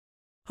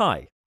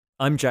Hi,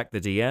 I'm Jack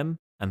the DM,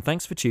 and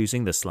thanks for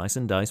choosing the Slice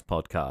and Dice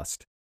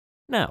podcast.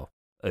 Now,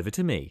 over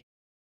to me.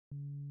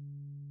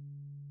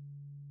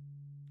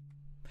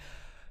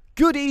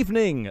 Good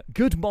evening,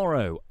 good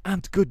morrow,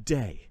 and good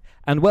day,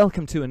 and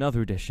welcome to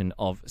another edition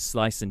of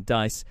Slice and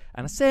Dice.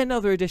 And I say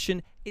another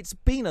edition, it's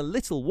been a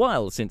little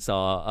while since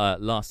our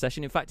last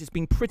session. In fact, it's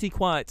been pretty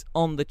quiet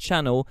on the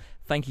channel.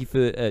 Thank you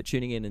for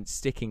tuning in and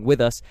sticking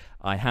with us.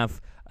 I have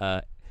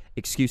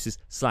excuses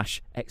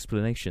 /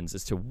 explanations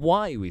as to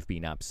why we've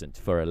been absent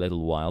for a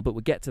little while, but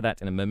we'll get to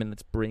that in a moment.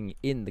 Let's bring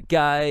in the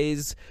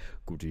guys.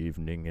 Good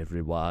evening,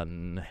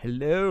 everyone.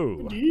 Hello.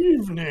 Good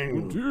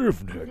evening. Good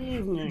evening. Good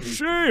evening.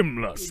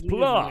 Shameless Good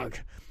plug.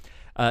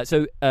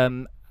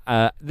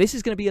 This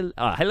is going to be a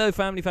hello,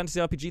 Family Fantasy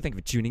RPG. Thank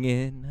you for tuning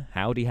in.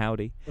 Howdy,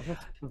 howdy.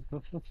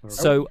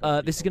 So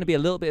this is going to be a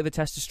little bit of a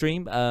tester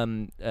stream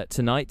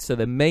tonight. So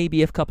there may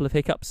be a couple of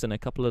hiccups and a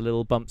couple of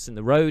little bumps in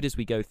the road as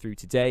we go through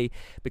today,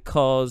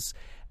 because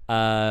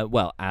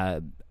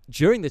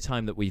during the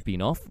time that we've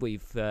been off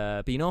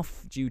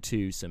due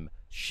to some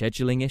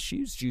scheduling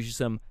issues, due to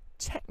some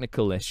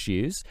technical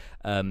issues.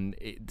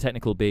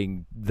 Technical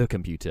being the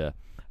computer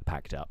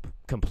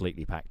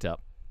completely packed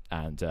up,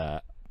 and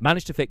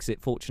managed to fix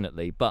it,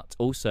 fortunately, but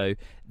also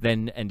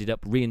then ended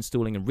up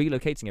reinstalling and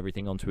relocating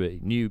everything onto a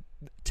new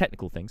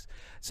technical things.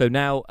 So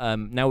now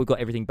we've got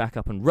everything back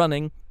up and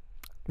running.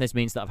 This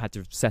means that I've had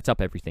to set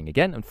up everything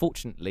again.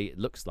 Unfortunately, it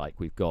looks like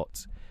we've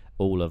got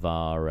all of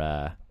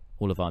our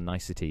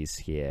niceties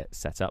here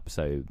set up.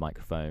 So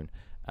microphone,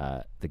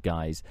 the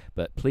guys.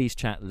 But please,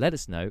 chat, let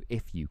us know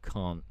if you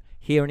can't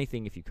hear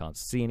anything, if you can't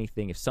see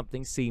anything, if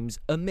something seems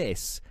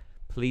amiss.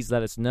 Please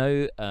let us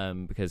know,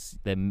 because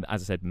there,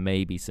 as I said,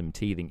 may be some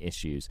teething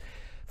issues.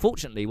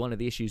 Fortunately, one of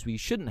the issues we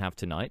shouldn't have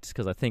tonight,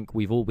 because I think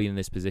we've all been in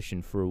this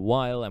position for a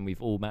while and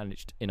we've all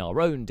managed in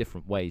our own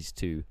different ways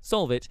to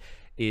solve it,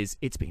 is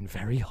it's been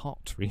very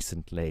hot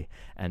recently,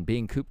 and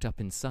being cooped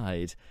up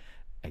inside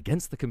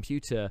against the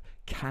computer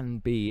can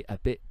be a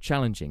bit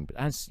challenging. But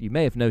as you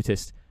may have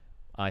noticed,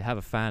 I have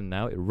a fan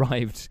now. It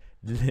arrived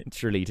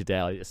literally today.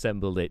 I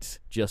assembled it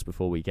just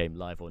before we came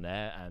live on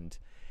air, and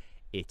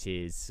it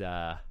is...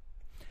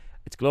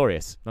 it's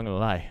glorious, not gonna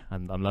lie.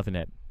 I'm loving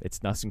it.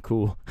 It's nice and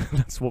cool.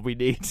 That's what we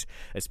need,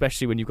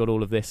 especially when you've got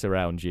all of this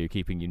around you,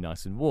 keeping you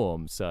nice and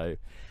warm. So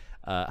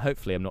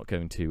hopefully I'm not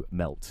going to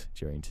melt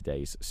during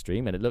today's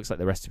stream. And it looks like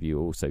the rest of you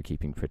are also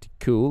keeping pretty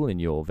cool in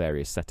your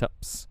various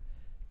setups,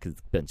 because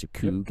it's a bunch of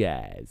cool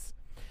guys.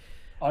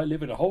 I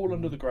live in a hole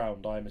under the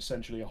ground. I am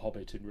essentially a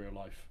hobbit in real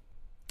life.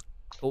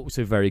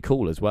 Also very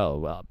cool as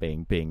well,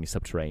 being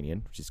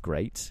subterranean, which is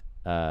great.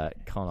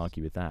 Can't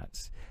argue with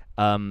that.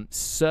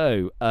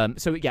 So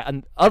yeah,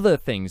 and other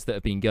things that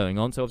have been going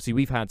on. So obviously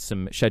we've had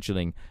some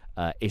scheduling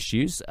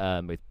issues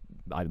with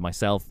either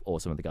myself or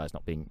some of the guys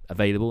not being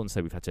available, and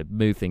so we've had to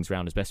move things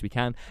around as best we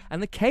can.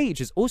 And the Cage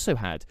has also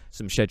had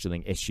some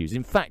scheduling issues.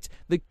 In fact,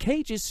 the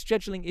Cage's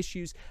scheduling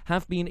issues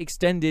have been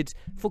extended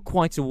for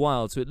quite a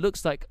while, so it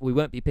looks like we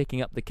won't be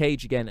picking up the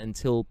Cage again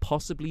until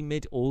possibly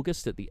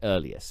mid-August at the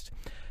earliest.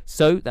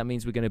 So that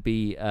means we're going to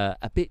be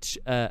a bit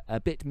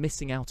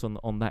missing out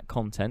on that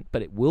content,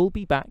 but it will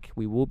be back.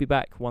 We will be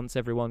back once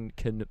everyone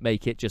can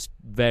make it. Just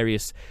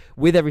various,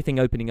 with everything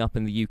opening up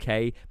in the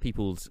UK,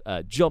 people's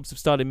jobs have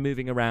started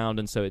moving around,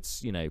 and so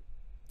it's,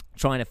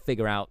 trying to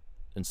figure out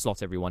and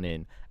slot everyone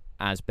in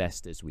as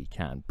best as we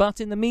can.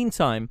 But in the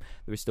meantime,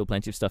 there is still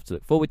plenty of stuff to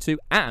look forward to,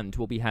 and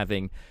we'll be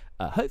having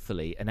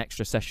hopefully an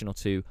extra session or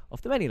two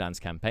of the Many Lands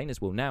campaign, as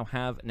we'll now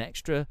have an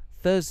extra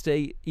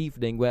Thursday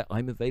evening where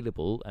I'm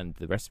available, and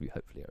the rest of you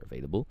hopefully are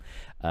available,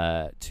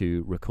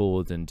 to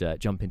record and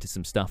jump into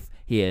some stuff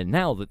here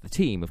now that the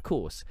team, of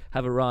course,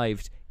 have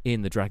arrived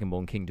in the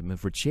Dragonborn Kingdom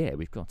of Rachir.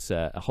 We've got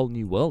a whole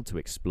new world to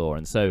explore,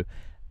 and so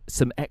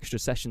some extra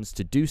sessions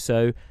to do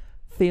so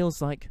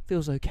feels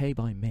okay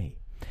by me.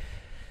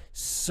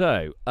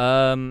 So,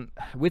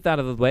 with that out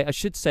of the way, I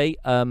should say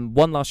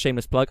one last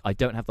shameless plug. I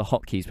don't have the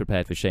hotkeys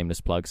prepared for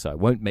shameless plug, so I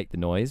won't make the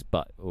noise,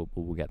 but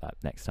we'll get that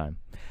next time.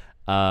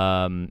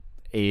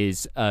 We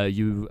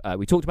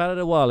talked about it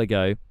a while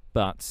ago,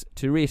 but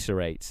to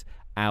reiterate,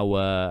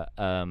 our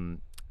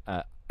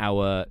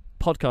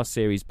podcast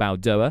series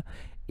Baldoa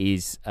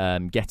is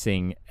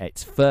getting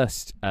its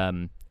first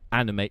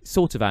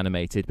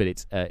animated,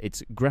 but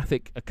its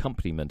graphic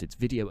accompaniment, its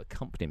video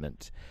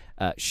accompaniment,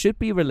 should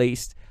be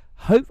released.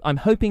 I'm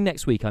hoping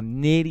next week.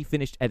 I'm nearly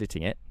finished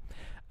editing it.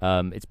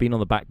 It's been on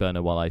the back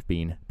burner while I've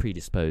been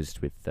predisposed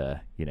with,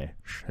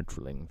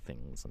 scheduling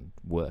things and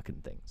work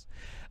and things.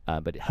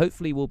 But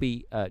hopefully we'll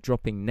be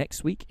dropping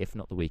next week, if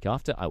not the week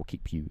after. I will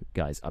keep you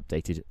guys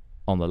updated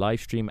on the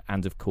live stream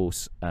and, of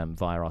course,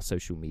 via our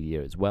social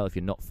media as well. If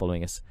you're not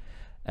following us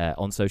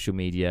on social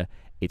media,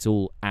 it's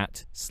all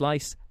at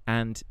Slice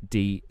and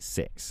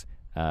D6.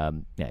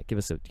 Give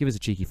us a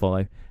cheeky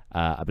follow.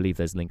 I believe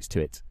there's links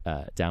to it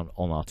down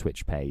on our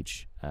Twitch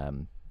page.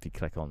 If you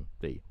click on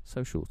the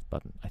socials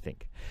button, I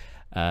think.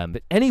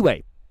 But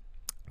anyway,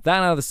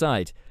 that out of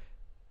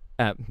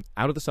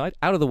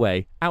the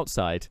way,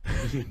 outside.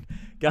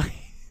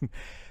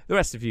 the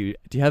rest of you,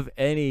 do you have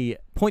any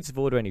points of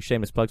order, any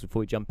shameless plugs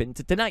before we jump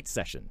into tonight's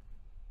session?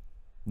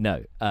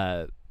 No.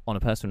 On a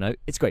personal note,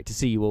 it's great to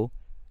see you all.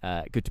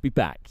 Good to be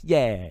back.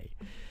 Yay.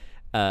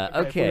 Okay.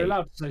 If we're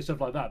allowed to say stuff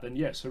like that, then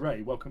yes,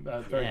 hooray, welcome.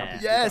 Very happy to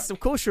be Yes, back. of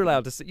course you're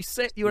allowed to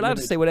say. You're allowed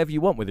to say whatever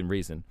you want within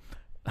reason.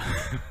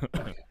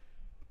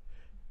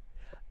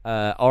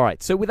 All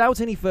right. So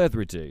without any further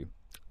ado,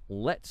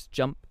 let's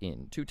jump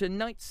into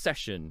tonight's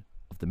session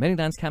of the Many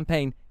Lands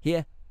campaign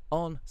here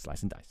on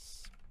Slice and Dice.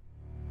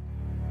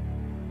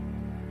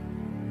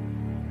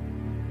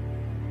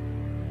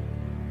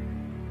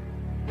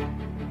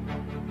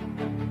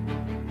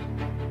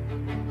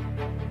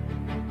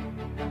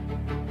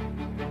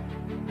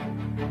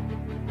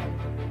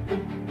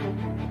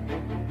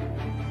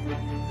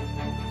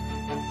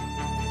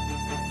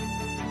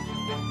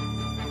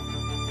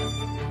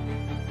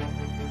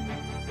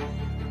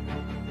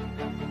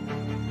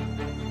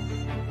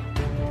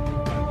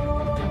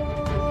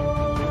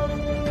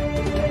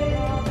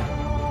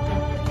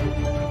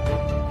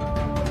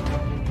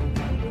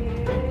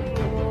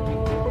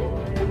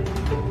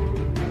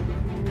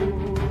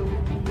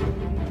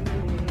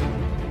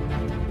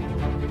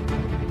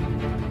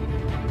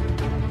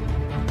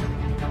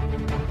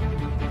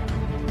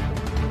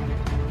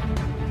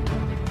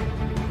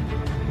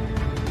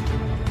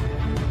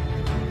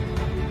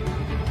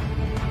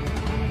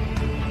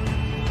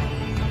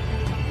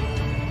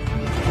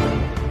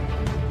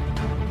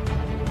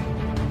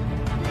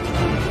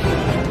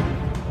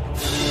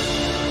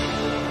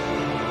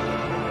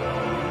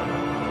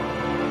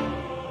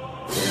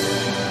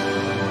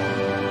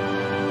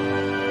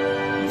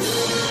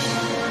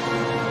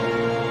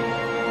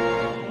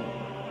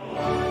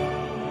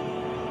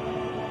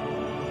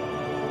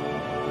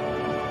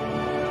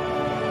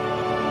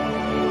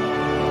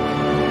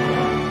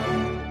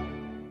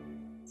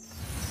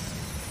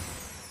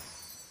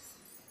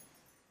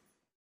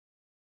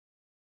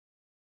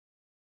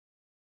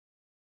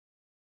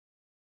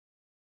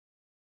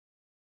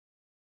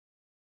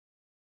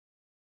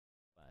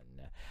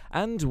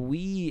 And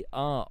we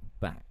are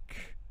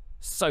back.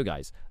 So,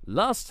 guys,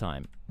 last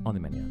time on the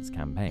Many Lands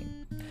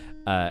campaign,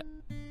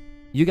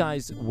 you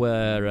guys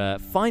were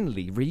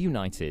finally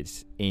reunited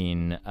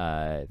in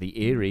the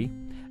Eyrie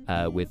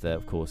with,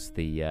 of course,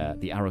 the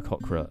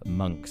Aarakocra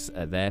monks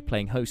there,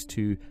 playing host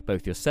to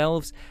both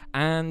yourselves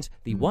and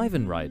the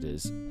Wyvern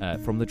Riders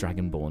from the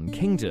Dragonborn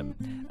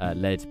Kingdom,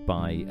 led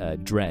by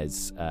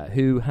Drez,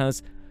 who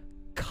has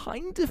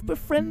kind of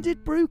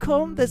befriended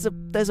Brucon.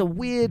 There's a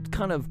weird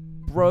kind of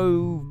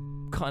bro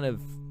kind of,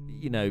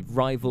 you know,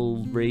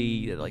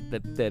 rivalry, like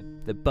they're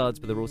buds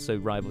but they're also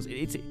rivals.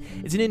 It's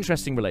an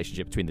interesting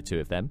relationship between the two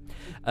of them,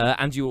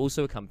 and you're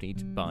also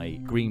accompanied by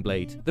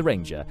Greenblade the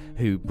Ranger,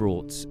 who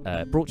brought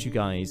you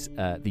guys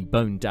the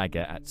bone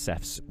dagger at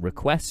Seth's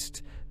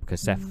request,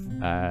 because Seth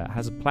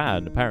has a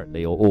plan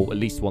apparently, or at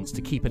least wants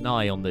to keep an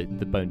eye on the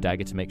bone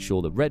dagger to make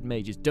sure the red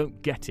mages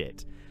don't get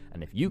it.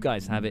 And if you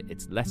guys have it,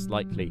 it's less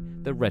likely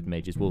the red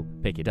mages will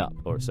pick it up,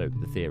 or so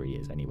the theory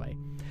is anyway.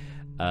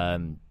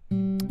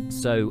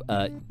 So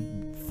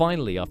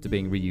finally, after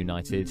being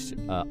reunited,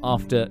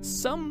 after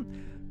some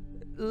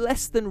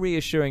less than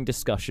reassuring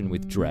discussion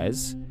with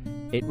Drez,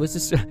 it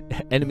was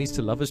enemies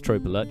to lovers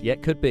trope alert. Yeah,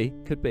 could be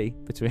between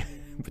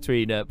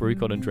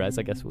Brucon and Drez.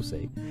 I guess we'll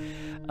see.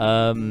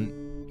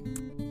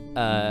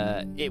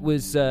 It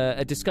was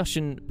a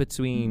discussion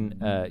between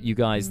you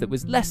guys that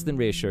was less than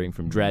reassuring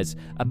from Drez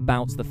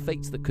about the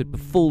fate that could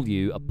befall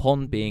you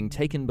upon being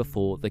taken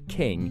before the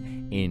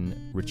king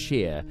in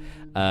Rachir.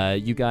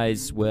 You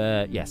guys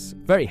were, yes,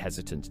 very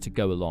hesitant to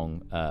go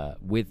along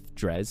with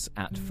Drez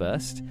at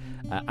first,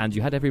 and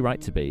you had every right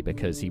to be,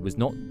 because he was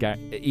not,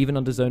 even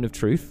under Zone of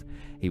Truth,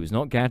 he was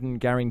not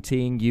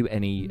guaranteeing you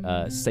any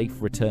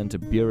safe return to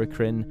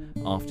Burikrin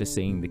after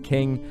seeing the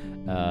king.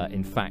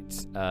 In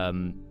fact,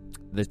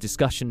 the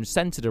discussion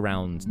centered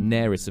around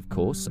Neris, of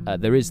course.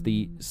 There is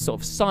the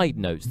sort of side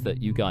notes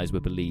that you guys were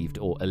believed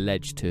or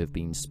alleged to have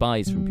been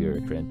spies from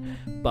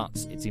Burikrin,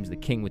 but it seems the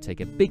king would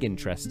take a big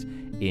interest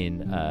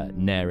in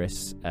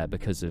Neris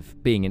because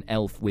of being an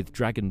elf with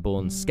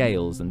dragonborn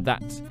scales, and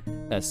that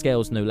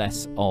scales no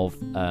less of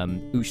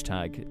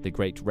Ushtag, the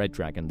great red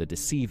dragon, the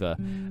deceiver,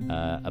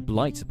 a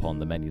blight upon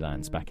the Many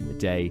Lands back in the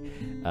day.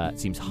 It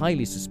seems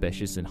highly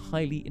suspicious and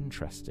highly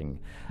interesting,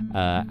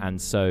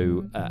 and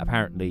so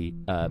apparently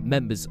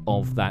members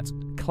of that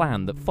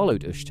clan that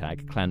followed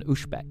Ushtag, Clan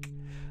Ushbek,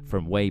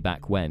 from way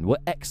back when, were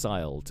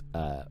exiled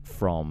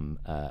from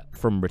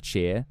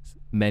Rachir.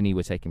 Many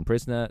were taken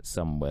prisoner,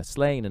 some were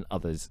slain, and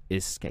others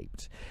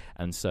escaped.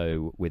 And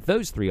so with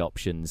those three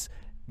options,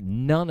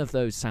 none of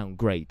those sound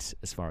great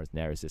as far as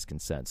Neris is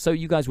concerned. So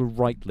you guys were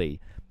rightly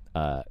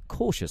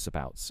cautious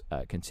about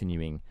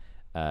continuing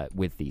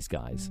with these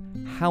guys.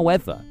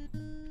 However,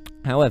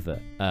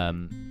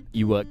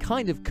 you were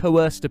kind of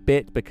coerced a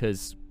bit,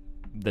 because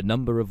the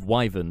number of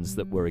wyverns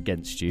that were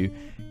against you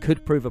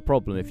could prove a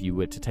problem if you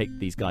were to take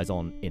these guys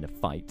on in a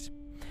fight.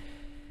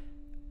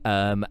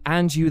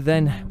 And you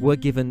then were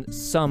given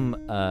some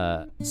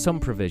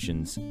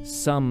provisions,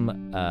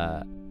 some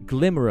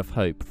glimmer of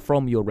hope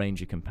from your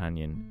ranger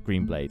companion,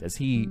 Greenblade, as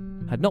he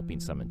had not been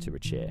summoned to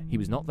Rachir. He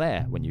was not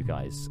there when you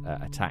guys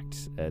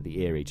attacked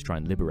the Eyrie to try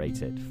and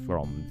liberate it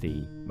from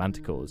the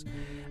Manticores.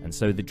 And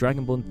so the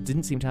Dragonborn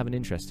didn't seem to have an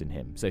interest in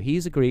him. So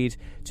he's agreed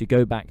to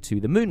go back to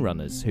the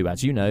Moonrunners, who,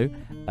 as you know,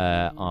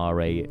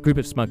 are a group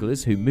of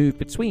smugglers who move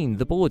between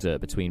the border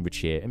between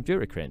Rachir and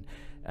Burikrin.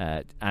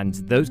 And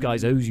those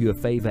guys owe you a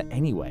favour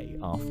anyway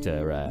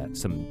after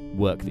some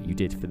work that you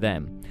did for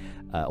them.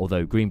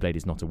 Although Greenblade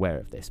is not aware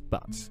of this,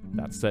 but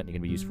that's certainly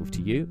going to be useful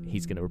to you.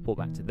 He's going to report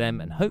back to them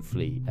and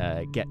hopefully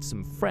get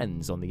some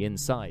friends on the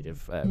inside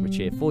of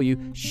Rachir for you,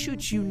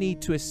 should you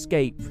need to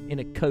escape in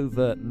a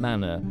covert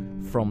manner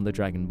from the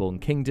Dragonborn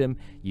Kingdom.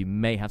 You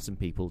may have some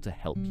people to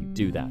help you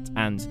do that.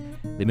 And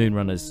the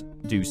Moonrunners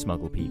do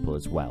smuggle people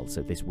as well,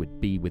 so this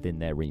would be within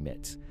their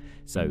remit.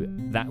 So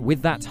that,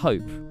 with that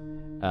hope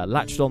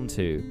latched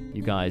onto,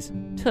 you guys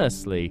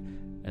tersely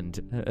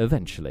and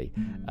eventually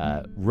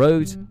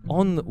rode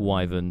on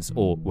wyverns,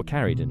 or were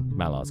carried in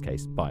Malar's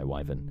case by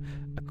wyvern,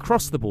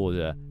 across the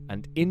border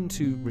and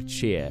into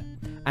Rachir.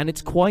 And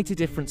it's quite a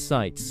different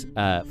sight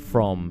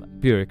from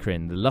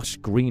Burikrin. The lush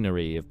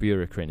greenery of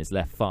Burikrin is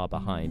left far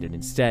behind, and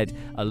instead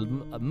a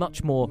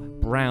much more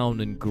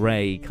brown and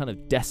grey, kind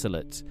of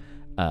desolate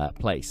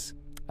place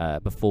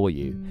before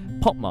you,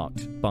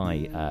 pockmarked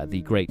by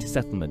the great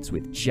settlements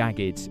with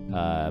jagged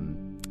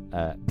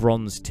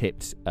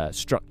bronze-tipped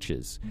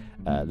structures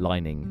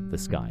lining the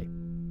sky.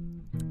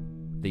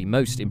 The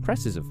most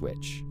impressive of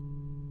which,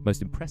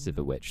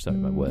 sorry,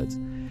 my words,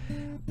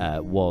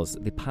 was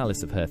the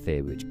Palace of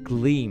Herthir, which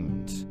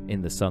gleamed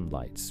in the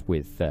sunlight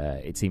with,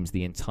 it seems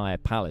the entire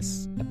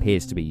palace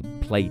appears to be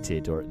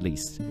plated, or at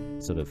least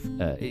sort of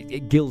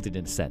gilded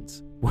in a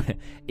sense,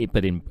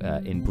 but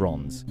in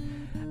bronze.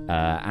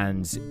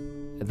 And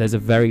there's a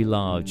very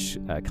large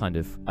kind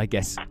of, I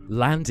guess,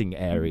 landing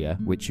area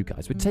which you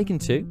guys were taken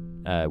to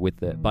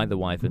by the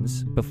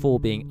wyverns before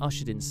being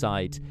ushered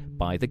inside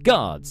by the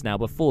guards. Now,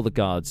 before the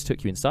guards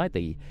took you inside,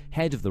 the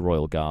head of the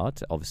royal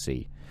guard,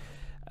 obviously,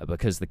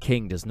 because the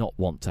king does not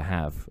want to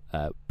have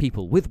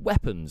people with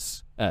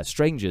weapons,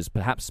 strangers,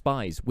 perhaps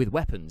spies with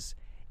weapons,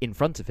 in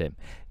front of him,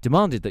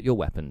 demanded that your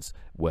weapons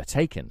were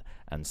taken.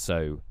 And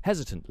so,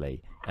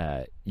 hesitantly,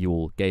 you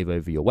all gave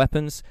over your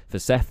weapons. For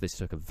Seth, this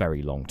took a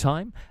very long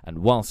time, and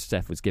whilst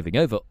Seth was giving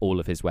over all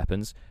of his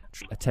weapons,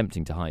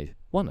 attempting to hide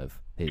one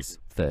of his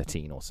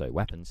 13 or so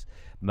weapons,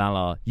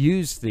 Malar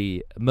used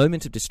the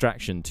moment of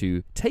distraction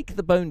to take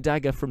the bone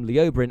dagger from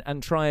Leobrin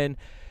and try and,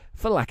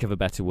 for lack of a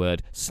better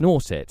word,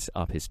 snort it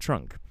up his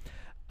trunk.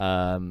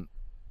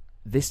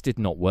 This did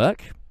not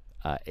work.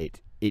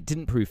 It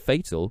didn't prove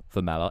fatal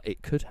for Malar.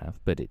 It could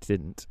have, but it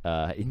didn't.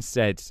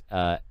 Instead,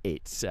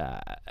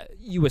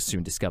 you were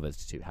soon discovered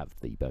to have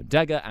the bone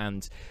dagger,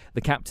 and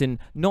the captain,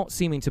 not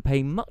seeming to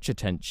pay much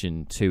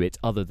attention to it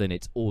other than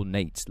its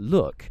ornate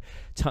look,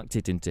 tucked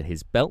it into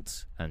his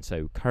belt, and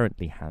so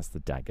currently has the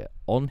dagger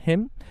on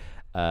him.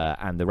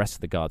 And the rest of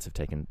the guards have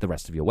taken the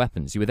rest of your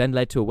weapons. You were then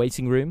led to a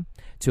waiting room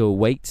to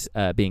await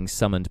being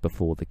summoned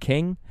before the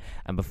king.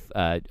 And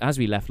as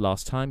we left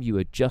last time, you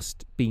had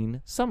just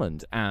been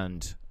summoned,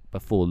 and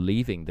before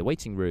leaving the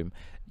waiting room,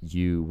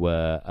 you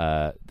were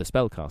the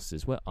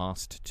spellcasters were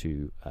asked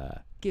to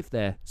give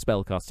their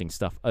spellcasting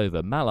stuff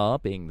over.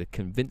 Malar, being the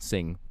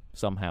convincing,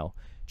 somehow,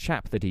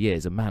 chap that he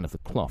is, a man of the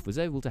cloth, was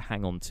able to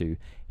hang on to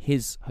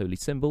his holy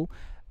symbol.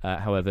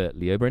 However,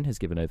 Leobrin has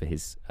given over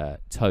his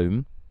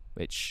tome,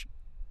 which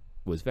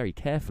was very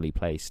carefully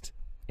placed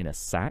in a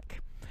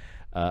sack,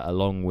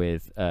 along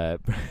with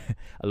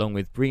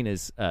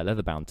Brina's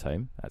leather-bound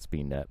tome that's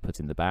been put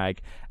in the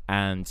bag,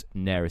 and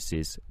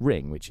Neris's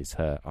ring, which is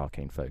her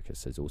arcane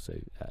focus, has also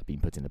been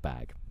put in the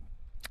bag.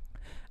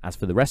 As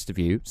for the rest of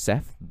you,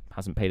 Seth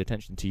hasn't paid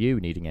attention to you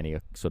needing any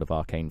sort of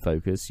arcane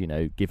focus. You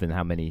know, given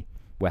how many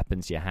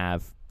weapons you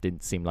have,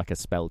 didn't seem like a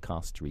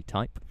spellcastery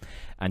type.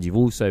 And you've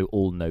also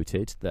all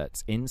noted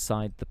that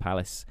inside the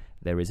palace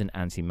there is an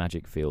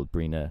anti-magic field.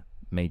 Brina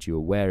made you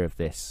aware of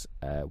this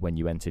when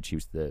you entered. She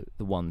was the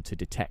one to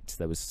detect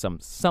there was some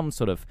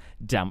sort of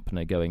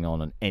dampener going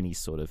on any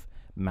sort of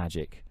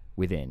magic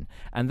within.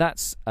 And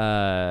that's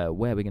where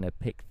we're going to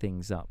pick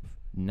things up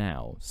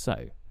now.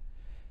 So,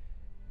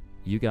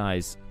 you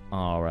guys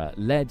are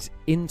led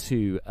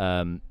into...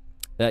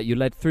 you're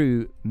led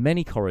through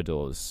many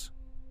corridors.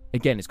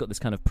 Again, it's got this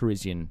kind of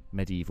Parisian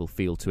medieval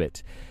feel to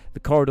it.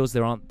 The corridors,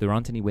 there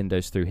aren't any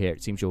windows through here.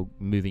 It seems you're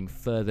moving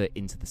further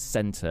into the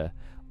centre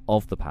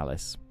of the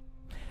palace.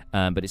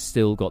 But it's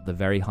still got the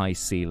very high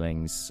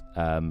ceilings,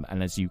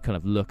 and as you kind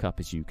of look up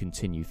as you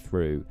continue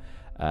through,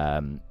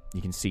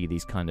 you can see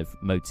these kind of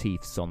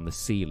motifs on the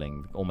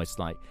ceiling, almost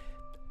like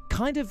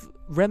kind of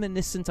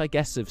reminiscent, I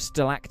guess, of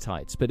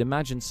stalactites, but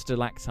imagine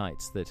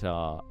stalactites that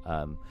are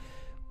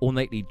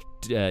ornately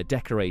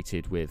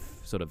decorated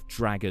with sort of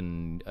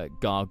dragon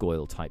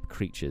gargoyle type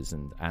creatures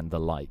and the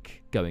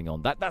like going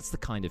on. That's the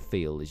kind of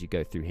feel as you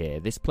go through here.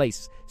 This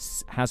place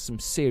has some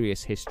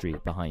serious history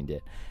behind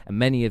it, and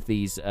many of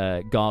these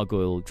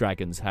gargoyle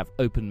dragons have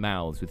open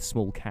mouths with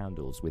small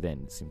candles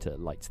within that seem to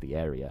light the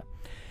area.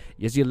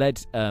 As you're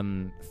led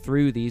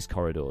through these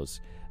corridors,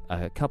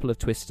 a couple of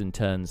twists and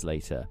turns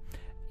later,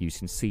 you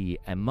can see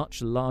a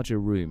much larger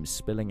room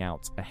spilling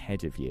out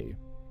ahead of you.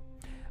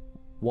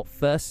 What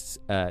first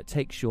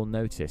takes your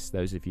notice,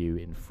 those of you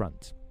in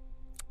front,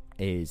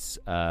 is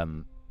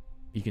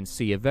you can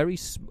see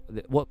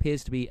what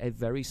appears to be a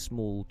very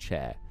small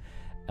chair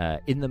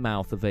in the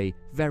mouth of a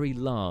very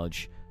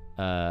large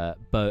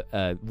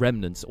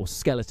remnants or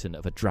skeleton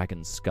of a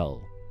dragon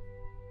skull.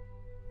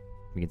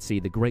 You can see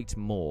the great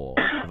maw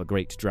of a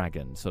great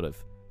dragon sort of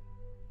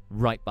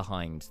right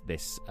behind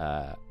this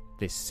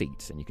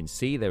seat, and you can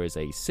see there is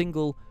a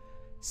single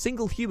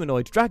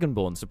humanoid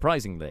dragonborn,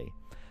 surprisingly,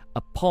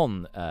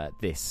 upon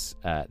this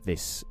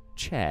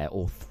chair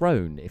or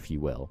throne, if you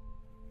will.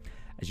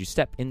 As you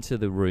step into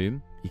the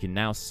room, you can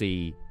now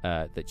see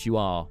that you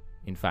are,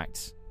 in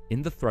fact,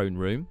 in the throne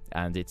room,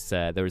 and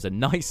there is a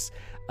nice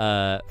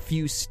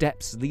few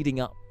steps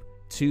leading up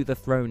to the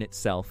throne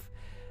itself.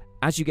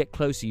 As you get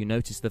closer, you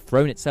notice the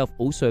throne itself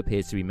also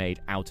appears to be made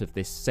out of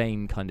this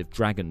same kind of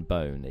dragon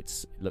bone.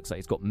 It looks like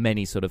it's got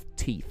many sort of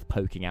teeth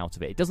poking out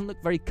of it. It doesn't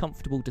look very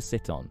comfortable to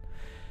sit on,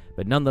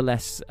 but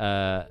nonetheless,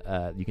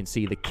 you can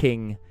see the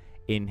king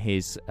in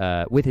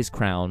with his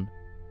crown.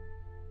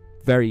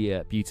 Very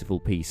beautiful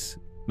piece,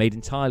 made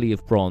entirely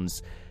of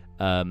bronze,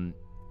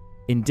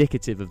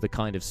 indicative of the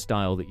kind of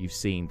style that you've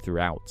seen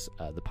throughout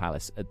the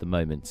palace at the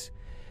moment.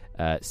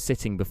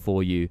 Sitting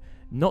before you,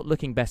 not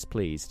looking best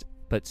pleased,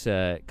 but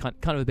kind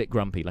of a bit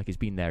grumpy, like he's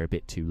been there a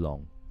bit too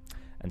long.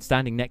 And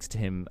standing next to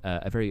him,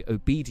 a very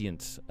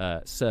obedient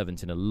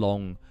servant in a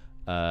long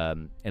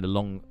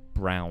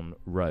brown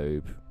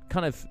robe.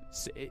 Kind of,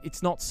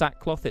 it's not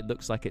sackcloth. It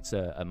looks like it's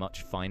a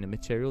much finer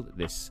material that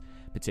this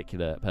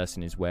particular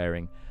person is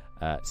wearing.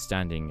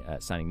 Standing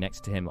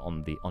next to him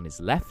on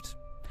his left,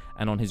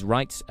 and on his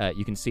right,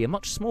 you can see a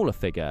much smaller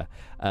figure.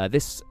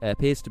 This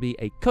appears to be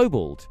a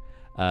kobold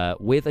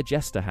with a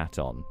jester hat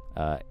on,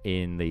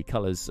 in the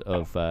colours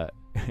of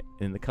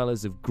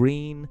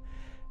green,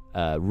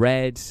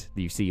 red.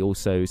 You see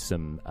also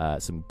some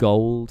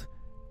gold,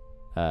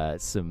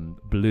 some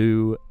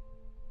blue,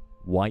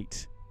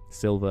 white,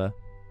 silver,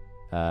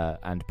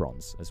 and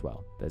bronze as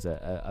well. There's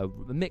a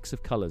mix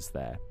of colours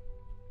there.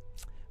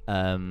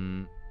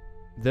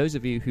 Those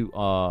of you who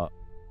are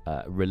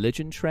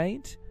religion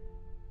trained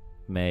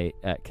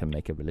can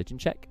make a religion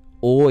check,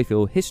 or if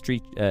you're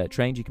history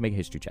trained, you can make a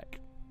history check.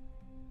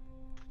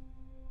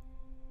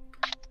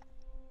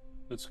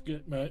 Let's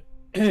get my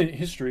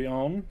history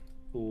on,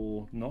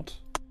 or not,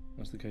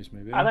 as the case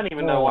may be. I don't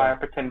even know why I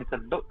pretended to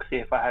look, see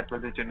if I had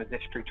religion and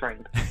history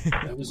trained.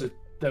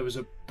 There was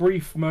a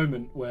brief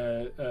moment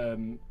where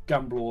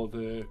Gamblor,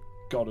 the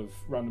god of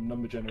random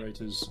number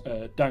generators,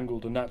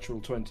 dangled a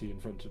natural 20 in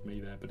front of me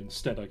there, but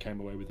instead I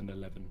came away with an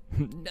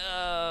 11.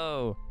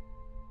 No!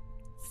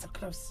 So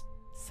close.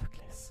 So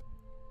close.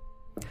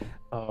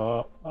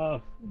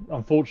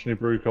 Unfortunately,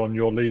 Brucon,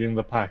 you're leading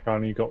the pack. I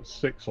only got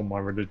 6 on my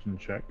religion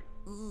check.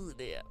 Ooh,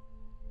 dear.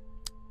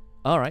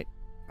 All right.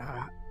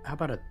 How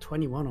about a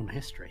 21 on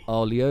history?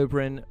 Oh,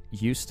 Leobrin,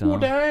 you start. Oh,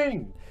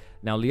 dang!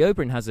 Now,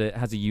 Leobrin has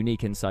a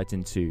unique insight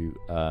into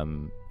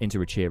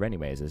Rachir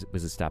anyway, as it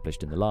was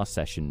established in the last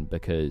session,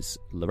 because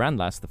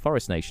Loranlas, the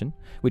Forest Nation,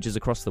 which is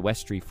across the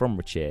Westry from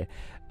Rachir,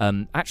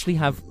 actually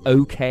have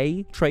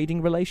okay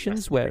trading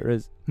relations,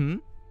 whereas...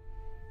 Fucking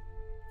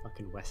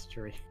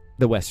Westry.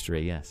 The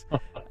Westry, yes.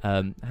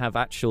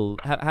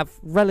 have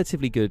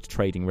relatively good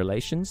trading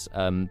relations.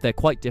 They're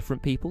quite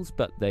different peoples,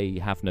 but they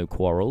have no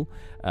quarrel,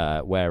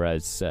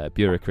 whereas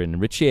Burikrin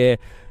and Rachir...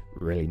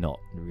 really not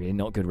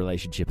good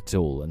relationship at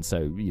all, and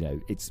so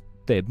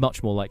they're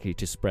much more likely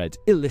to spread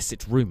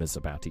illicit rumors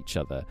about each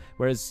other,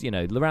 whereas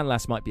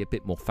Loranlas might be a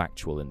bit more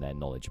factual in their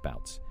knowledge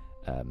about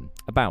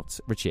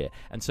Rachir.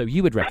 And so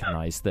you would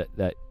recognize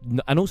that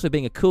and also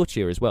being a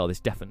courtier as well, this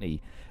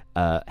definitely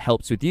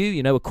helps with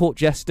you. A court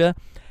jester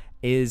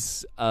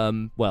is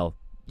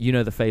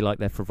the Fae like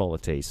their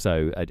frivolity,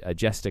 so a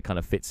jester kind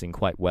of fits in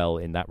quite well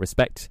in that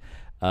respect.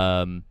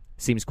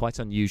 Seems quite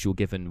unusual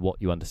given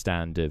what you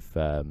understand of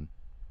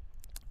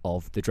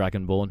the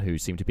Dragonborn, who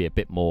seem to be a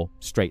bit more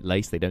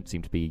straight-laced. They don't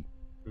seem to be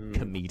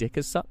comedic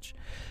as such.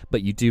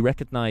 But you do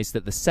recognise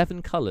that the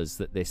 7 colours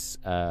that this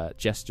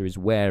jester is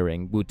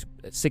wearing would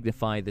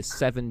signify the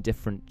 7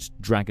 different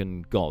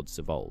dragon gods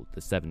of old,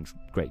 the 7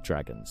 great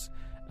dragons,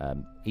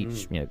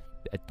 each,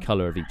 a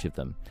colour of each of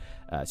them.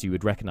 So you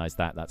would recognise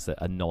that. That's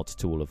a nod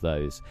to all of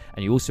those.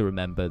 And you also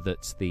remember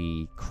that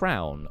the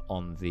crown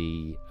on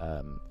the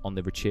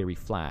Rachiri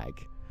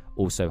flag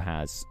also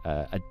has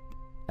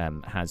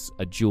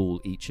a jewel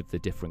each of the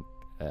different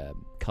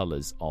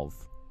colours of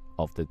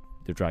the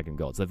dragon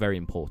gods. They're very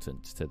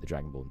important to the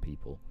Dragonborn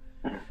people,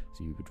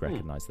 so you would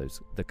recognise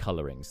the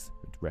colourings.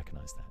 Would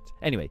recognise that.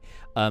 Anyway,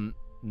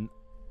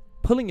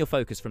 pulling your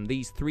focus from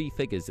these 3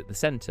 figures at the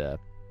centre,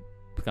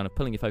 kind of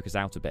pulling your focus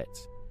out a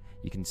bit,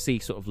 you can see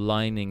sort of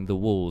lining the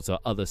walls are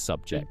other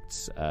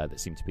subjects that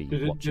seem to be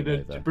watching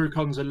over. Did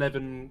Brucon's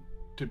 11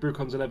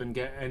 Brucon's 11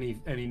 get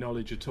any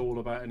knowledge at all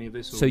about any of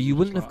this? Or So was you it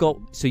wouldn't just have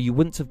got. So you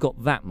wouldn't have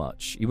got that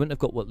much. You wouldn't have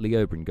got what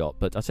Leobrin got.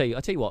 But I tell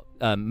you what.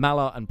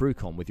 Malar and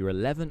Brucon with your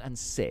 11 and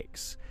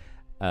 6,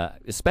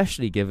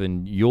 especially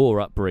given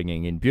your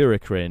upbringing in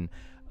Burikrin.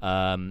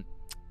 The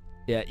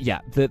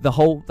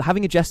whole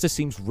having a jester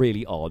seems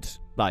really odd.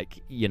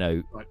 Like,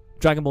 Right.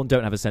 Dragonborn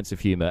don't have a sense of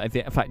humor.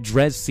 In fact,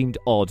 Drez seemed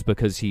odd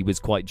because he was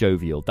quite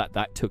jovial.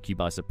 That took you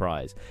by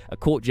surprise. A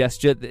court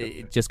gesture,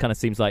 it just kind of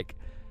seems like,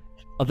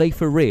 are they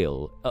for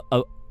real?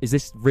 Is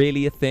this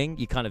really a thing?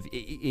 You kind of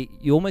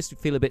you almost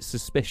feel a bit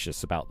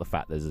suspicious about the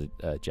fact there's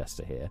a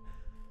jester here.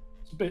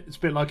 It's a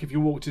bit like if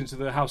you walked into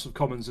the House of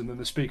Commons and then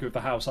the Speaker of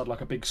the House had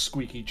like a big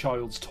squeaky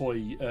child's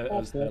toy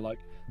as their like.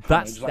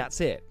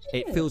 That's it.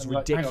 It feels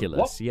like, hang on, ridiculous.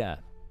 what? Yeah.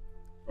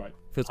 Right.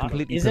 Feels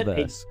completely Is it a-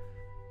 perverse.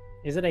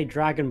 Is it a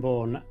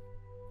Dragonborn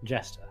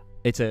jester?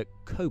 It's a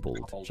kobold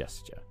Kobold.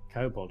 gesture.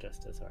 Kobold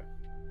jester, sorry.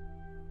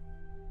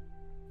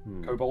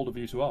 How bold of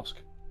you to ask.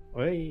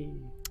 Oi.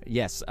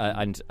 Yes,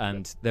 and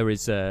there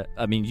is. I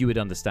mean, you would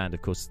understand,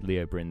 of course,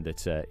 Leobrin,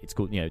 that it's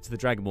called. It's the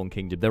Dragonborn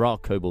Kingdom. There are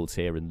kobolds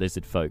here and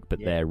lizard folk, but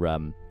Yeah.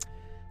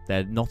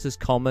 they're not as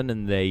common,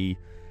 and they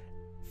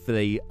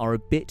are a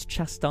bit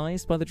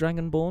chastised by the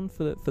Dragonborn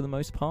for the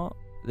most part.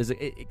 There's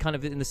it kind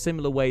of in the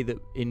similar way that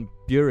in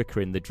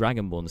Burikrin the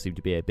Dragonborn seem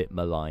to be a bit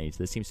maligned.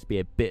 There seems to be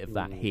a bit of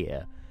that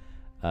here.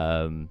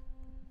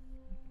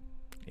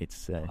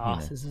 It's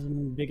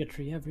Racism,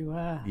 bigotry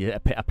everywhere. yeah,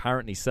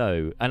 apparently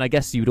so. And I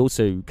guess you would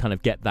also kind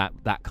of get that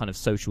kind of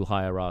social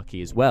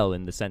hierarchy as well,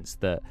 in the sense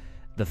that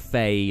the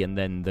Fae and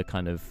then the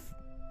kind of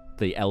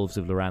the elves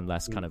of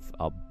Loranlas kind of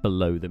are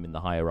below them in the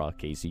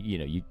hierarchy. So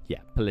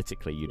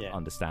politically you'd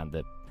understand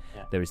that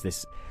there is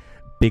this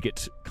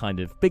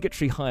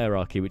bigotry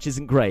hierarchy, which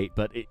isn't great,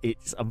 but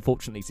it's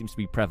unfortunately seems to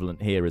be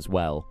prevalent here as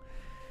well.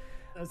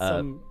 There's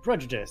some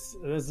prejudice.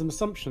 There's some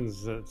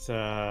assumptions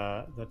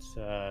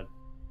that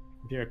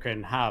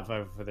Burikrin have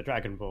over the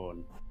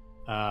Dragonborn.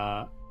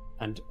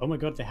 And oh my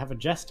god, they have a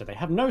jester. They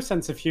have no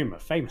sense of humor,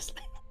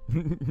 famously.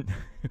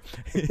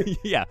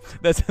 Yeah,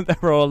 there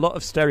are a lot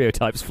of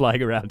stereotypes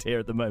flying around here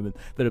at the moment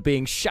that are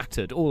being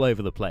shattered all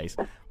over the place.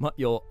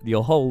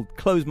 Your whole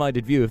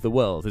closed-minded view of the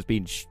world has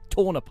been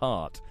torn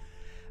apart.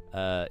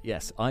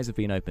 Yes, eyes have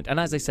been opened. And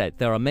as I said,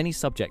 there are many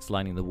subjects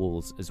lining the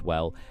walls as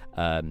well.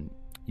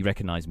 You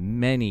recognise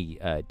many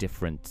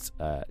different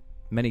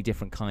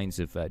kinds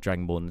of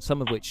Dragonborn,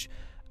 some of which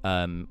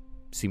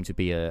seem to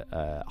be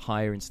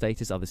higher in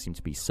status, others seem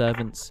to be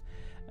servants.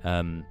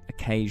 You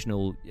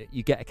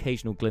get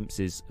occasional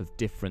glimpses of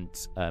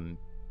different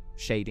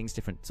shadings,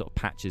 different sort of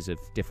patches of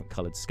different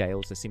coloured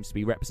scales. There seems to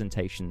be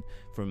representation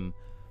from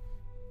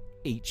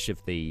each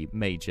of the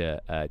major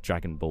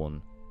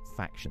Dragonborn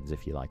factions,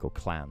 if you like, or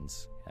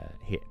clans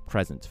here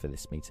present for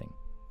this meeting.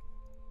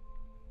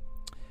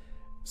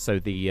 So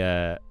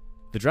the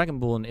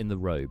Dragonborn in the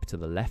robe to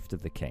the left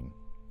of the king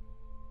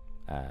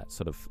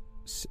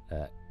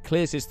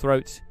clears his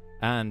throat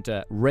and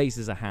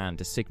raises a hand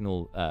to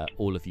signal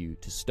all of you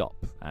to stop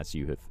as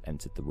you have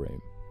entered the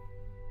room.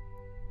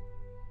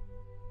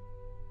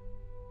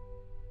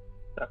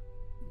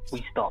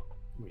 We stop.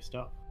 We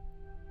stop.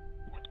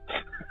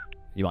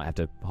 You might have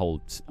to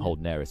hold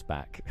Neris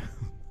back.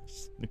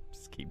 Just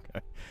keep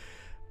going.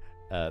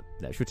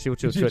 No,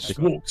 Just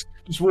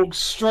walks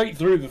straight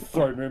through the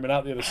throne room and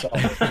out the other side.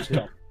 Just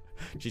done.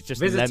 She's just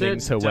Visited,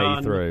 lemmings her way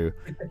done. through.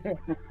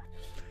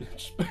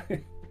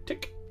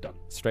 Tick, done.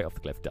 Straight off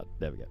the cliff, done.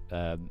 There we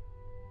go.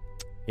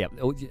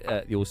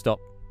 You'll stop.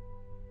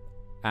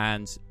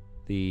 And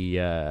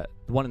the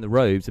one in the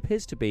robes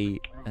appears to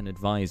be an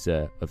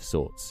advisor of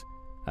sorts,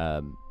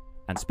 and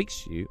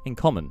speaks to you in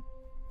common.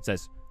 It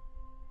says,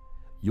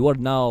 "You are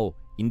now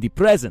in the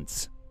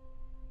presence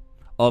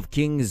of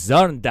King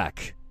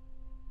Zarndak,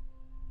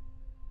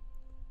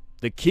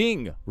 the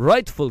king,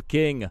 rightful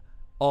king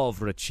of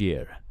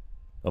Rachir,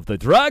 of the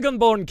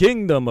Dragonborn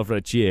Kingdom of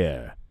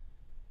Rachir."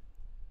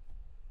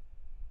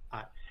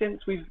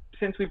 Since we've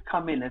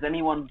come in, has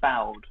anyone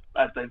bowed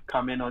as they've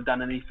come in, or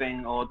done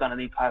anything, or done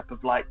any type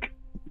of like?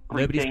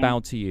 Nobody's greeting?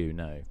 bowed to you,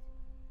 no.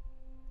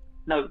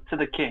 No, to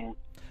the king.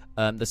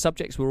 The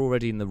subjects were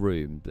already in the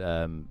room,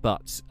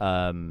 but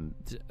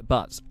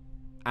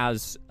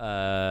as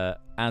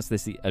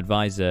this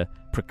advisor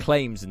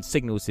proclaims and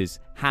signals his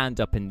hand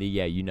up in the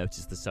air, you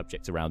notice the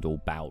subjects around all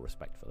bow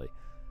respectfully.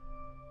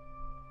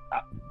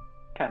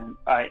 Can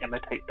I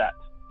imitate that?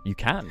 You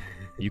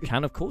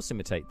can of course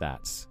imitate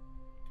that.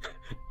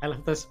 I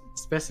love the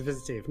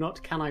specificity. If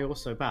not, can I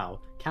also bow?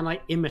 Can I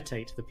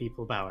imitate the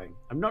people bowing?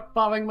 I'm not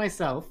bowing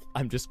myself.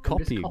 I'm just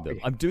copying them.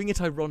 I'm doing it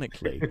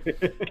ironically.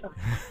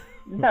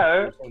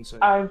 No,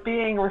 I'm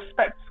being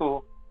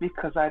respectful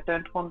because I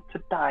don't want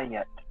to die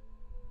yet.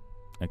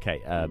 Okay,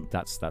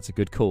 that's a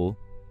good call.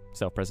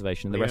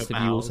 Self-preservation. The Leo rest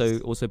of you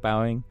bows. also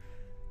bowing.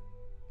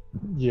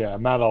 Yeah,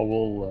 Malar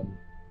will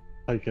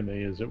take a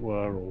knee, as it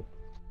were, or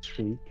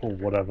swoop, or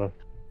whatever.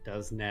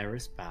 Does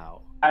Neris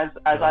bow? As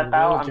I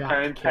bow, I'm Jack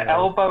going to kill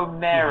elbow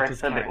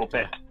Marty's Neris a little bit.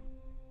 character?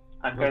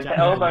 I'm Will going to Jack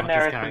elbow kill Marty's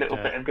Neris a little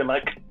character? bit and be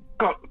like,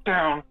 "Go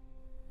down."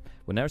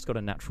 Well, Neris got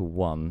a natural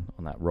 1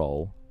 on that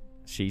roll.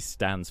 She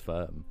stands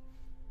firm.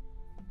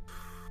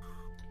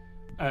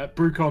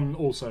 Brucon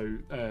also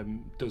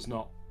does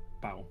not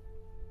bow.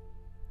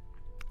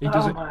 He Oh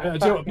does my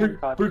tell you what, fucking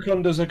God.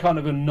 Brucon does a kind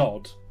of a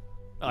nod,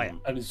 Oh yeah.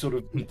 and he's sort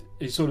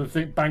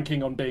of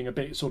banking on being a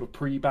bit sort of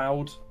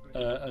pre-bowed,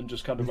 and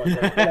just kind of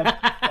like,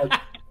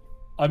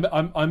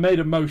 well, I made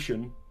a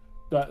motion,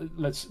 but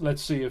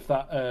let's see if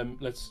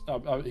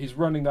that he's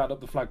running that up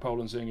the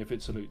flagpole and seeing if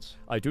it salutes.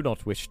 I do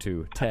not wish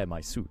to tear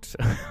my suit,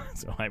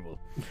 so I will.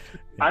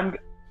 I'm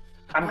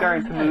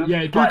going to move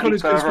Yeah, Brucon slightly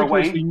is further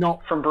away conspicuously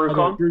not from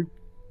Brucon.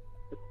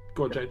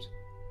 Go on, James.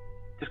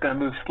 Just going to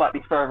move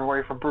slightly further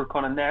away from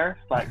Brucon and Neris,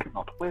 like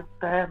not with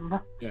them.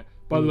 Yeah.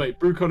 By the way,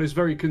 Brucon is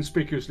very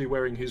conspicuously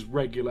wearing his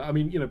regular. I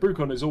mean,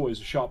 Brucon is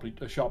always a sharp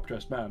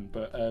dressed man,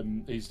 but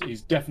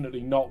he's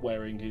definitely not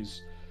wearing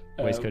his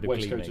Waistcoat of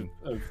gleaming.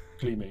 of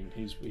gleaming.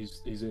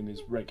 He's in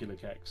his regular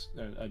kecks,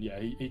 and yeah,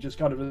 he just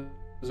kind of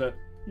is a.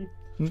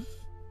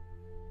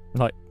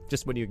 Like,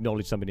 just when you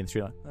acknowledge somebody in the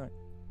street, like, all right,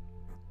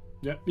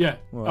 Yeah.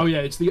 Right. Oh yeah,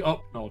 it's the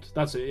up nod.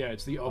 That's it. Yeah,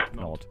 it's the up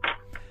nod.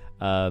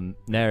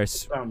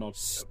 Neris Down nod.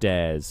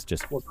 stares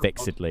just What's that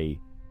fixedly,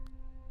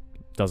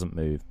 doesn't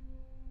move.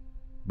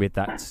 With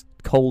that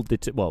cold,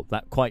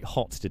 that quite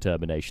hot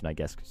determination, I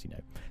guess, because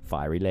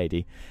fiery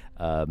lady,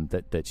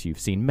 that you've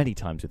seen many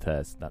times with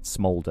her, that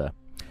smolder.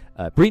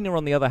 Brina,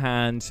 on the other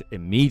hand,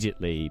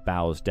 immediately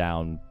bows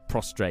down,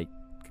 prostrate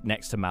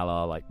next to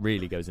Malar, like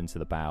really goes into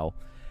the bow,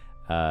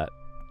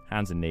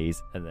 hands and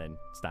knees, and then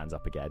stands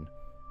up again.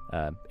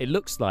 It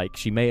looks like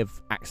she may have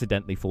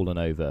accidentally fallen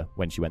over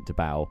when she went to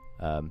bow,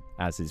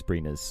 as is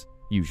Brina's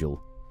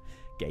usual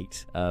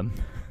gait.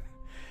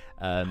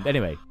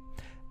 Anyway,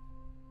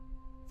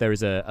 there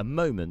is a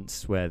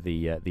moment where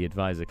the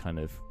advisor kind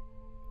of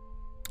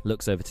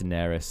looks over to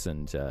Neris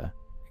and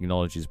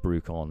acknowledges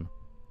Brucon,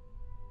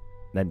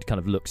 then kind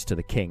of looks to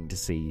the king to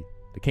see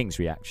the king's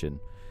reaction.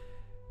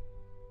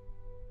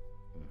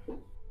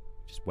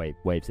 Just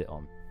waves it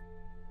on.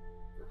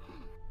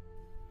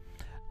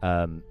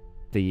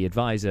 The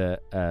advisor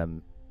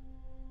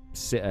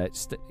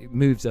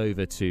moves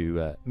over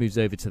to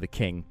the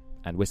king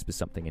and whispers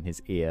something in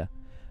his ear.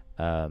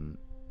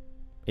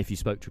 If you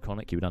spoke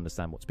Draconic, you would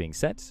understand what's being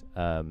said.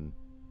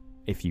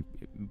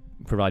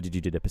 Provided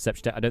you did a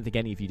perception check. I don't think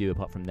any of you do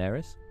apart from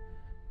Neris.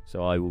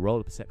 So I will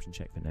roll a perception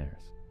check for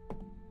Neris.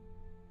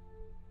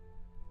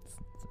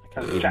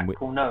 So Jack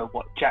will know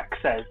what Jack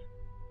says.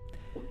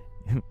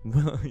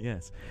 Well,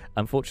 yes.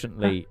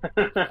 Unfortunately,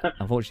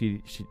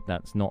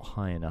 that's not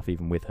high enough,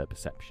 even with her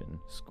perception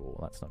score.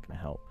 That's not going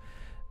to help.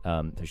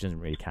 So she doesn't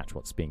really catch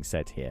what's being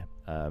said here.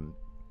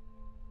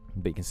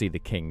 But you can see the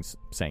king's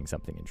saying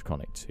something in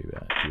Draconic to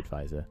the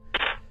advisor.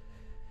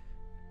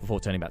 Before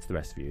turning back to the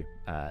rest of you,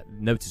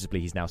 noticeably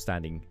he's now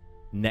standing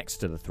next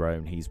to the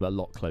throne. He's a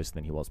lot closer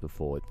than he was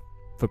before,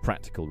 for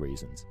practical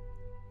reasons.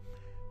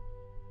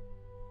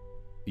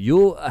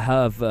 You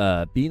have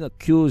been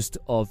accused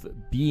of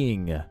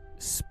being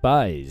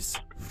spies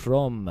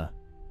from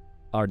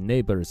our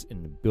neighbors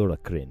in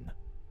Burakrin.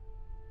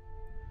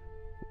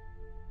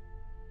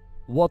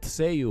 What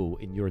say you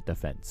in your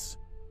defense?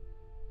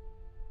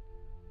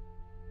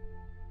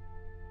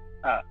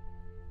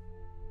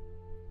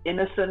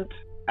 Innocent,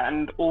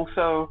 and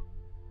also,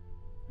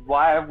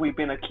 why have we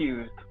been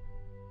accused?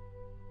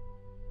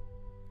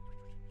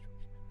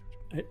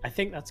 I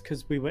think that's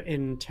because we were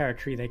in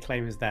territory they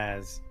claim as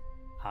theirs,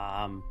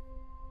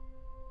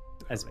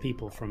 as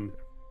people from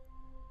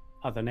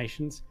other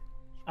nations.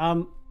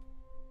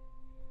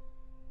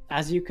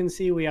 As you can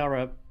see, we are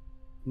a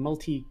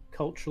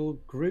multicultural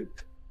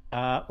group,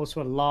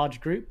 also a large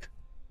group,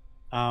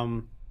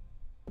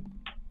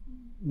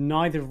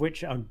 neither of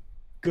which are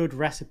good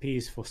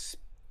recipes for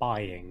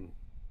spying.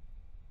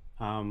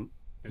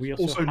 We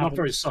also not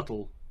very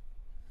subtle.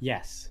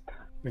 Yes,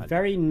 we're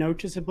very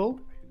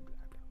noticeable.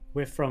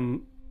 We're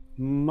from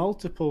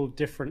multiple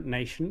different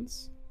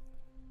nations,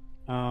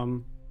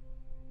 and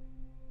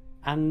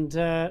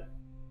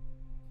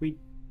we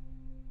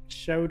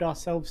showed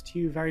ourselves to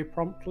you very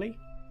promptly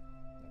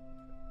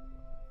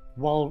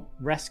while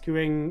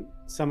rescuing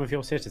some of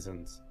your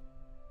citizens.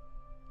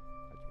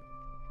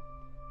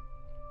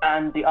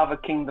 And the other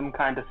kingdom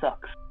kind of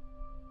sucks.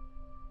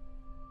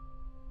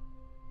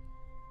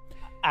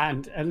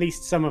 And at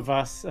least some of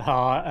us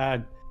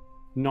are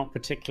not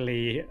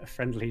particularly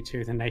friendly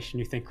to the nation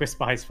you think we're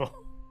spies for.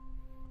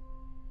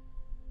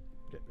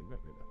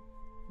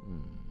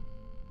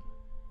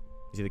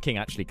 You see, the king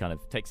actually kind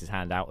of takes his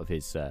hand out of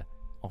his,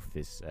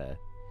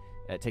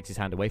 takes his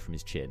hand away from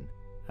his chin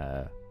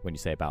when you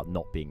say about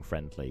not being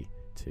friendly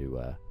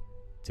to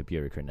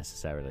Burakrin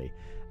necessarily,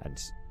 and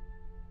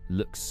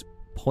looks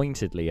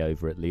pointedly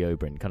over at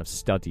Leobrin, kind of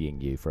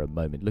studying you for a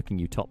moment, looking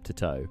you top to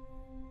toe,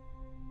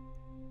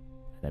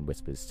 and then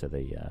whispers to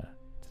the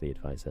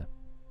advisor.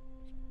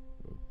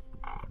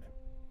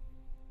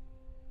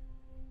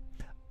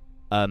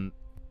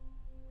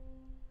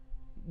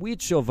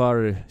 Which of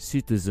our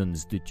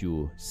citizens did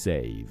you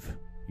save,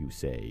 you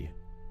say?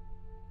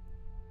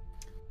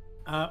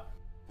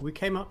 we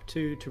came up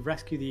to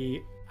rescue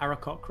the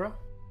Arakocra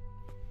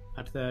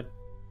at the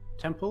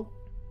temple.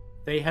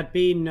 They had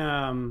been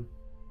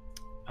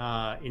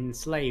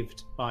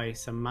enslaved by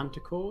some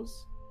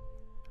manticores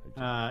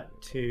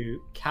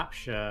to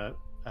capture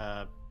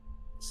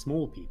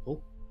small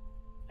people,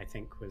 I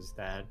think was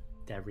their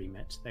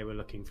remit. They were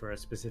looking for a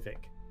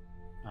specific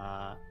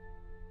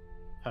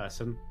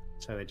person,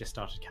 so they just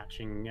started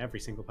catching every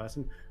single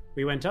person.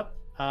 We went up,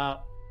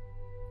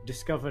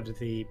 discovered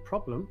the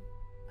problem,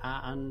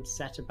 and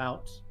set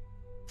about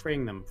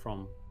freeing them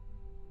from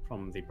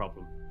the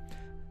problem.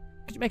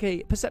 Could you make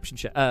a perception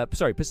check?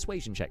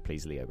 Persuasion check,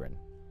 please, Leogrin.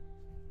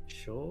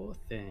 Sure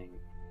thing.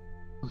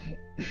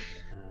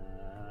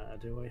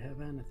 Do I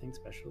have anything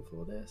special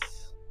for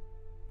this?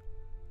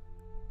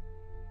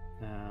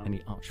 Any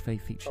Archfey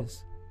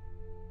features?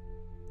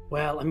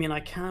 Well, I mean,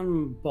 I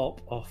can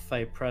bop off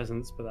a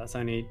presence, but that's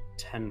only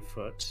 10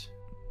 foot.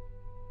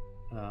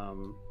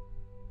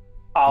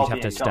 I'll You'd have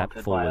be to step enchanted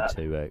by forward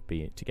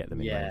that. to get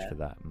them in range Yeah. for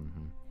that.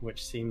 Mm-hmm.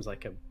 Which seems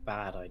like a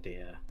bad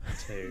idea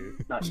to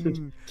No.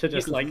 to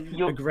just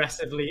You'll-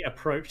 aggressively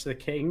approach the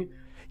king.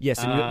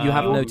 Yes, and you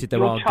have You'll- noted there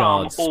you'll are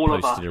charm guards all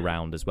of posted us.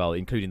 around as well,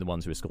 including the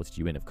ones who escorted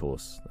you in, of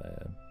course,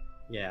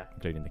 Yeah.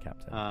 including the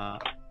captain.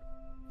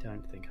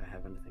 Don't think I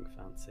have anything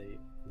fancy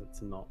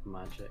that's not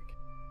magic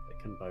that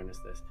can bonus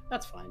this.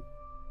 That's fine.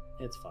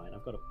 It's fine.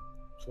 I've got a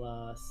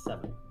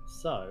 +7.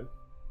 So,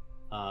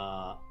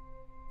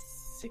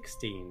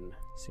 16.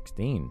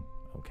 16.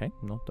 Okay,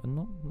 not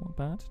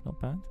bad, not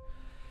bad.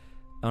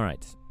 All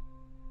right.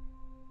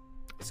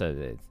 So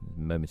the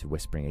moment of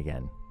whispering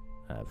again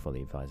before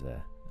the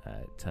advisor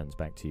turns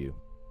back to you.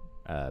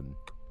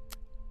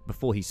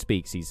 Before he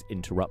speaks, he's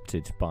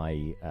interrupted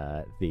by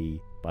the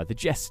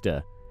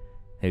jester,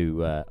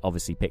 who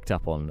obviously picked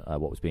up on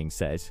what was being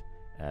said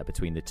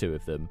between the two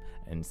of them,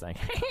 and saying,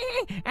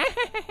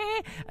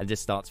 and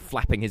just starts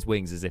flapping his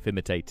wings as if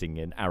imitating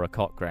an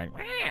Arakocra,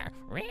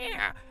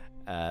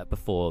 going,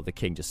 before the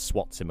king just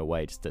swats him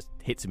away, just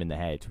hits him in the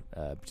head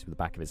to the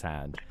back of his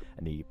hand,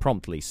 and he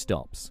promptly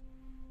stops.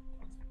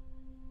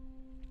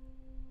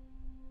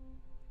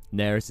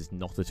 Neris is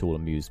not at all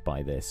amused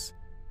by this,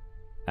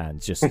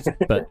 and just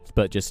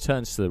but just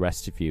turns to the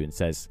rest of you and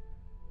says,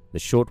 "The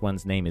short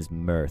one's name is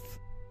Mirth."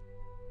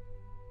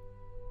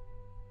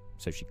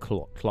 So she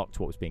clocked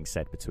what was being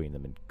said between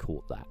them and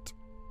caught that.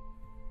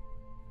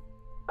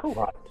 Cool.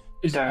 Right.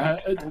 Is, Don't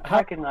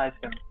antagonize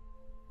him.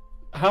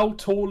 how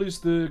tall is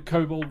the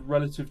kobold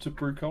relative to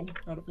Brucon,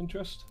 out of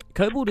interest?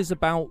 Kobold is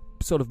about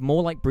sort of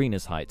more like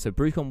Brina's height, so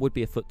Brucon would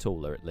be a foot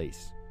taller at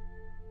least.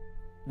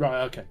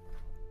 Right, okay.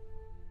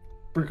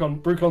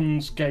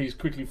 Brucon's gaze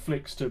quickly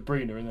flicks to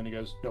Brina, and then he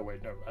goes, "No,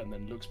 wait, no," and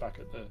then looks back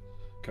at the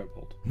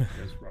kobold. He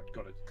goes, "Right,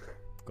 got it."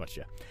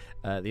 Gotcha.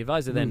 The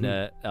advisor then,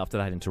 after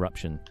that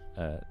interruption,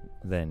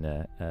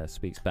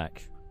 speaks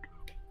back.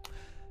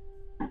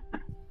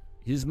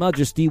 His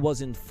Majesty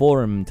was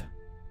informed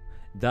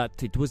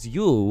that it was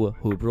you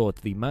who brought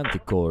the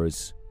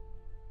manticores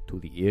to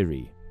the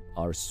Eyrie.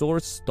 Our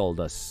source told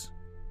us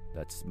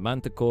that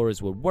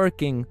manticores were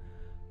working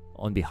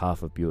on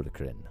behalf of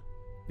Burkrin.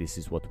 This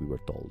is what we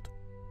were told.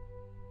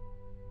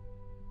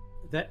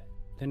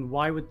 Then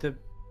why would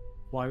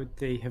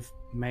they have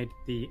made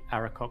the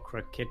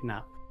Arakocra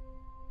kidnap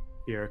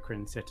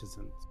Burkrin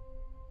citizens?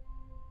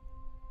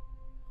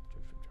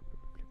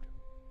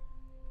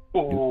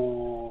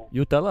 Oh,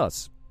 You tell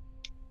us.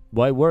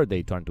 Why were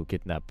they trying to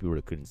kidnap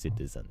Burkrin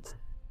citizens?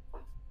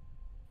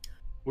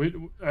 We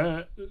didn't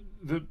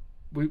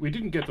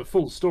get the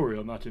full story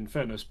on that, in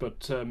fairness,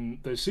 but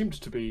they seemed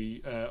to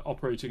be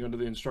operating under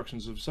the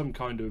instructions of some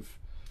kind of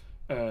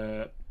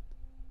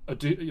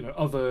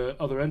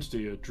other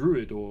entity, a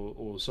druid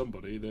or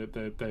somebody.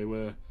 They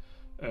were,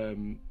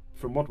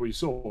 from what we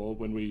saw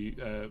when we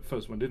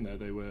first went in there,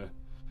 they were,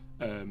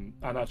 and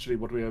actually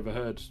what we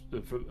overheard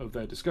of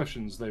their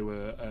discussions, they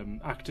were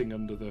acting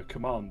under the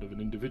command of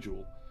an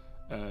individual,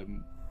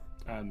 and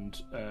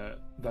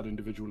that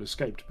individual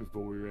escaped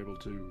before we were able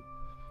to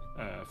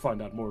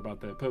find out more about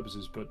their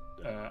purposes. But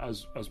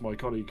as my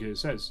colleague here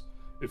says,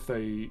 if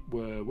they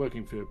were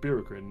working for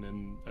Burkrin,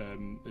 then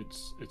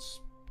it's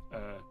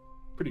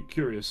pretty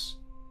curious.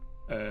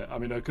 I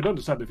mean, I could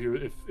understand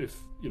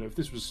if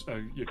this was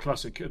your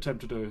classic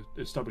attempt at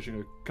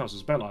establishing a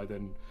casus belli,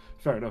 then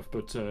fair enough.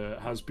 But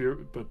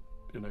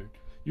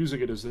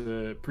using it as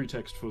a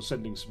pretext for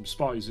sending some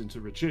spies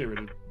into Rachir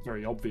in a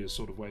very obvious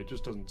sort of way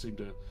just doesn't seem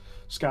to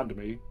scan to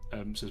me.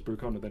 Says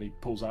Brucon, and then he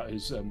pulls out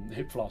his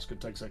hip flask and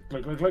takes a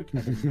glug glug glug.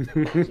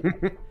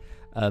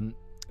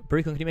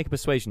 Brucon, can you make a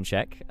persuasion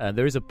check?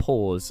 There is a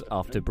pause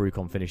after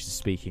Brucon finishes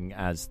speaking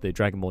as the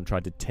Dragonborn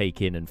tried to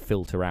take in and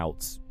filter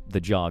out the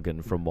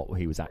jargon from what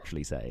he was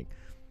actually saying.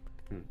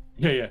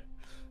 Yeah.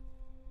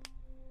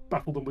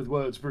 Baffle them with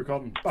words,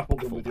 Brucon. Baffle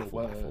them with your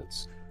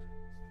words.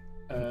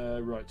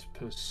 Right,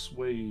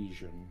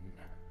 persuasion.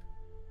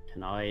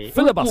 Can I?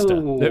 Filibuster!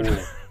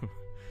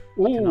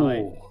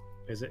 Ooh.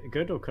 Is it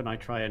good, or can I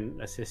try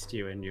and assist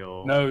you in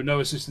your? No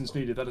assistance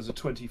needed. That is a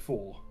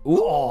 24.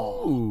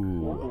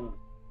 Ooh!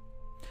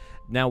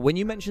 Now, when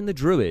you mentioned the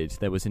druid,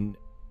 there was an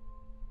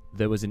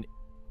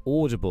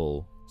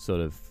audible sort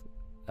of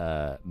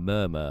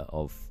murmur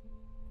of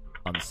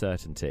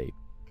uncertainty.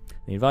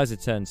 The advisor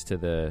turns to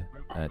the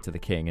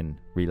king and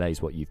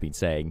relays what you've been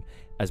saying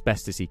as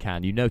best as he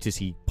can. You notice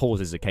he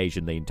pauses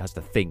occasionally and has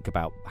to think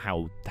about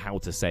how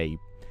to say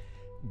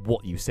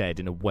what you said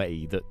in a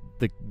way that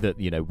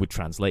would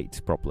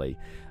translate properly.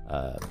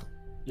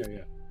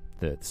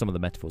 Some of the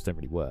metaphors don't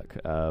really work.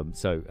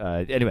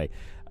 Anyway,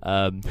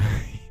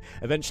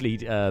 eventually,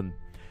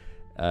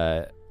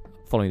 following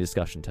the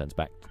discussion, turns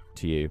back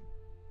to you.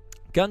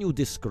 Can you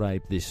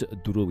describe this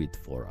druid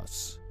for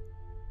us?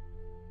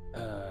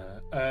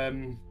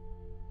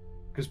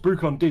 Because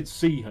Brucon did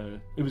see her.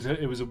 It was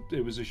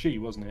a she,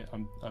 wasn't it?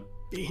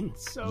 Been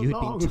so You had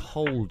long. been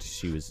told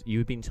You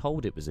had been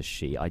told it was a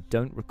she. I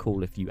don't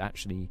recall if you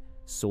actually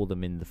saw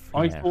them in the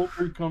flesh.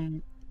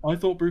 I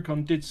thought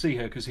Brucon did see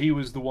her because he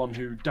was the one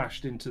who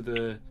dashed into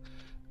the.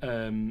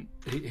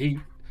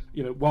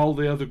 While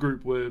the other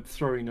group were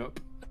throwing up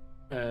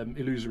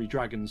illusory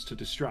dragons to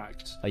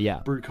distract.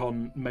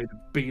 Brucon made a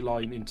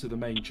beeline into the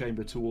main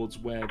chamber towards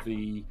where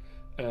the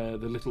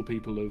little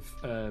people of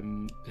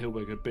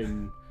Hilberg had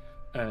been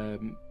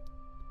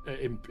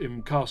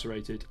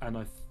incarcerated, and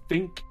I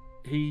think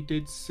he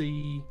did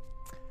see.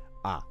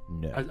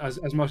 No.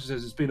 As much as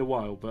it's been a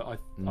while, but I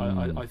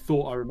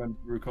thought I remember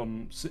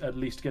Brucon at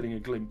least getting a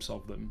glimpse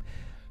of them.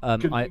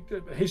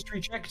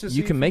 History check to see.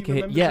 You can make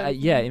a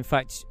yeah. In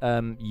fact,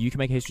 you can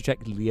make a history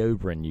check.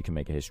 Leobrin, you can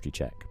make a history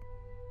check.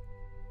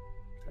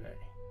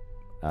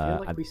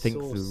 You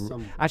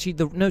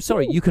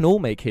can all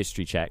make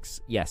history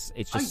checks. Yes,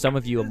 it's just some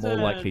of you are more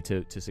likely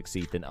to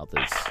succeed than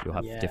others. You'll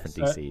have different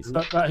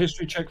DCs. That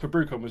history check for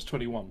Brucon was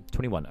 21.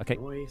 21, okay.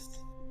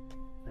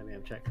 Let me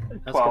have a check.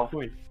 That's a good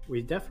point.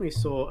 We definitely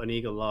saw an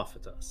eagle laugh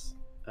at us.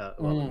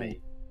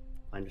 Me.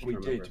 We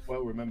did.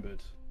 Well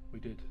remembered. We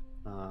did.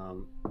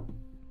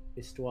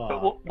 Histoire.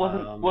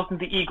 But wasn't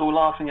the eagle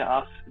laughing at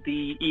us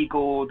the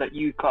eagle that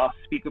you cast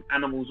Speak with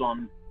Animals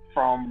on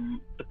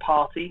from the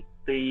party?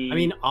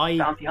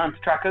 Bounty Hunter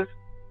trackers?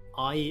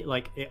 I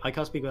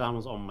can't speak with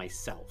animals on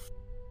myself.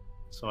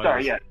 So I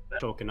was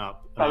talking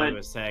up and I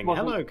was saying,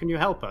 hello, can you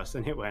help us?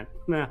 And it went,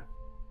 nah.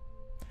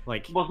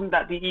 Wasn't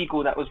that the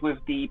eagle that was with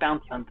the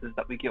bounty hunters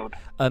that we killed?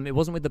 It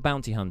wasn't with the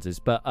bounty hunters,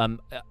 but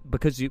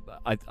because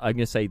I'm going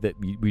to say that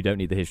we don't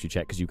need the history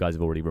check because you guys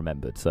have already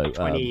remembered. So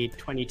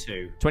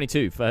 22.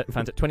 22,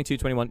 22,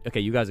 21.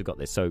 Okay, you guys have got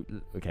this. So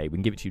okay, we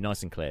can give it to you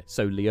nice and clear.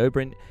 So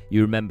Leobrin,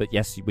 you remember?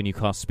 Yes, when you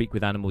cast Speak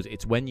with Animals,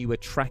 it's when you were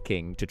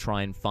tracking to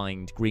try and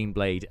find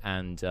Greenblade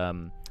and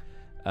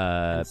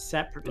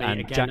separately and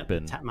again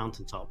Jackburn at the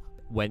mountaintop.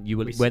 When you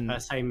were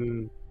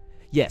same.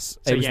 Yes,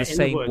 so it was the in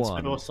same the woods,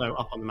 one. but also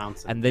up on the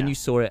mountain. And then you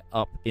saw it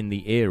up in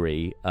the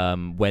Eyrie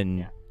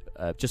when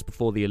just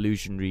before the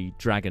illusionary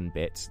dragon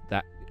bit,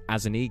 that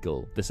as an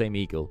eagle, the same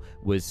eagle,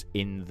 was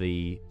in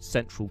the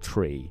central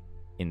tree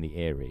in the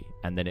Eyrie,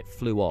 and then it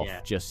flew off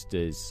just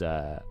as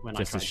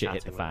shit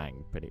hit the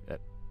fang.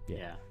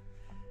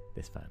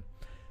 This fan.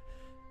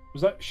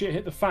 Was that shit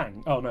hit the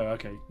fang? Oh no,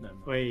 okay, no.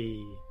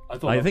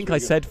 I think I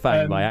said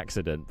fang by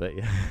accident, but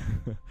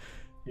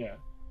yeah.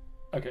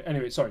 Okay.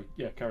 Anyway, sorry.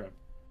 Yeah, carry on.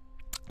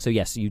 So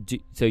yes, you do.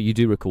 So you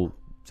do recall.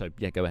 So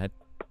yeah, go ahead.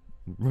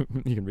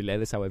 You can relay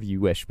this however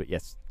you wish, but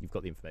yes, you've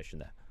got the information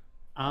there.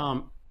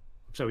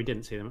 So we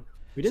didn't see them.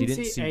 We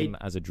didn't see them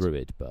as a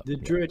druid, but the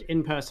druid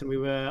in person. We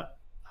were,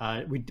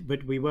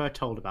 but we were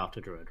told about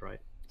a druid, right?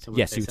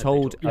 Yes, you were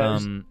told. It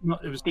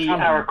was the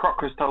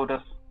Aarakocras told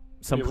us.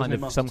 Some kind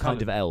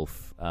of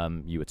elf.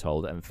 You were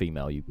told, and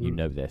female. You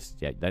know this.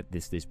 Yeah,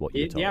 this is what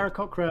you were told. The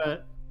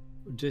Aarakocra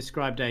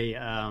described a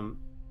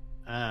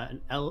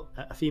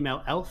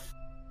female elf.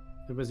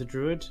 There was a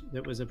druid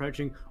that was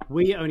approaching.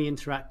 We only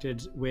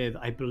interacted with,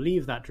 I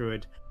believe, that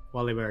druid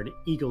while they were in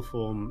eagle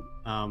form,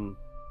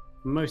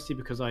 mostly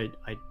because I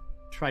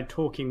tried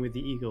talking with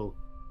the eagle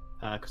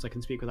because I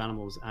can speak with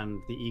animals,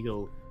 and the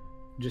eagle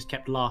just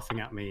kept laughing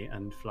at me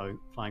and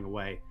flying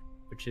away,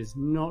 which is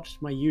not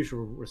my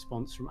usual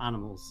response from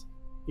animals.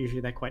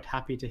 Usually they're quite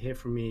happy to hear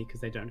from me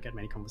because they don't get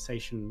many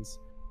conversations.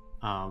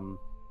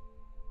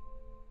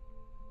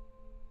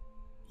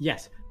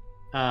 Yes.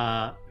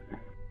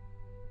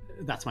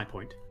 That's my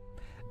point.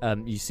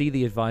 You see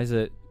the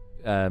advisor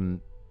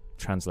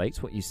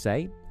translates what you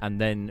say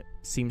and then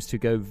seems to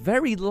go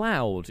very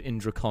loud in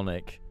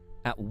Draconic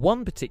at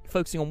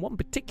focusing on one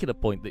particular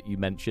point that you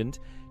mentioned,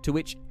 to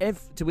which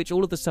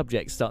all of the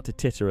subjects start to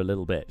titter a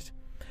little bit.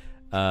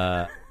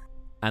 And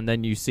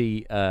then you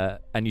see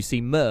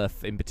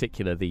Mirth in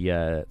particular,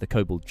 the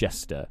kobold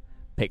jester,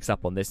 picks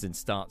up on this and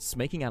starts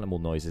making animal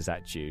noises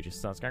at you. Just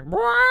starts going.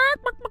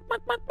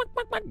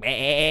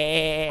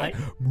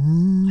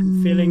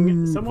 I'm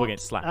feeling somewhat getting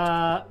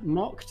slapped.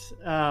 Mocked.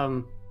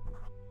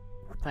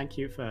 Thank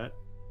you for.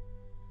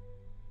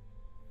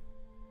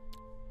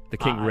 The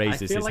king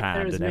raises his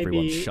hand and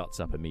everyone maybe... shuts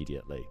up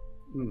immediately,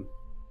 and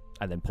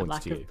then points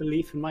to you. Lack of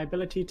belief in my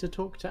ability to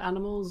talk to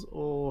animals,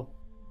 or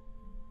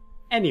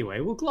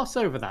anyway, we'll gloss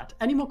over that.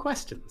 Any more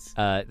questions?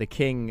 The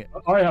king.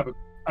 I have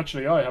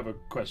Actually, I have a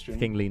question.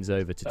 King leans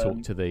over to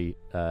talk to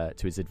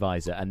his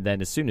advisor, and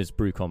then as soon as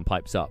Brucon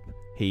pipes up,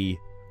 he,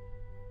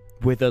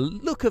 with a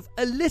look of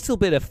a little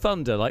bit of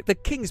thunder, like the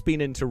king has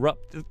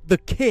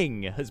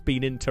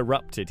been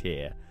interrupted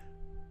here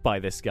by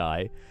this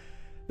guy.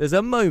 There's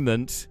a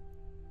moment,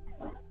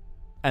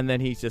 and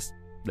then he just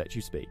lets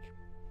you speak.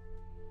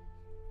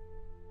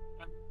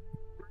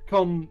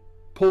 Brucon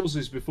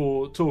pauses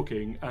before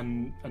talking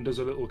and does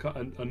a little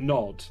a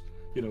nod,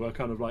 a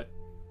kind of like,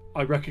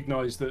 I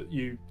recognise that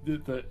you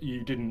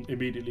didn't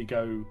immediately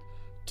go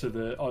to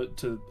the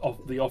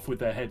off with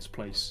their heads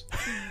place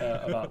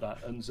about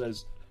that, and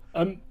says,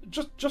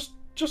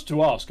 just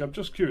to ask, I'm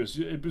just curious.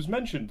 It was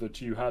mentioned that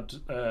you had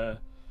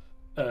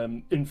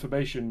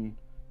information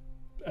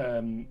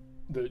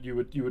that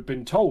you had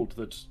been told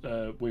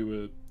that we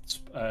were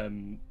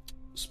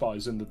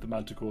spies and that the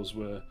Manticores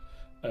were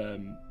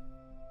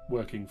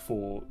working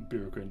for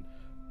Burikrin.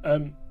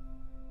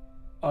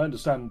 I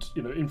understand,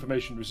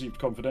 information received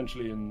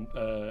confidentially and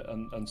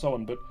so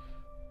on, but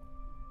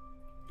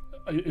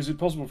is it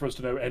possible for us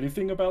to know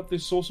anything about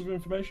this source of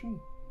information?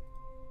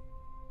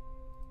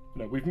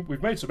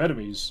 We've made some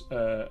enemies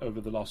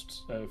over the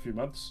last few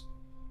months.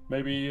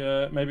 Maybe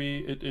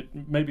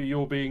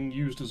you're being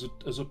used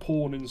as a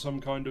pawn in some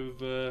kind of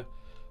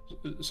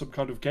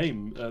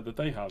game that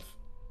they have.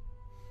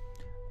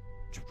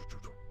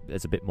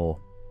 There's a bit more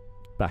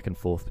back and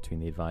forth between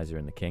the advisor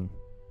and the king.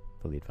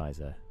 The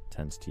advisor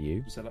turns to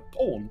you. Is that a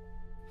pawn?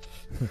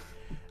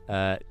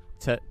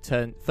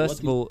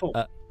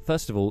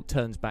 First of all,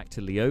 turns back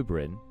to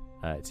Leoberin.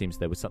 It seems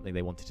there was something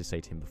they wanted to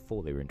say to him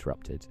before they were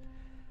interrupted.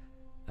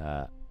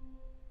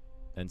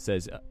 And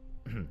says,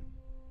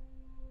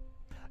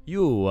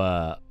 "You,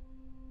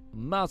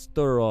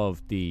 master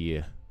of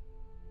the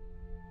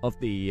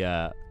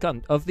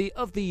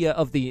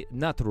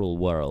natural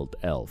world,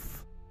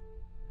 elf.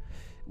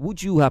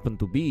 Would you happen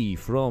to be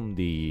from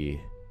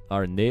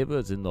our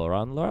neighbors in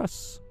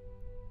Oranlas?"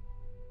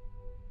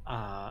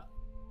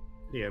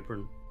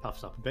 Leoberin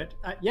puffs up a bit.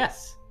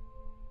 Yes,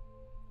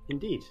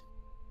 indeed.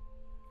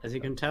 As you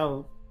can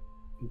tell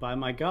by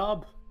my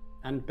garb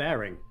and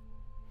bearing,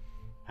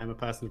 I'm a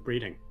person of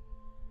breeding.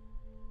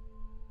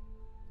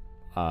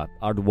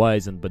 Our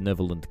wise and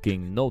benevolent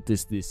king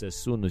noticed this as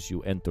soon as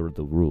you entered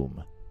the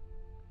room.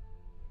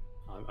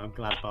 I'm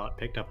glad Bart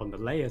picked up on the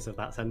layers of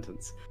that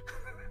sentence.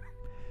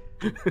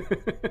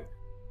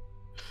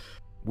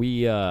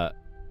 We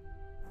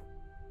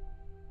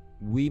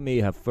may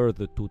have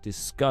further to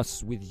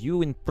discuss with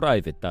you in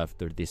private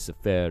after this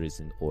affair is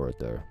in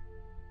order.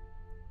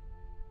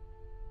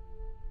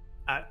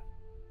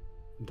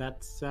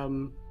 That's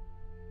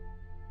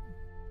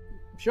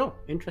sure,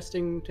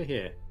 interesting to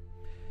hear.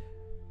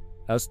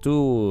 As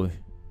to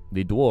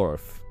the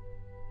dwarf,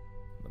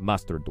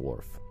 Master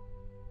Dwarf,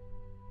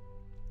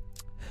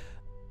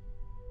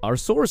 our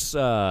source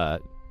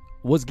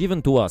was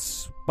given to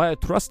us by a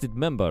trusted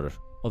member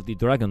of the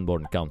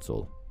Dragonborn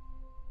Council.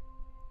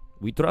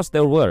 We trust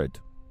their word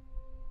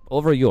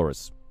over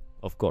yours,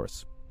 of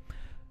course.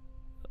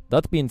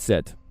 That being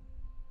said,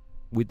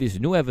 with this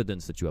new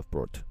evidence that you have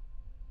brought,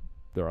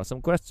 there are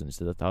some questions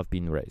that have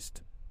been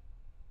raised.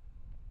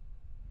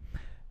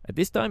 At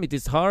this time, it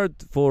is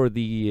hard for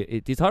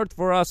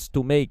us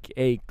to make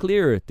a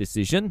clear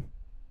decision.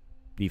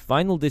 The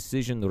final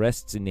decision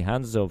rests in the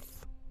hands of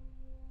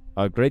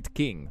our great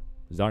king,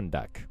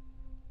 Zarndak,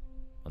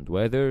 and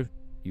whether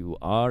you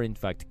are in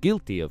fact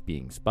guilty of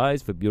being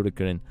spies for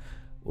Burikrin,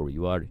 or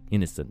you are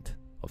innocent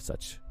of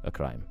such a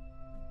crime.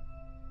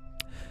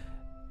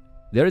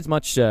 There is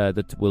much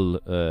that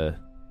will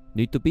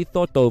need to be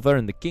thought over,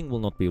 and the king will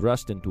not be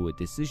rushed into a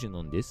decision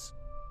on this.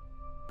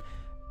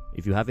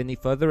 If you have any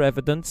further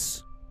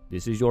evidence,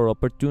 this is your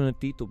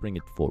opportunity to bring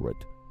it forward.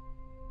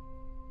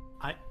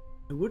 I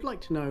would like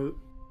to know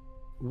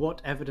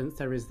what evidence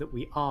there is that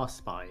we are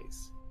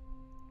spies.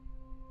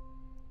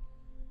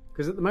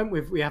 Because at the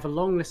moment we have a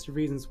long list of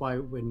reasons why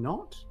we're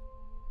not.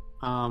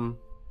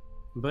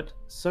 But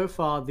so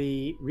far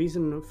the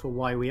reason for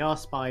why we are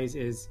spies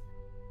is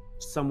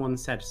someone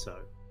said so.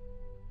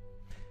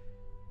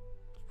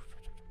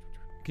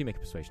 Can you make a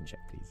persuasion check,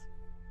 please?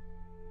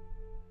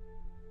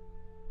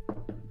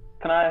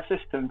 Can I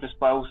assist him just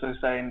by also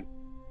saying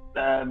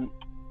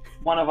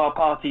one of our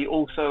party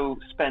also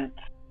spent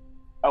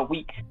a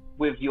week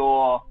with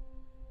your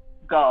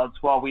guards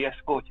while we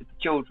escorted the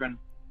children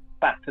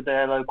back to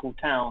their local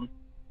town,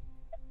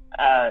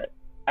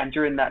 and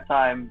during that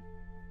time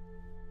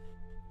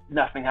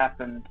nothing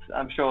happened.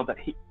 I'm sure that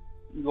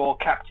your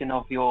captain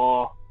of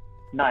your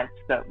knights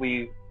that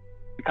we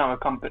become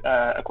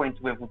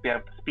acquainted with would be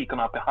able to speak on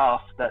our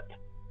behalf that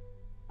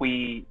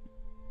we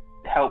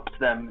helped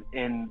them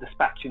in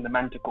dispatching the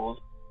Manticores.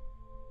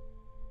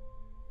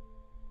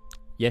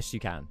 Yes, you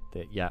can.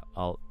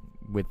 I'll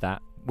with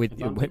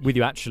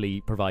you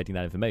actually providing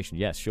that information.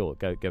 Yes, sure.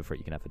 Go for it.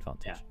 You can have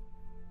advantage.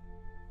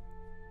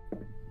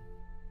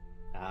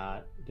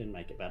 Yeah. Didn't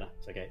make it better.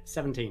 It's okay.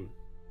 17.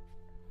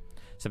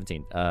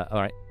 17. All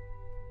right.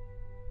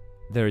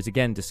 There is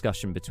again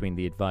discussion between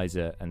the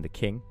advisor and the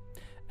king,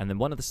 and then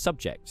one of the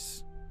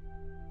subjects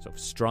sort of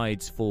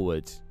strides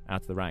forward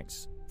out of the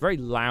ranks, very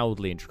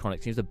loudly and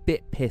draconic. Seems a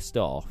bit pissed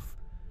off,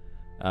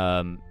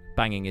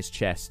 banging his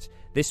chest.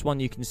 This one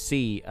you can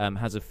see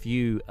has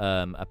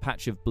a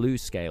patch of blue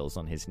scales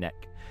on his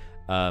neck,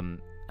 and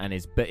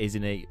is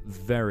in a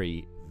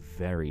very,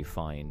 very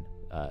fine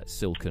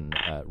silken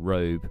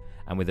robe,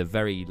 and with a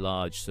very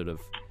large sort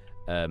of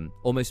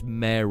almost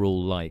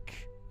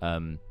mayoral-like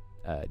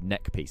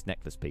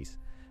necklace piece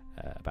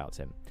about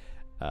him.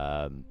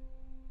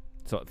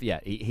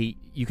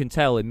 You can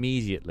tell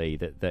immediately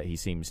that he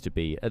seems to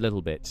be a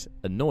little bit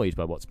annoyed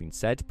by what's been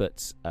said,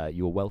 but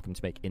you're welcome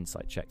to make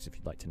insight checks if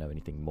you'd like to know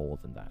anything more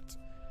than that.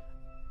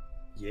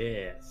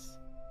 Yes.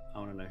 I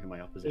want to know who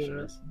my opposition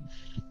is.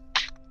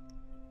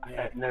 I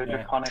have no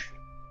draconic.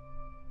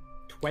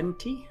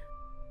 20?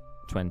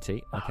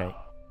 20, okay.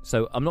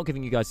 So I'm not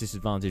giving you guys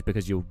disadvantage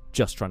because you're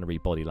just trying to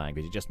read body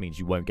language. It just means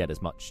you won't get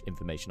as much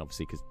information,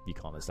 obviously, because you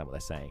can't understand what they're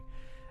saying.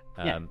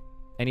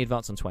 Any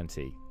advance on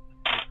 20?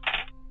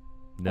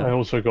 No. I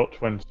also got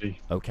 20.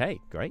 Okay,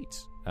 great.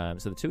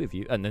 So the two of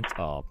you, and then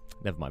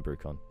never mind,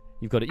 Brucon.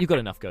 You've got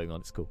enough going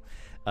on. It's cool.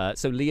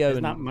 So Leo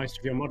Isn't that most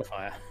of your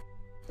modifier?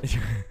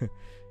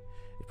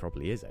 It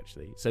probably is,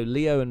 actually. So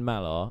Leo and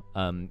Malar,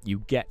 you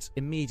get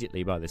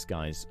immediately by this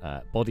guy's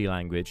body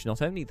language,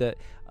 not only that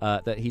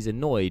he's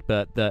annoyed,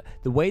 but the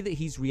way that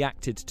he's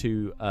reacted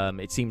to,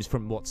 it seems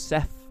from what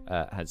Seth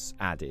has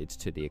added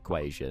to the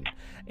equation,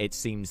 it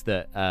seems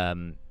that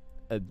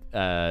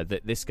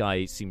that this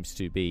guy seems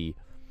to be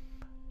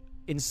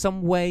in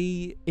some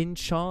way in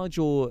charge,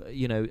 or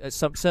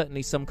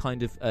certainly some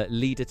kind of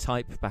leader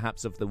type,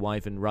 perhaps of the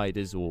Wyvern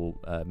Riders, or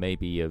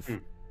maybe of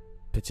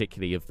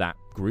particularly of that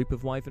group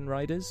of Wyvern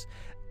Riders.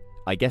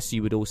 I guess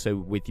you would also,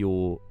 with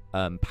your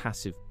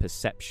passive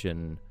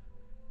perception,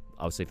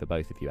 I'll say for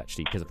both of you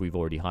actually, because we've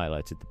already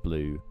highlighted the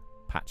blue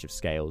patch of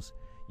scales,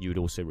 you would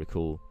also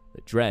recall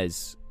that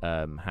Drez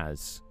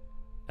has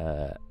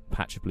a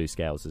patch of blue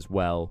scales as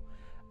well.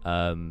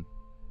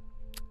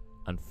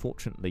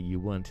 Unfortunately, you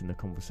weren't in the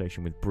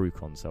conversation with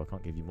Brucon, so I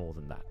can't give you more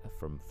than that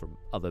from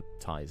other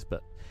ties.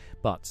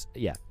 But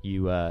yeah,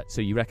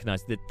 so you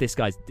recognise that this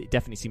guy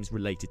definitely seems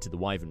related to the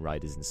Wyvern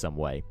Riders in some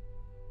way.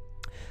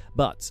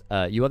 But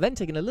you are then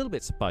taken a little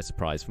bit by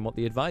surprise from what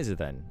the advisor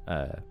then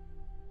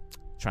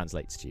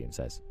translates to you and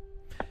says.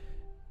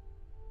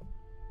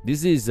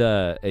 This is,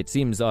 it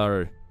seems,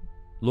 our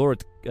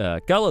Lord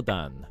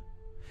Caladan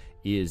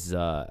is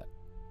a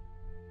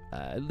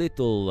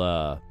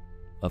little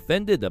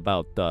offended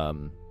about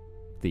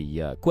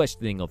the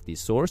questioning of the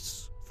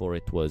source, for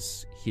it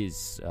was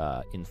his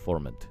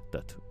informant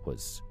that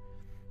was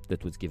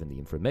given the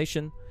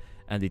information,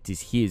 and it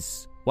is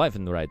his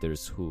Wyvern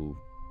Riders who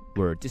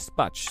were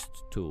dispatched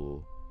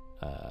to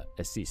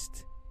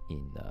assist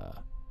in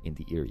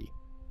the Eyrie.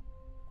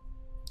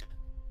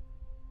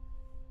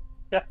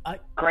 Yeah,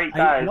 great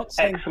guys,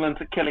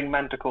 excellent at killing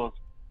manticores.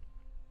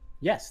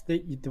 Yes,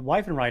 the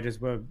Wyvern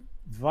Riders were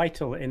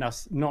vital in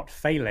us not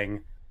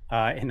failing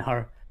in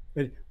our.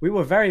 We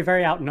were very,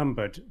 very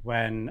outnumbered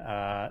when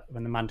the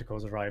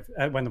manticores arrived,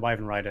 when the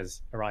Wyvern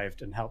Riders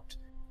arrived and helped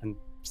and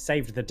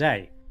saved the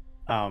day.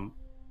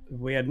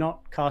 We are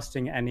not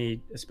casting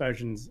any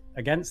aspersions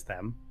against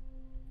them,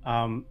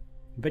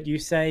 but you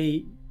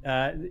say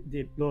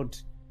the Lord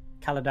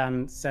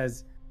Caladan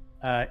says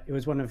it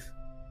was one of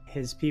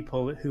his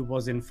people who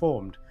was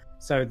informed.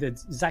 So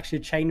there's actually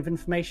a chain of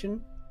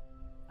information,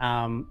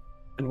 and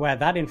where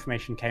that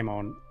information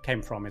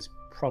came from is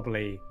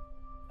probably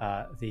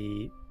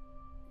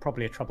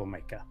probably a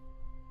troublemaker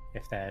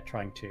if they're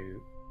trying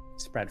to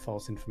spread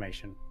false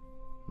information.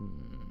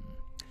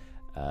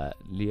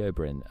 Leo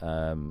Bryn,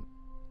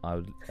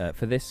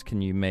 for this,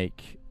 can you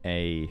make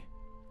a...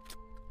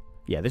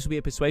 Yeah, this will be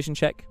a persuasion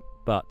check,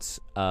 but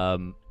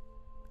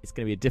it's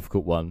going to be a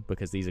difficult one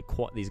because these are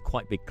quite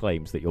big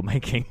claims that you're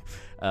making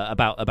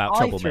about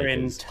troublemakers. I threw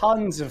in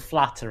tons of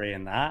flattery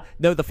in that.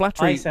 No, the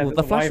flattery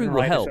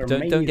will help.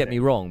 Don't get me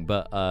wrong,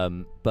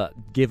 but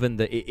given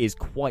that it is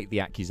quite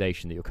the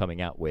accusation that you're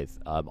coming out with,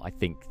 I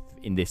think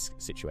in this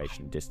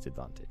situation,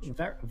 disadvantage.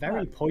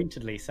 Very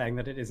pointedly saying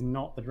that it is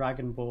not the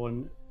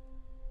Dragonborn.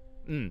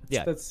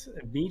 Yeah, that's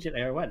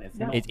immediately I went.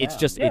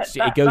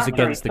 It goes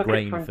against the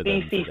grain for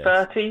them. DC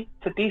 30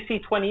 to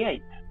DC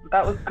 28.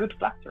 That was good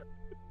flattery.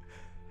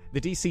 The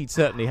DC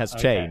certainly has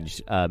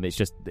changed. It's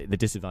just the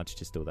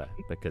disadvantage is still there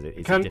because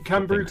it's Can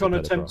Brucon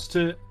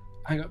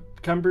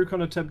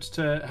attempt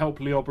to help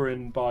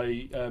Leoberin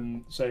by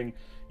saying,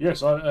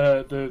 yes,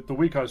 the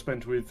week I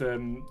spent with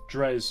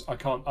Drez,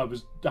 I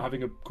was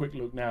having a quick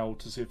look now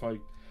to see if I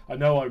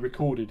know I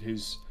recorded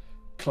his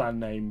clan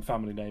name,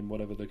 family name,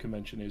 whatever the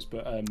convention is,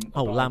 but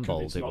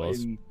Lambold it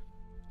was.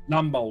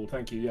 Lambold,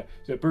 thank you. Yeah,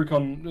 so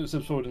Brucon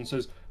steps forward and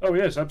says, "Oh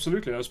yes,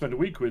 absolutely. I spent a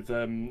week with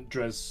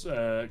Drez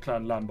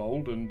clan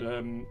Lambold, and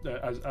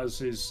as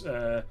his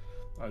I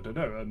don't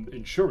know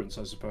insurance,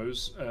 I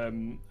suppose.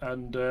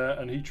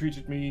 And he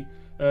treated me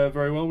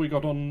very well. We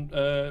got on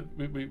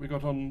we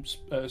got on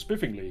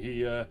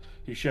spiffingly.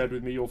 He shared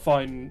with me your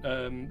fine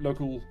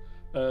local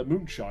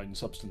moonshine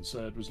substance.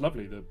 It was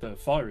lovely. The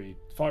fiery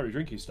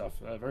drinky stuff.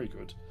 Very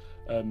good.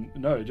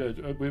 No,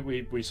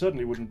 we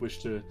certainly wouldn't wish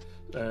to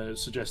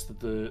suggest that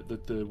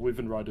the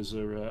Wyvern Riders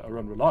are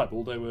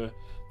unreliable. They were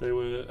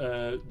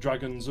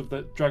dragons of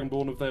the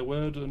dragonborn of their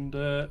word,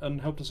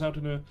 and helped us out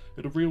in a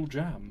real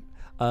jam.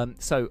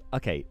 So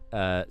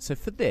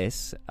for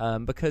this,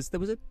 because there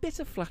was a bit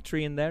of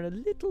flattery in there, a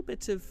little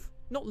bit of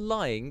not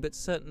lying, but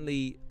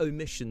certainly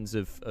omissions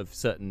of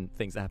certain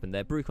things that happened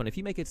there. Brucon, if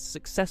you make a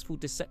successful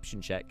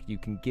deception check, you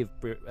can give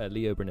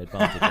Leober an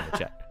advantage on the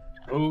check.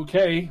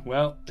 Okay,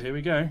 well, here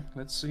we go.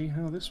 Let's see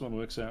how this one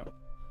works out.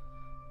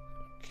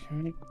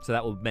 Okay. So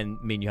that will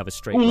mean you have a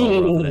straight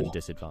roll rather than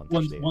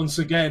disadvantage.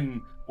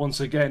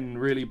 Once again,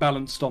 really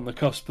balanced on the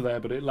cusp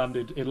there, but it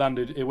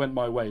went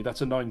my way.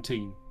 That's a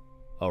 19.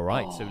 All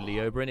right, so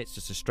Leoberin, it's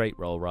just a straight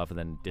roll rather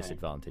than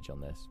disadvantage on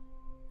this.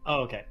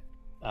 Oh, okay.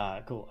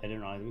 Cool. I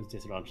didn't realize it was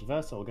disadvantage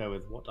first, so I'll go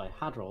with what I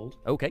had rolled.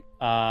 Okay.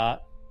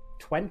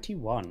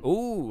 21.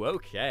 Ooh,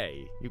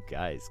 okay. You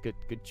guys, good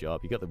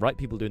job. You got the right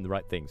people doing the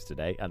right things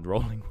today and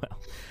rolling well.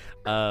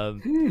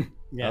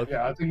 Yeah. Okay.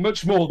 Yeah, I think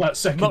much more that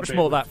second. Much bit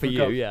more that for with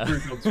you, regards yeah.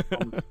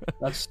 to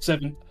that's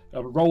 7. I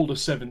rolled a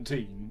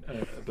 17,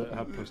 but I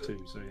have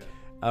 +2, so yeah.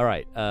 All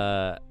right.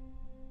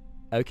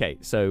 Okay,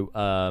 so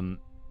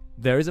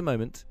there is a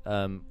moment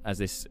as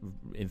this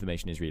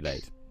information is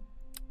relayed,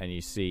 and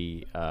you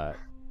see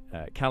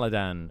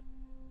Caladan.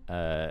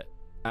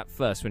 At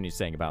first, when you're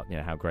saying about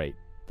how great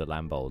the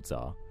Lambolds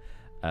are,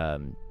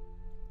 kind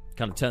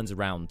of turns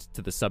around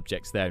to the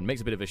subjects there and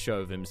makes a bit of a show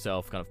of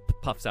himself. Kind of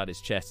puffs out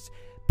his chest,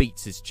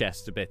 beats his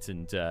chest a bit,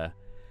 and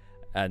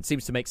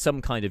seems to make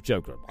some kind of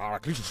joke.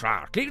 And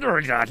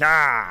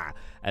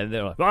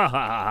they're like,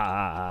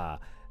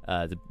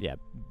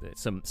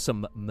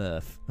 some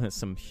mirth,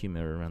 some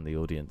humour around the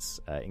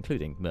audience,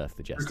 including mirth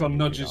the jester. Brucon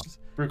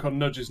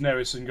nudges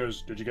Neris and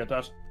goes, "Did you get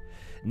that?"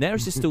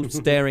 Neris is still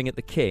staring at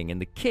the king,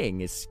 and the king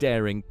is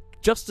staring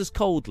just as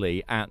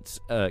coldly at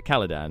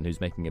Caladan, who's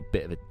making a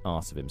bit of an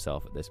arse of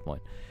himself at this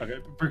point. Okay,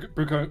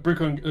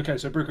 Brucon. Okay,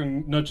 so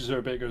Brucon nudges her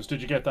a bit, goes,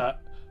 "Did you get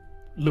that?"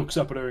 Looks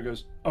up at her and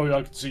goes, "Oh, yeah,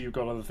 I can see you've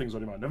got other things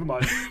on your mind. Never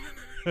mind."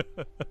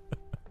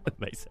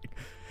 Amazing.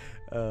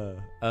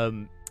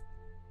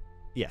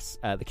 Yes,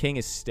 the king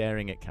is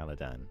staring at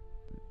Caladan.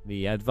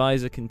 The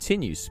advisor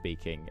continues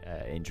speaking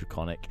in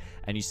Draconic,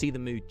 and you see the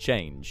mood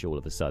change all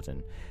of a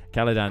sudden.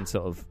 Caladan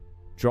sort of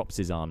drops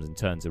his arms and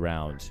turns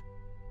around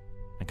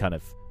and kind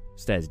of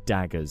stares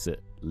daggers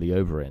at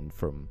Leoberin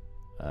from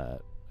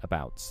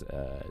about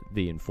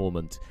the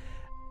informant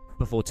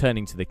before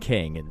turning to the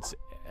king,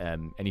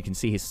 and you can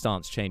see his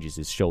stance changes.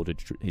 His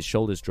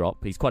shoulders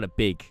drop. He's quite a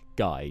big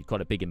guy,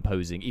 quite a big,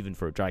 imposing, even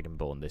for a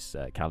dragonborn. This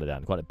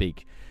Caladan, quite a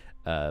big,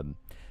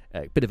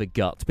 bit of a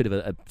gut, bit of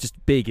a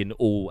just big in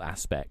all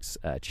aspects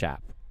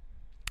chap.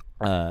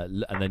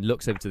 And then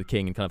looks over to the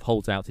king and kind of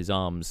holds out his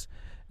arms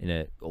in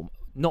a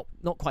not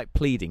quite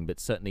pleading, but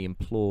certainly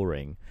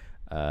imploring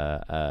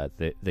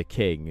the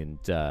king. And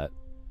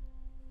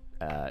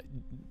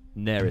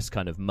Neris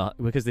kind of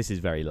because this is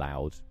very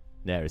loud.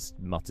 Neris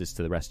mutters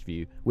to the rest of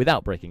you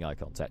without breaking eye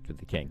contact with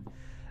the king.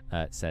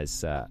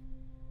 Says,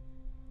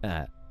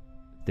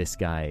 "This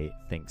guy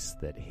thinks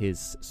that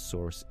his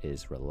source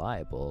is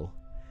reliable,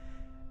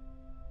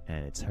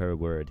 and it's her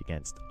word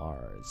against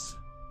ours."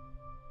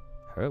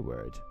 Her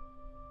word.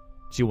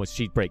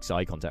 She breaks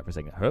eye contact for a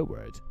second. Her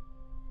word.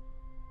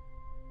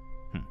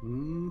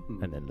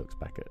 Mm-hmm. And then looks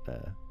back at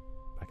the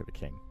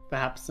king.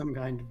 Perhaps some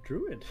kind of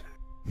druid.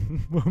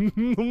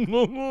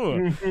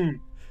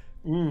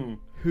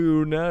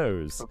 Who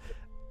knows?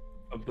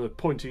 Of the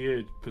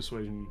pointy-eared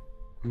persuasion.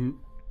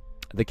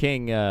 The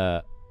king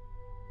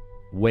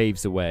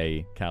waves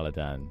away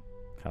Caladan.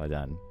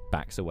 Caladan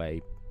backs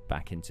away,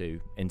 back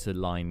into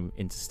line,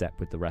 into step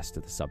with the rest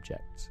of the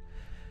subjects,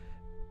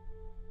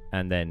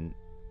 and then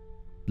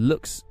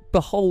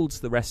beholds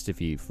the rest of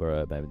you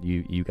for a moment.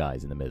 You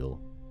guys in the middle,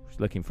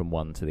 looking from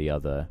one to the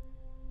other,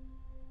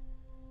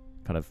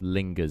 kind of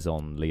lingers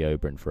on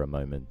Leoberin for a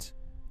moment,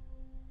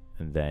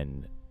 and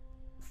then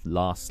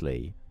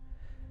lastly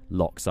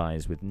locks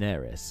eyes with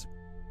Neris.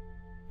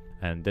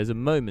 And there's a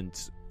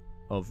moment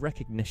of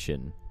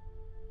recognition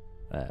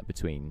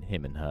between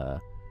him and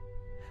her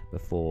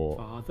before...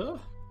 Father?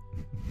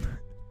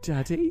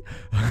 Daddy?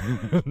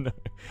 No.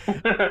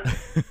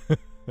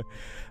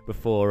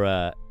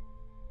 Before,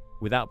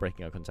 without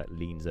breaking eye contact,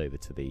 leans over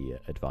to the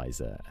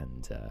advisor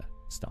and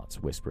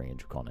starts whispering in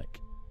Draconic.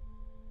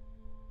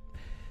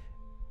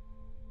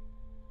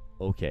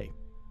 Okay.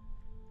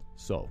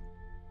 So,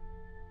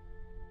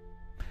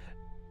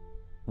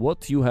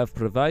 what you have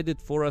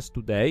provided for us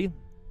today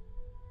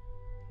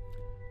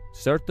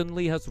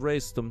certainly has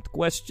raised some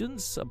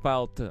questions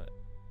about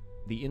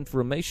the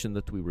information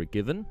that we were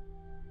given.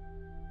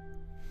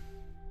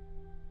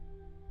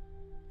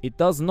 It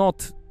does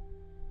not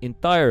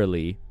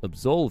entirely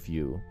absolve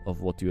you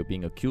of what you are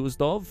being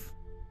accused of.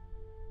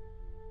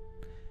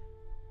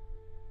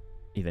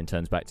 He then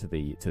turns back to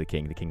the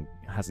king. The king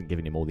hasn't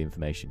given him all the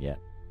information yet.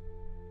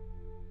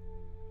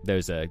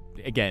 There's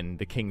again,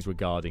 the king's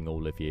regarding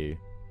all of you,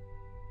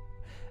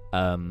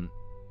 You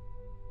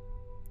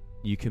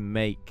can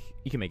make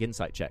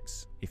insight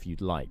checks if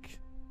you'd like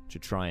to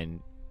try and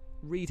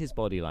read his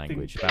body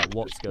language James about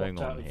what's just going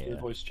dropped on out of here.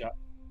 the voice chat.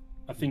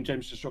 I think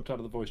James just dropped out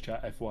of the voice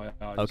chat. FYI.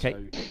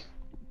 Okay. So...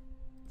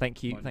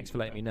 Thank you. Might Thanks need for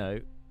letting that. me know.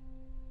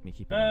 Me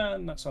keep an eye.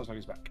 And that sounds like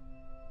he's back.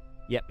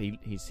 Yep,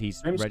 he's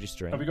James,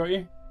 registering. Have we got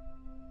you?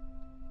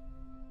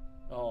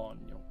 Oh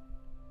no.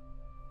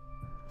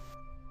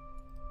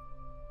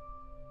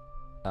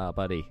 Ah,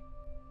 buddy.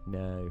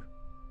 No.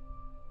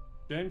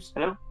 James?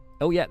 Hello?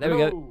 Oh yeah, there we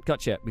go. Hello.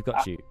 Gotcha. We've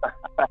got you.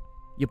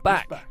 You're He's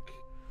back. back.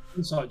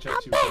 Inside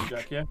checks you were saying,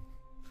 Jack, yeah?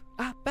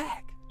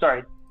 Back.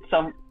 Sorry,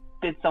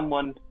 did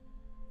someone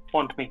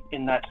want me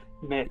in that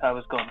minute I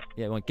was gone?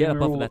 Yeah, well, get We up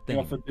were off all of that thing.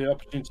 offered the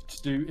opportunity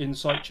to do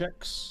insight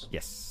checks.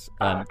 Yes.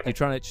 Okay. You're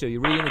trying to show. You're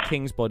reading the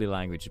king's body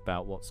language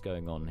about what's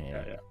going on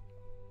here.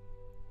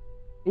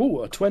 Yeah.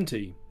 Ooh, a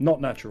 20.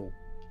 Not natural.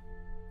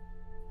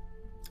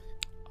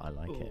 I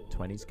like it.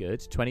 20's good.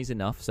 20's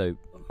enough. So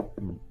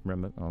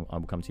remember, I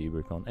will come to you,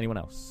 Rukon. Anyone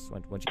else?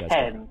 What you guys?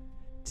 10. Got?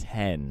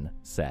 10.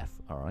 Seth.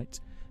 All right.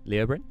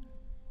 Leobrin.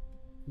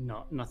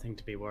 Nothing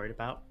to be worried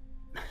about.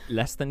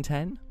 Less than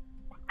 10.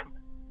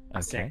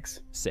 Okay.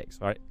 6. 6.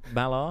 All right.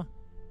 Malar.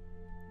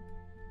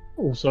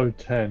 Also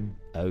 10.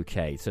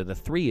 Okay. So the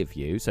three of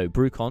you. So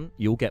Brucon,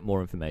 you'll get more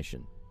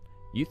information.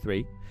 You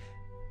three.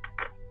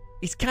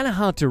 He's kind of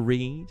hard to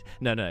read.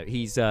 No.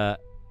 He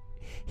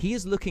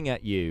is looking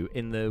at you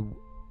in the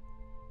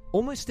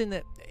almost in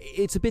the.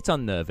 It's a bit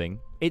unnerving.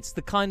 It's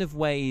the kind of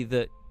way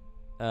that.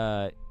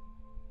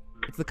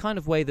 It's the kind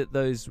of way that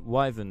those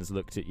wyverns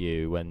looked at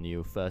you when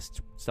you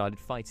first started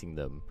fighting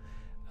them,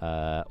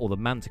 or the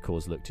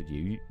manticores looked at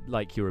you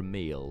like you're a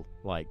meal,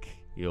 like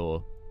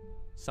you're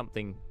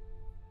something,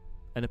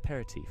 an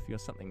aperitif. You're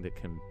something that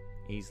can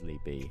easily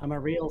be. I'm a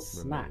real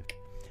snack.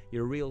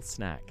 You're a real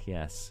snack.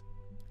 Yes.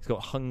 He's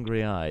got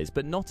hungry eyes,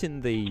 but not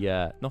in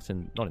the not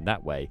in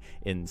that way.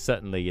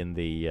 Certainly in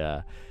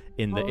the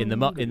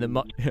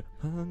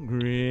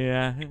hungry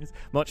eyes.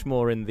 Much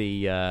more in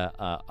the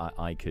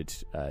I could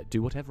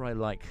do whatever I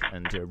like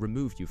and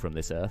remove you from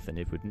this earth, and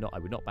I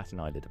would not bat an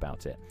eyelid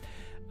about it.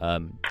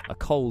 A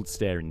cold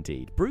stare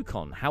indeed.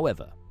 Brucon,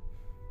 however,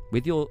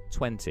 with your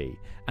 20,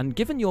 and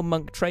given your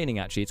monk training,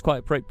 actually, it's quite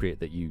appropriate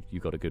that you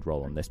got a good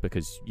roll on this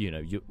because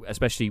you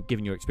especially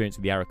given your experience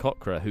with the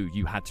Aarakocra, who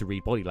you had to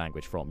read body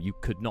language from, you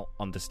could not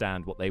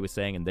understand what they were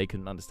saying, and they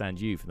couldn't understand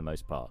you for the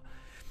most part.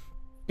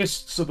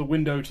 Fists are the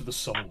window to the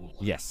soul.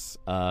 Yes.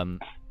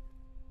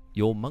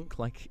 Your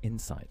monk-like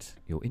insight,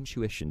 your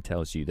intuition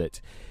tells you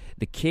that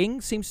the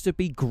king seems to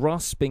be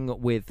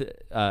grasping with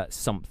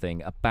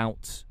something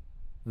about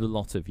the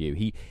lot of you.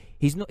 He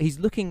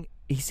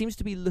seems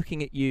to be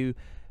looking at you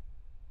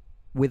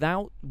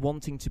without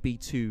wanting to be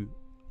too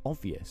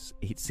obvious.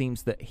 It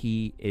seems that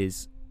he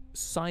is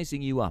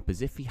sizing you up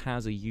as if he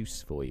has a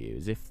use for you,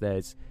 as if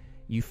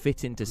you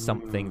fit into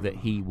something that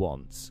he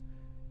wants.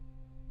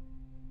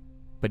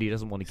 But he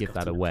doesn't want to give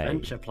that away.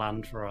 Adventure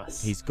planned for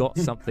us. He's got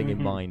something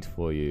in mind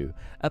for you,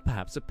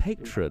 perhaps a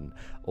patron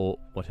or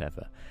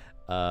whatever.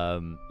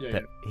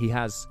 But he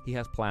has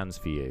plans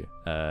for you.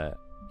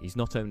 He's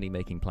not only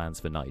making plans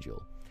for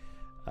Nigel.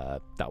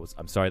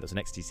 I'm sorry, that's an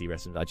XTC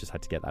reference. I just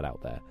had to get that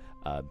out there.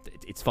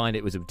 It's fine.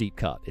 It was a deep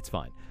cut. It's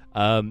fine.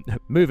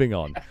 Moving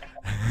on.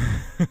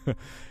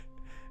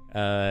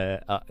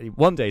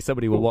 One day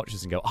somebody will watch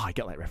this and go, "Oh, I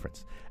get that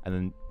reference," and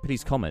then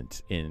please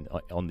comment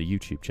on the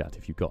YouTube chat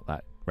if you got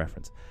that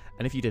reference,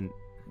 and if you didn't,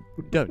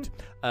 don't.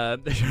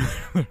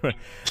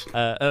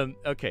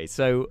 Okay,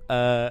 so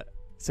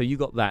you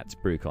got that,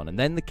 Brucon, and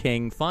then the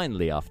king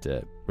finally,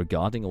 after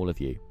regarding all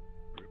of you,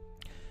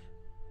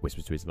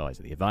 whispers to his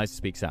advisor. The advisor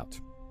speaks out,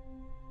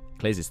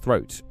 clears his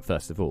throat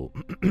first of all.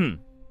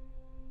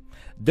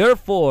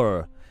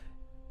 Therefore,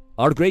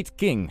 our great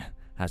king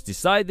has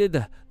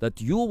decided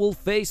that you will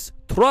face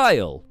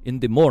trial in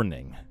the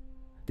morning.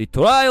 The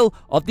trial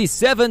of the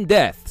 7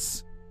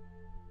 deaths.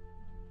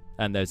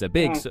 And there's a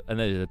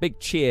big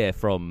cheer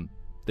from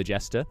the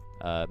jester,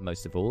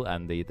 most of all,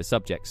 and the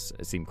subjects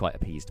seem quite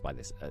appeased by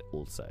this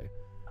also.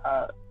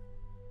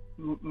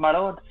 My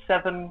lord,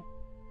 7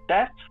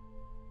 deaths?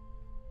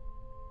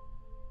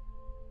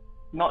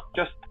 Not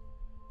just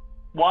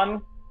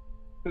one?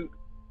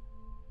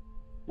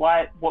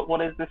 Why?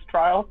 What is this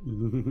trial?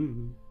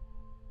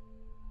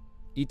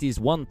 It is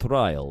one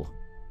trial,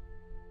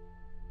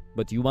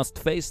 but you must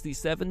face the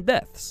 7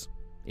 deaths.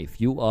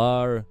 If you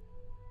are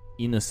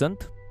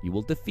innocent, you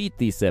will defeat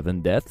the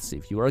 7 deaths.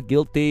 If you are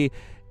guilty,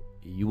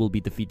 you will be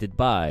defeated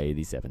by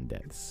the 7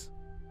 deaths.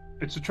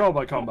 It's a trial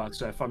by combat,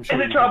 Steph. I'm sure.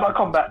 Is it trial by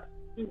combat?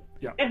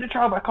 Yeah. Is it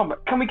trial by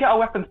combat? Can we get our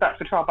weapons back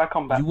for trial by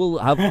combat? You will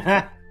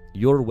have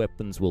your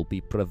weapons will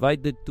be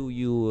provided to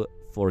you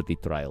for the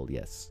trial.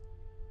 Yes.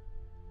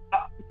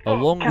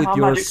 Along Can with our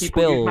your magic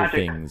people use spell magic?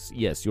 things.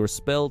 Yes, your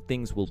spell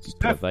things will be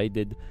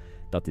provided.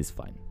 That is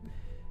fine.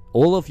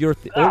 All of your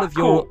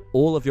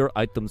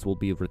items will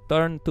be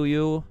returned to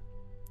you.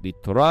 The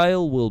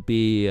trial will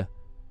be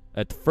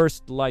at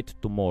first light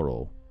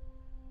tomorrow.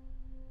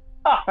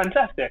 Ah,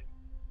 fantastic.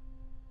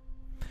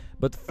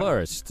 But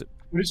first,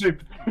 you say,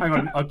 hang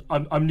on,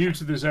 I'm new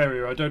to this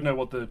area. I don't know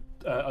what the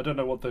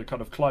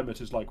kind of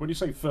climate is like. When you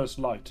say first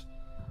light,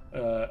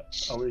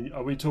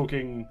 are we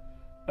talking,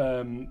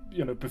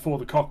 before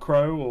the cock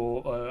crow,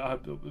 or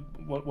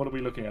what are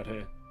we looking at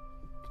here?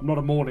 I'm not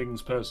a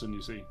mornings person,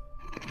 you see.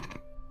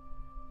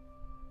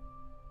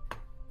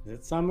 Is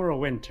it summer or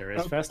winter?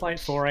 Is first light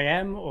 4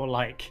 a.m. or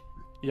like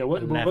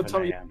what 11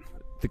 time? a.m.?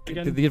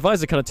 The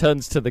advisor kind of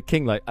turns to the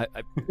king like,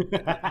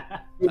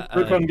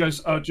 Brucon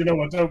goes, "Oh, do you know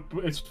what?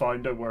 It's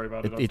fine. Don't worry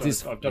about it. It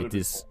is before."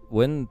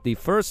 when the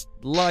first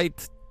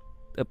light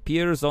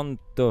appears on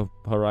the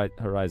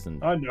horizon.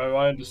 I know.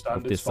 I understand.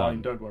 Of It's this sun.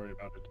 fine. Don't worry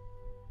about it.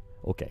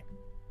 Okay.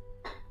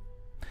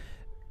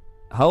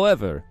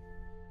 However,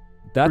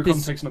 that Brucon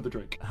is takes another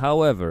drink.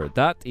 However,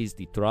 that is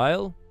the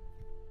trial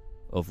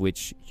of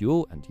which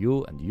you and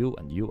you and you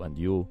and you and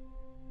you.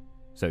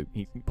 So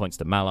he points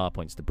to Malar,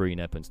 points to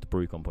Brina, points to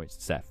Brucon, points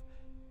to Seth.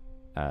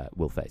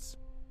 Will face.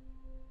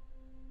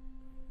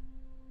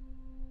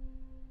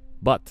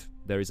 But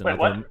there is Wait,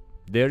 another. what?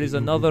 There is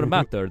another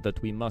matter that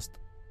we must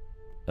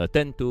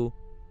attend to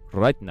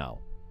right now.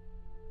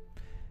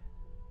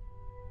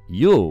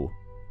 You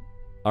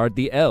are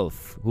the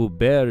elf who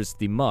bears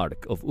the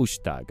mark of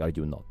Ushtag, are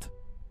you not?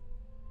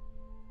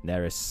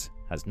 Neris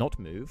has not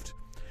moved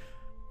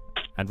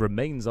and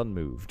remains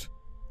unmoved.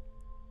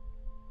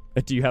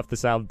 Do you have the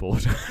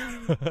soundboard?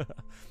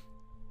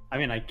 I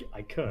mean, I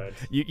could.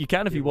 You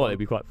can if you want, it'd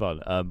be quite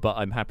fun. But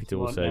I'm happy to Do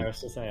you want also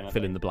Neris to say anything?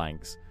 fill in the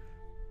blanks.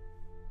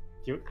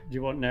 Do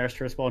you want Neris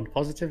to respond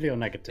positively or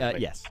negatively?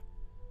 Yes.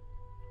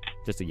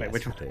 Just a yes. Wait,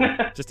 which one?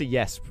 please. Just a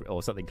yes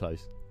or something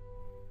close.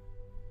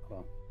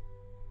 Well,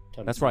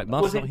 turn That's the right, sound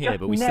off. Muff's Was it not here, just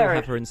but we still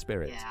have Neris? her in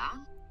spirit. Yeah.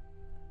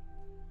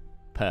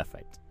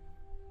 Perfect.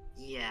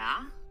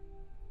 Yeah.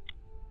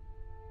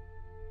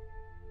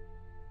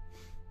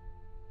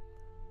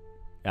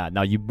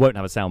 Now, you won't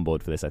have a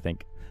soundboard for this, I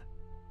think.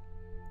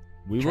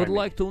 We Try would me.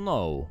 like to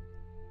know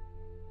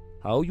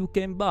how you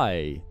came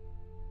by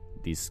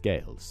these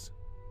scales.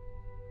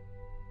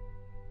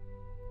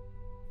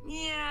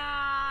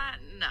 Yeah.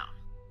 No.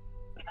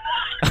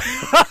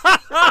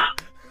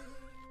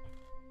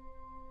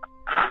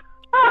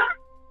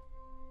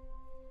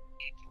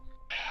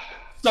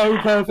 So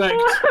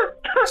perfect.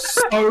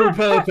 So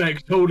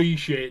perfect. Holy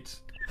shit.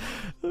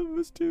 That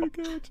was too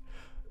good.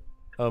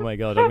 Oh my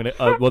god, I'm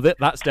gonna. Well,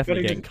 that's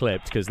definitely getting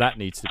clipped because that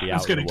needs to be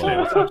out It's in getting the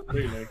world. clipped.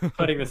 Absolutely.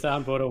 Putting the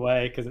soundboard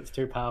away because it's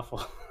too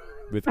powerful.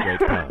 With great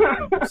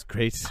power comes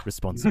great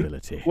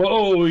responsibility.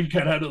 Whoa, we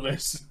can handle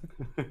this.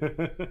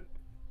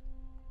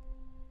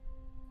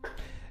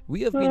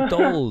 We have been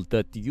told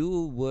that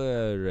you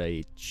were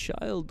a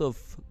child of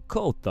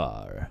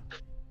Kotar.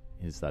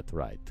 Is that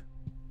right?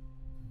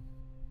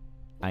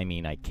 I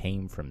mean, I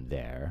came from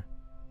there.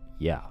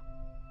 Yeah.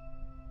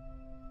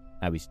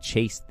 I was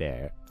chased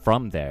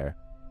from there.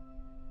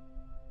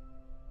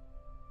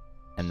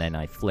 And then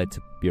I fled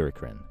to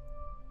Burikrin.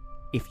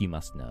 If you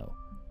must know.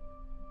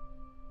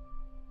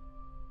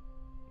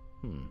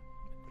 The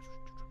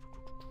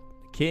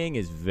king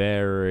is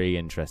very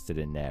interested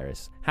in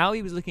Neris. How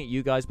he was looking at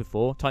you guys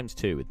before,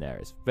 ×2 with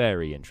Neris.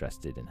 Very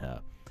interested in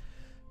her.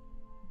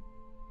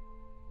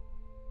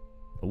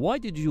 Why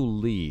did you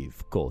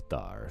leave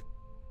Kotar?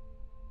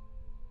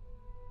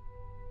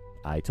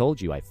 I told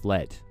you I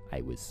fled.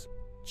 I was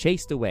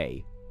chased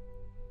away.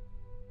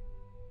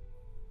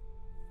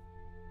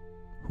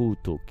 Who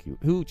took you?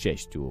 Who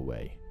chased you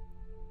away?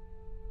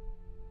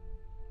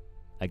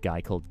 A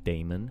guy called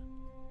Damon?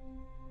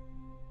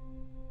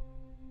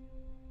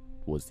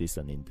 Was this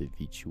an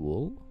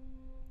individual?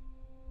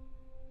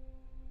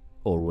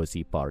 Or was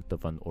he part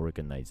of an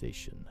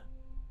organization?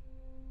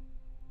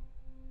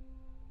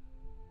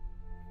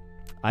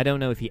 I don't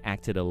know if he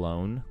acted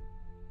alone,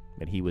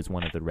 but he was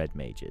one of the Red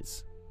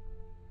Mages.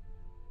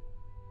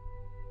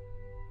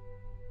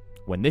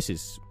 When this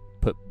is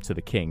put to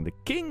the king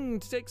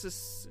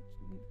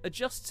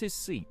adjusts his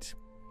seat.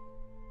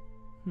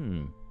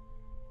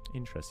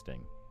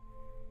 Interesting.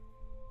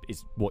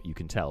 Is what you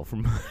can tell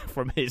from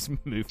from his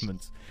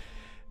movements.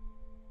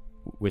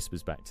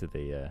 Whispers back to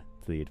the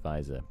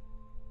advisor.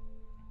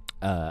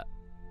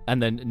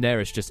 And then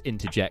Neris just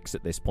interjects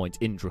at this point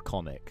in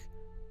Draconic.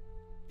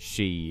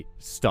 She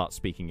starts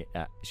speaking.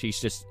 She's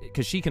just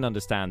because she can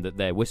understand that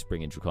they're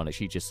whispering in Draconic.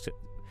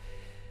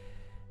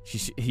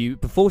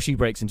 Before she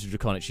breaks into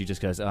Draconic, she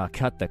just goes,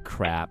 cut the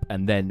crap,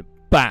 and then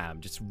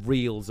bam, just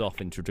reels off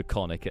into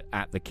Draconic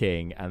at the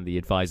king and the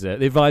advisor.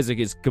 The advisor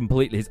is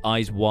completely, his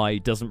eyes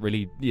wide, doesn't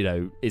really,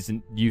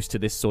 isn't used to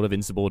this sort of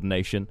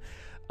insubordination,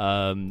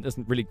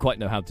 doesn't really quite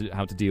know how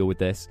to deal with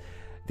this.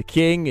 The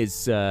king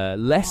is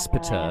less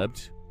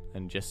perturbed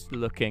and just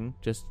looking,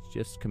 just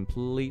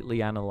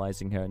completely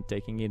analysing her and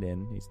taking it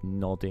in. He's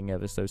nodding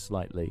ever so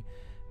slightly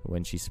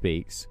when she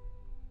speaks.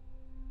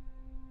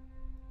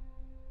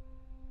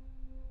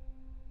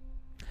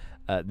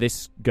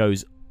 This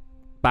goes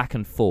back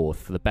and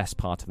forth for the best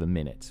part of a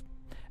minute,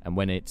 and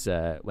when it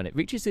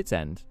reaches its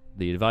end,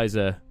 the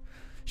advisor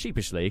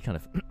sheepishly kind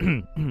of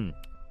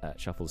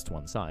shuffles to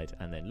one side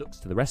and then looks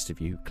to the rest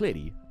of you who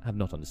clearly have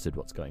not understood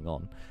what's going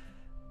on,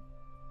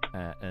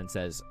 and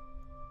says,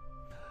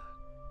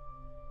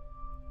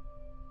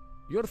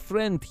 "Your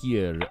friend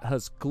here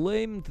has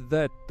claimed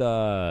that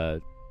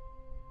the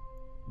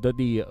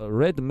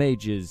red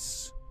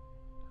mages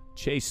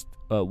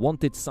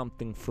wanted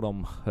something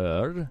from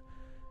her,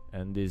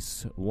 and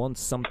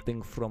wants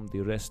something from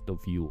the rest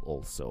of you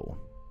also.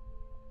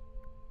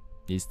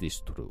 Is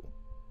this true?"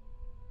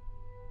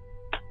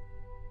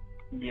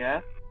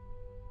 Yes.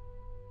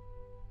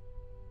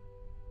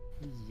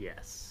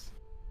 Yes.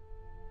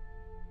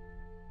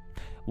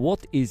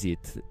 What is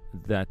it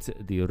that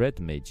the red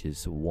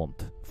mages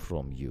want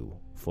from you?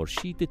 For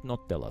she did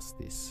not tell us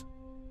this.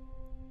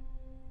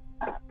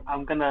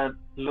 I'm gonna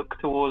look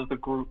towards the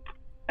group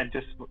and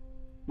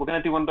we're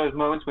gonna do one of those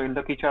moments where we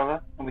look at each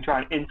other and we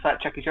try and insight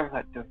check each other.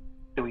 Like,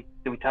 do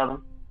we tell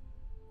them?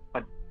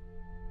 But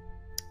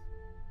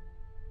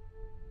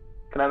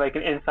can I make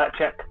an insight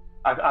check?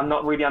 I'm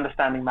not really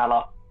understanding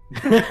Malar.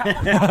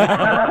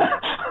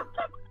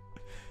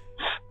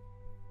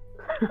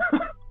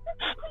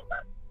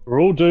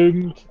 We're all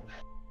doomed.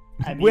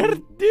 I mean, We're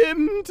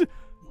dimmed!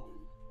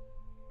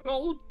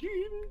 All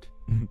doomed.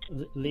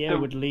 Leo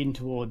would lean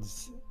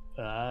towards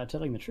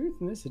telling the truth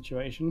in this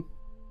situation.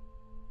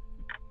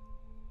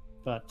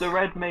 But The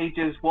red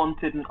mages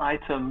wanted an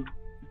item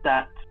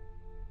that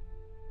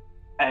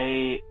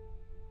a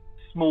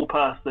small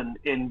person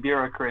in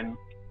Burokrin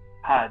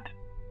had.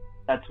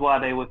 That's why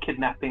they were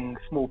kidnapping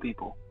small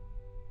people.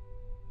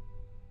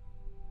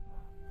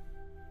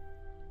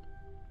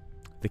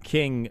 The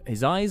king,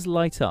 his eyes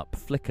light up,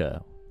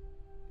 flicker,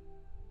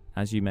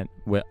 as you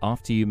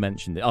after you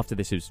mentioned it. After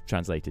this was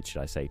translated,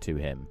 should I say, to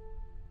him,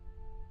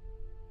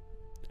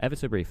 ever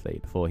so briefly,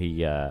 before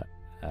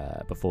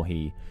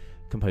he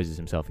composes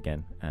himself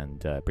again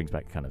and brings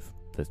back kind of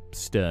the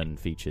stern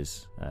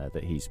features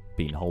that he's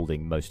been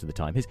holding most of the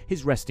time,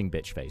 his resting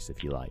bitch face,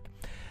 if you like,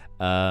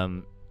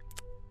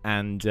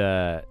 and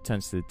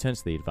turns to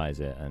the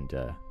advisor and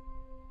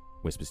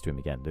whispers to him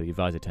again. The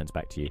advisor turns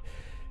back to you.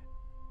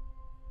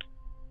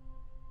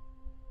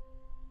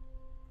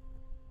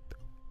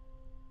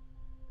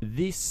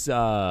 This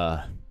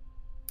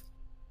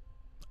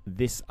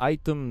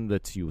item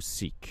that you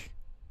seek,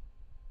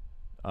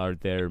 are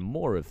there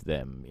more of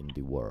them in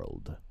the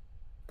world?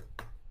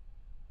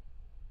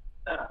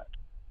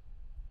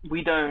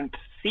 We don't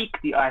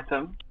seek the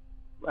item.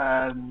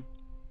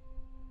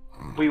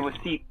 We were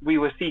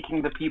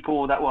seeking the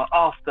people that were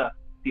after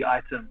the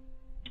item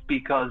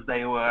because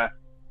they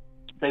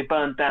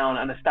burned down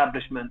an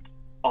establishment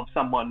of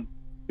someone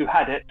who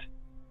had it,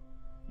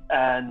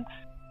 and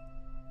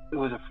it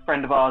was a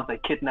friend of ours. They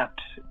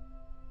kidnapped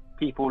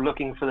people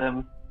looking for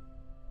them.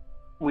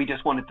 We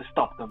just wanted to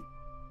stop them.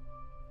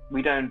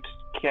 We don't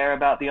care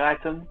about the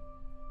item.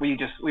 We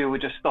were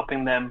just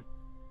stopping them.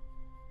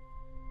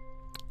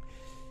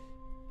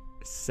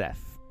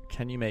 Seth,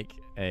 can you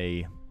make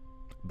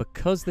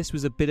because this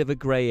was a bit of a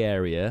grey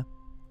area,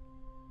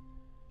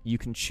 you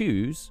can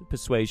choose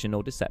persuasion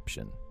or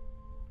deception.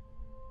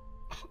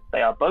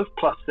 They are both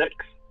 +6.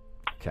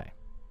 Okay.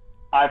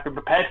 I've been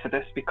prepared for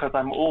this because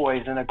I'm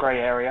always in a grey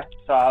area.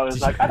 So I was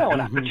like, I don't want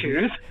to have to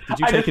choose. Did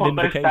you I take just an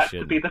want those stats to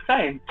invocation? be the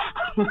same.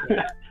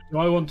 Do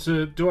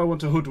I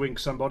want to hoodwink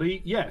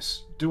somebody?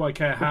 Yes. Do I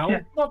care how?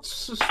 Yeah. Not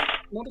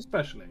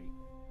especially.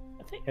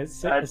 I think as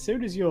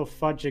soon as you're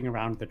fudging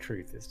around the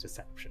truth, it's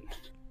deception.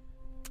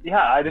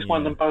 Yeah, I just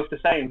want them both the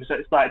same. So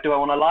it's like, do I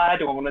want to lie?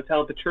 Do I want to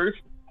tell the truth?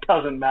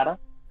 Doesn't matter.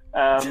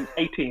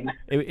 18.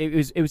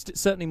 It was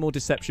certainly more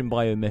deception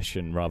by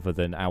omission rather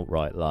than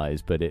outright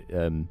lies, but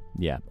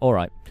yeah, all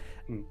right.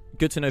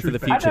 Good to know for the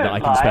Truth-based. future that I I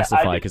don't can lie, I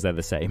specify just- because they're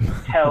the same.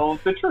 Tell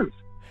the truth.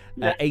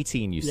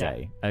 18, you Yeah.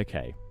 say?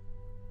 Okay.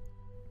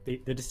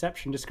 The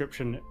deception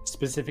description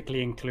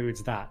specifically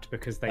includes that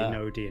because they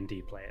know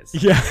D&D players.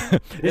 Yeah.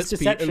 This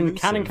deception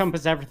can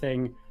encompass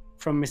everything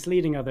from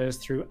misleading others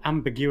through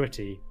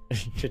ambiguity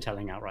to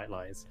telling outright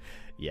lies.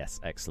 Yes,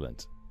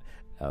 excellent.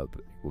 But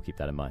we'll keep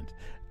that in mind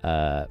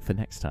for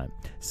next time.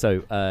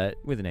 So,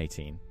 with an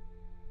 18,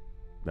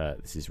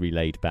 this is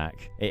relayed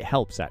back. It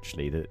helps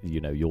actually that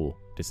your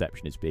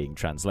deception is being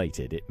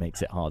translated. It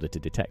makes it harder to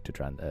detect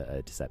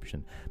a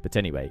deception. But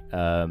anyway,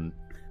 after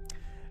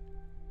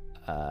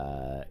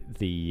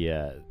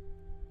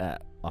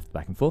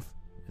back and forth,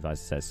 the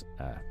advisor says,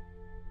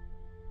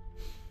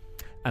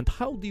 "And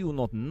how do you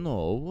not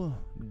know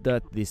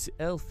that this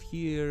elf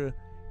here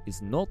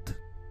is not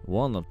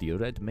one of the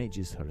red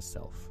mages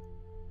herself?"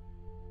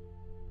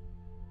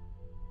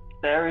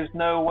 There is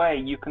no way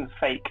you can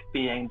fake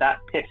being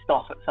that pissed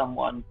off at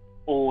someone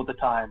all the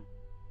time.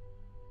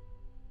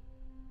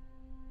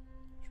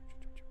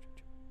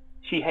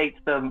 She hates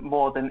them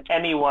more than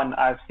anyone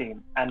I've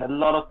seen, and a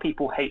lot of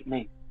people hate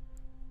me.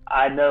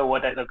 I know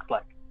what it looks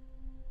like.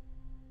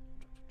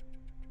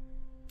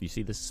 You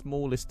see the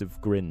smallest of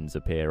grins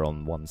appear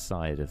on one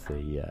side of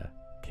the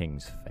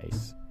king's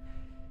face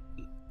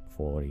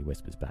before he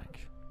whispers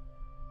back.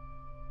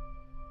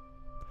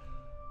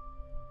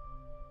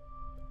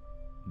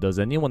 "Does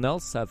anyone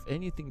else have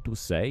anything to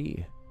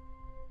say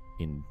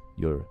in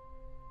your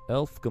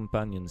elf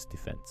companion's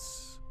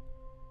defense?"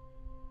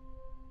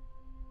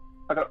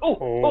 I go,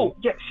 oh,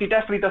 yeah, she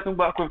definitely doesn't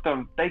work with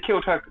them. They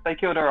killed her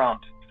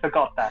aunt.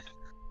 Forgot that.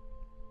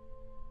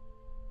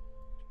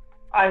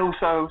 I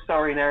also,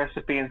 sorry, Neris,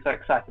 for being so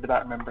excited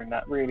about remembering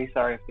that. Really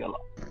sorry for your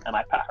loss. And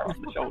I pat her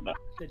on the shoulder.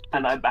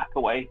 And I back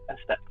away a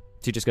step.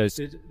 She just goes,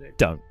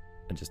 don't,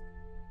 and just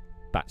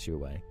bats you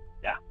away.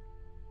 Yeah.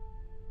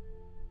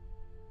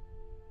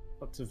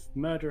 Lots of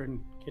murder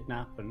and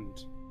kidnap,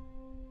 and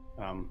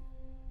on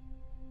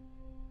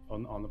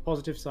the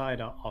positive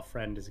side, our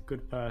friend is a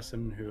good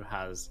person who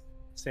has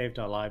saved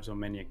our lives on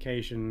many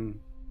occasions.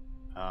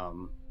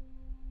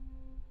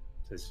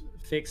 Has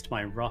fixed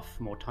my ruff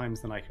more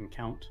times than I can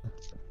count.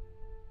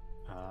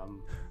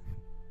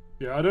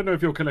 Yeah, I don't know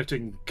if you're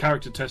collecting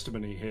character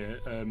testimony here,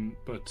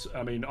 but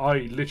I mean,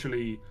 I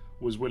literally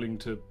was willing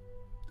to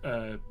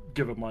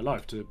give up my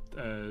life to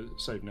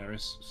save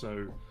Neris,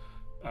 so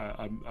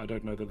I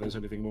don't know that there's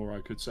anything more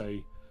I could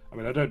say. I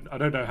mean, I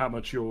don't know how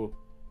much you're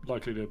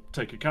likely to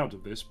take account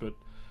of this, but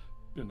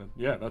you know,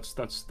 yeah, that's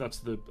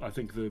the I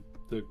think the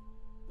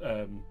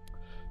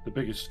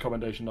biggest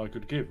commendation I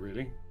could give,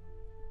 really.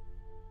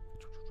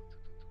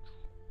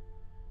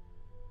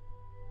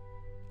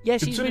 Yeah,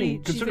 she's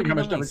really how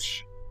much nice.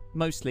 damage.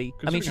 Mostly, I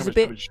Considering mean, she's how a much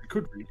bit. damage she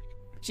could wreak.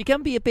 She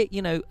can be a bit,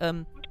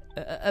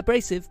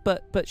 abrasive,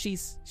 but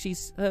she's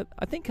I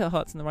think her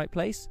heart's in the right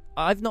place.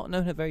 I've not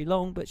known her very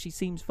long, but she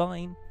seems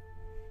fine.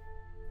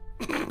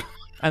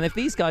 And if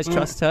these guys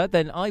trust her,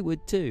 then I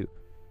would too.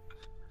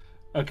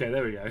 Okay,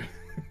 there we go.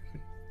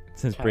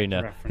 Says Character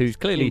Brina, reference. who's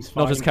clearly Seems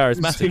not as fine.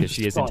 charismatic as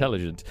she is Seems fine.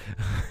 intelligent.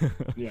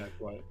 Yeah,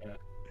 right. Yeah.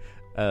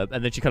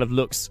 And then she kind of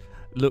looks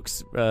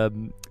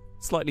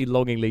slightly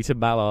longingly to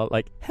Malar,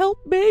 like,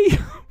 "Help me!"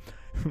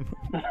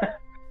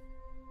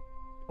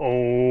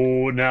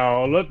 Oh,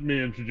 now let me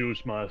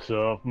introduce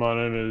myself. My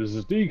name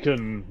is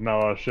Deacon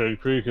Malar Shade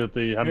Creek at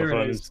the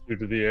Hammerfell is.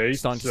 Institute of the Eight.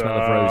 Starting to smell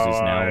of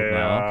roses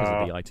now because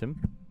of the item.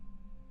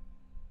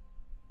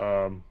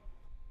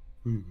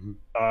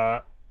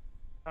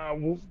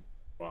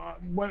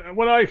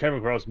 When I came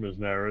across Ms.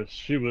 Neris,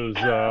 she was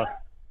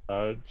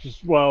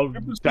just, well,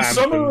 It was the damp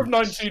summer of and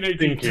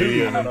 1982.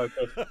 stinky and-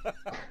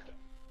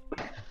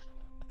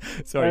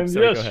 Sorry, and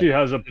sorry, yes, go ahead. she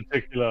has a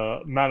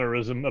particular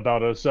mannerism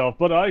about herself,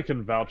 but I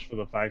can vouch for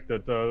the fact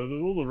that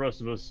all the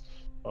rest of us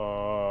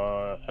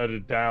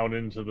headed down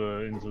into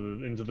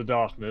the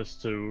darkness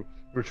to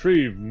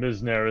retrieve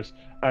Ms. Neris.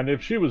 And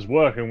if she was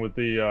working with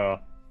the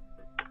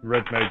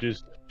Red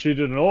Mages, she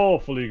did an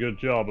awfully good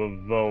job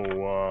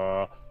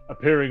of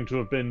appearing to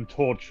have been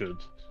tortured.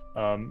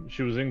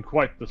 She was in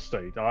quite the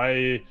state.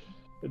 I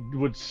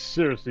would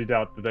seriously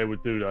doubt that they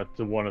would do that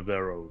to one of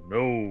their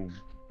own.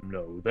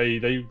 No,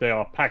 they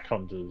are pack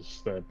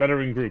hunters. They're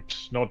better in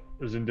groups, not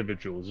as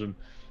individuals. And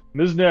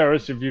Ms.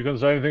 Neris, if you can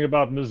say anything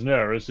about Ms.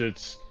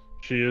 Neris,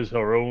 she is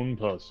her own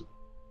person.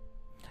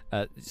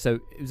 So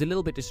it was a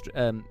little bit.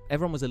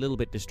 Everyone was a little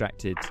bit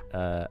distracted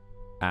at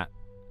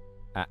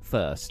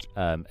first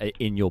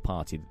in your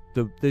party.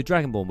 The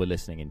Dragonborn were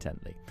listening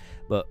intently,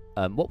 but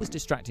what was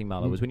distracting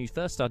Malo was when you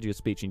first started your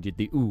speech and you did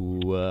the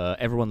ooh.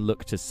 Everyone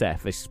looked to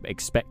Seth,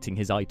 expecting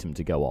his item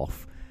to go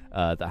off.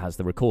 That has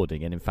the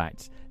recording, and in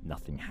fact,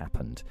 nothing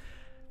happened.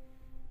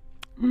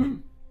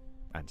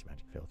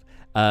 Anti-magic field.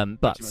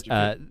 But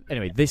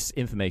anyway, this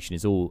information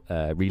is all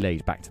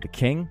relayed back to the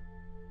king.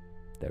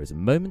 There is a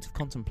moment of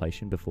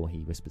contemplation before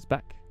he whispers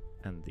back,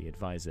 and the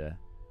advisor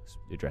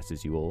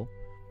addresses you all.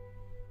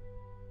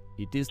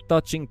 It is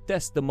touching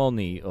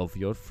testimony of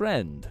your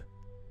friend,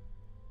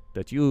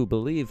 that you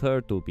believe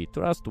her to be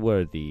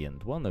trustworthy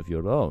and one of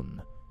your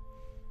own,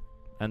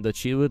 and that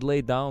she would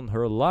lay down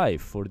her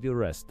life for the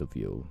rest of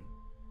you.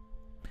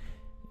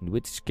 In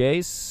which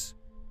case,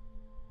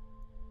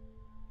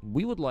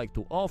 we would like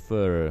to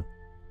offer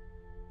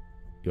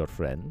your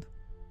friend,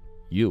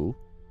 you,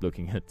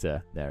 looking at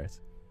Neris,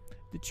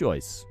 the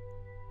choice.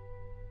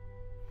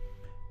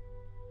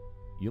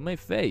 You may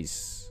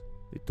face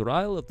the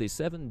trial of the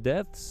 7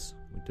 deaths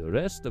with the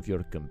rest of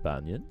your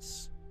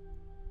companions,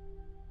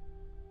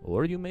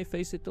 or you may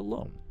face it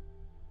alone.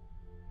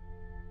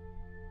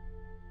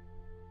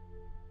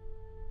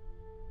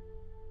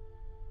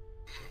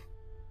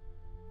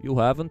 You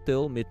have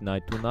until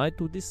midnight tonight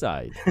to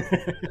decide.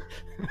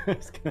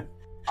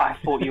 I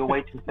thought you were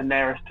waiting for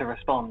Neris to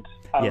respond.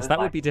 Yes, that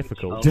would be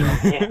difficult.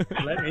 Yeah.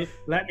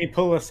 let me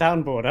pull the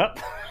soundboard up.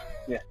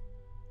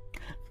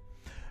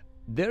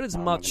 There is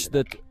I'm much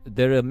gonna that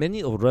there are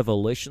many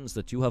revelations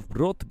that you have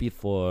brought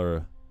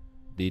before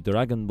the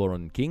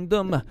Dragonborn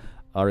Kingdom,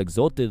 our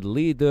exalted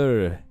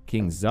leader,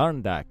 King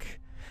Zarndak,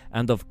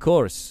 and of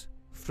course,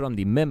 from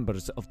the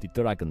members of the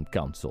Dragon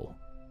Council.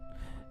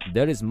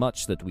 There is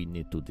much that we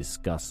need to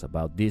discuss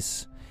about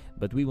this,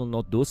 but we will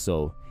not do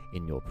so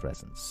in your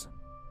presence.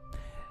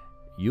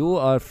 You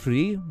are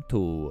free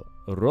to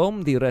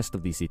roam the rest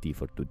of the city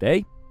for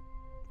today.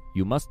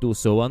 You must do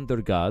so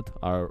under guard.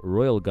 Our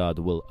royal guard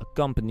will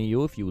accompany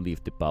you if you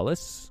leave the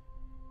palace.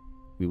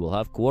 We will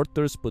have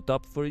quarters put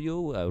up for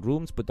you,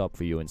 rooms put up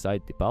for you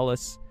inside the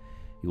palace.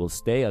 You will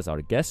stay as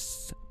our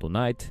guests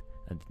tonight,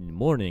 and in the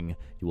morning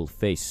you will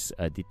face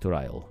the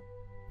trial.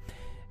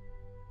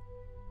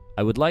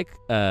 I would like,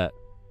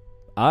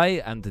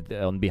 I and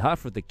on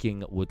behalf of the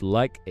king would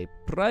like a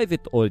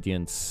private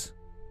audience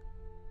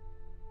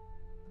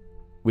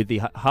with the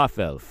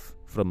half-elf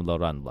from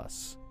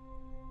Loranlas.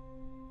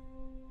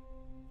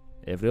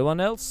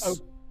 Everyone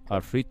else are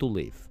free to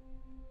leave.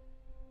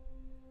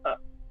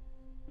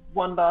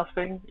 One last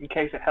thing, in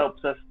case it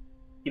helps us,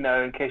 in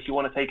case you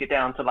want to take it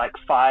down to like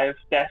 5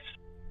 deaths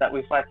that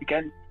we fight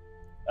against,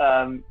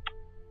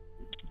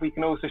 we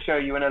can also show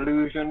you an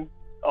illusion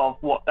of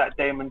what that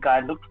Daemon guy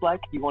looks like.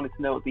 You wanted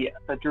to know what the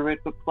druid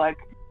looks like.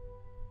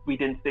 We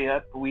didn't see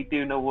her, but we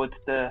do know what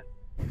the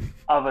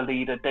other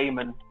leader,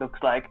 Daemon, looks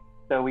like.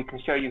 So we can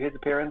show you his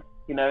appearance,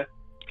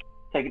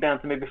 take it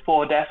down to maybe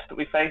 4 deaths that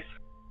we face.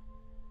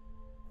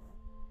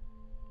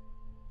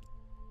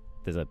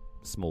 There's a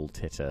small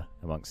titter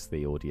amongst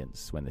the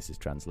audience when this is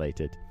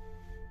translated.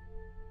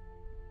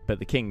 But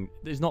the king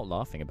is not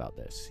laughing about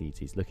this.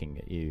 He's looking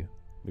at you,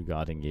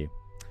 regarding you.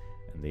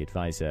 And the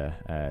advisor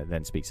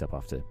then speaks up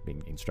after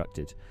being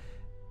instructed.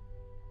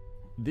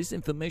 This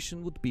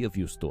information would be of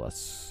use to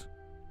us.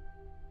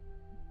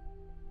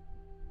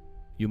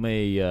 We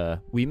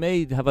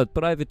may have a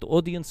private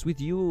audience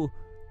with you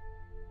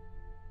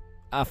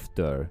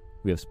after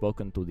we have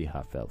spoken to the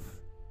half-elf.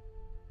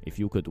 If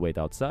you could wait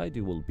outside,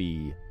 you will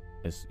be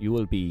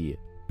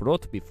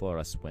brought before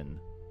us when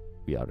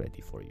we are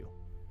ready for you.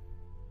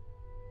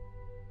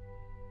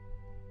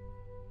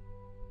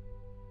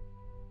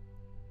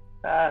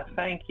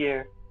 Thank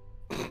you.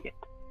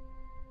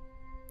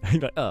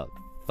 Like, oh,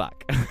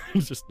 fuck.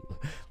 Just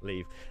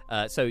leave.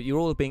 So you're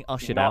all being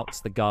ushered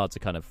out. The guards are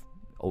kind of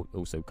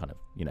also kind of,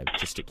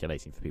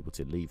 gesticulating for people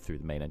to leave through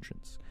the main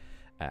entrance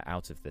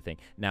out of the thing.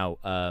 Now,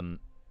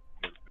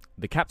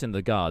 the captain of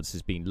the guards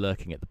has been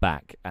lurking at the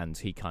back, and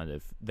he kind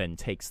of then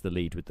takes the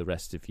lead with the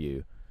rest of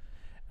you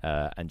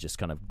and just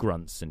kind of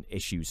grunts and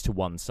issues to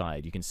one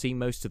side. You can see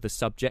most of the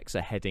subjects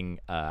are heading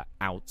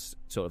out.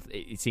 Sort of,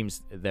 it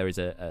seems there is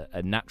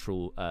a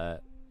natural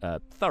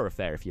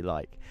thoroughfare, if you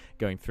like,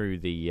 going through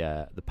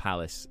the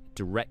palace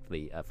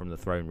directly from the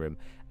throne room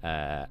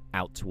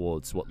out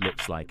towards what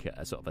looks like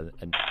a sort of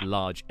a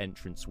large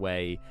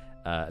entranceway,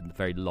 a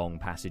very long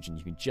passage, and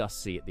you can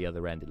just see at the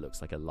other end it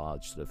looks like a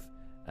large sort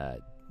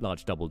of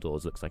large double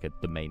doors, looks like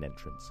the main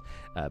entrance.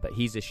 But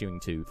he's issuing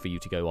for you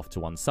to go off to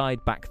one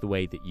side, back the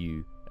way that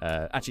you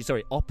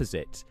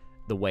opposite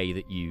the way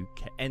that you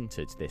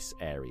entered this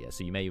area.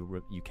 So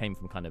you came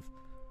from kind of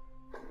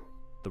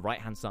the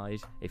right hand side.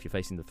 If you're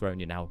facing the throne,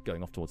 you're now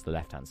going off towards the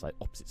left hand side,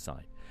 opposite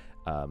side.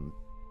 And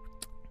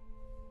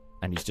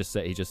he just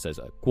says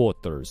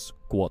quarters,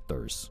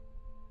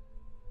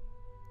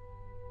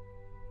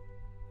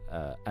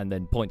 and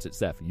then points at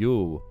Zeph,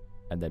 you,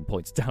 and then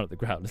points down at the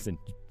ground and says,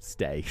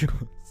 stay.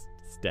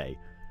 Stay.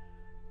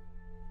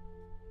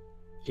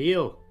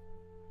 Heal.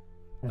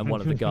 And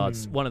one of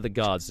the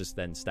guards just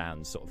then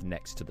stands sort of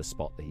next to the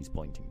spot that he's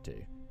pointing to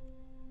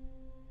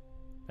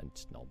and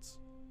just nods.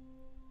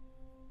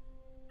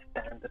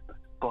 Stand at the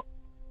spot.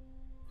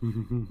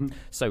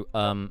 So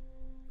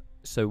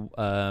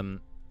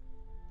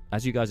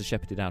as you guys are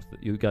shepherded out of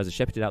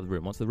the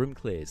room. Once the room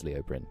clears,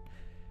 Leo Bryn,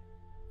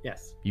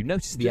 Yes. you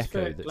notice the Just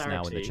echo for that's now in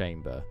the clarity,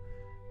 chamber.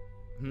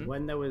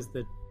 When there was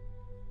the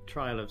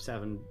trial of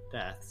 7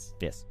 deaths,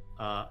 Yes.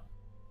 I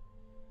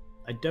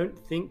don't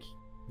think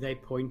they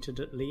pointed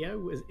at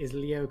Leo. Is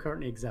Leo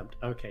currently exempt?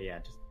 Okay, yeah,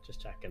 just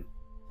checking.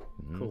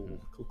 Cool.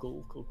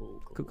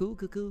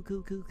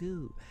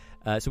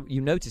 So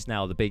you notice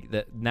now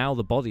now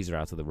the bodies are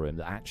out of the room,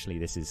 that actually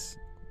this is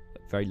a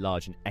very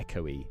large and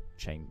echoey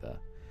chamber.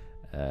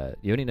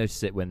 You only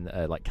notice it when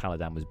like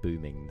Caladan was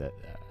booming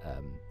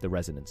the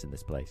resonance in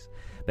this place.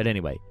 But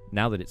anyway,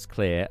 now that it's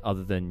clear,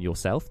 other than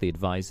yourself, the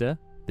advisor,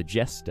 the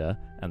jester,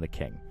 and the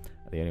king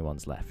are the only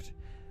ones left.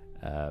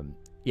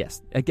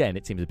 Yes, again,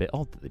 it seems a bit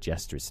odd that the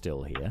jester is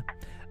still here.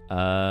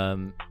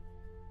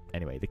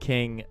 Anyway, the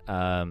king.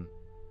 I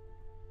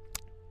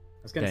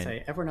was going to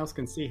say, everyone else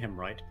can see him,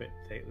 right? But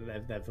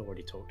they've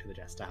already talked to the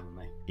jester, haven't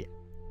they? Yeah.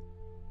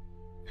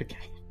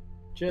 Okay.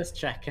 Just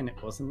checking it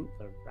wasn't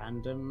a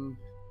random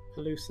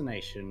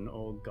hallucination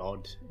or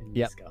god in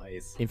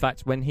disguise. In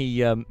fact, when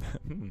he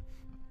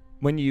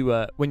when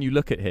you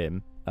look at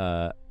him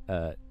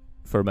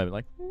for a moment,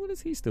 like, what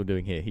is he still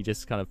doing here? He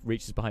just kind of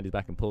reaches behind his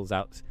back and pulls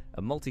out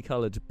a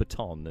multicolored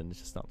baton and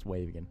just starts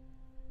waving.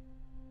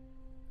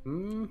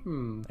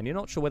 Mm-hmm. And you're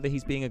not sure whether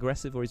he's being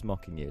aggressive or he's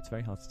mocking you. It's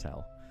very hard to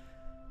tell.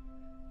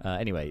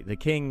 Anyway, the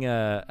king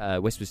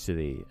whispers to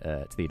the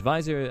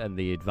advisor, and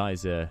the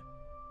advisor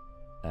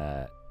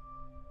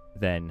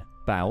then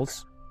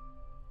bows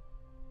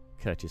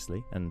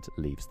courteously and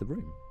leaves the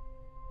room.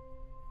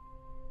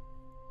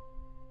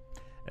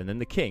 And then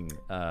the king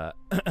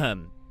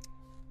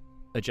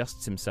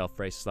adjusts himself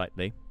very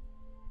slightly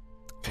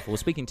before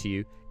speaking to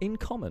you in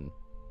common.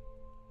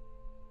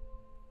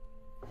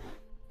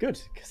 Good,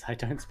 because I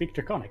don't speak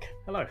Draconic.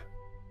 Hello.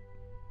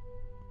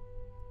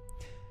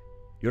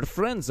 Your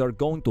friends are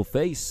going to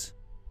face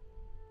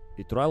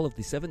the trial of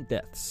the 7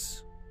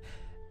 deaths.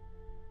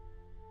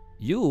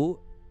 You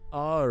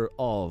are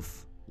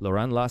of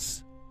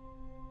Loranlas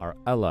our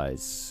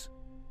allies,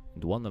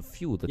 and one of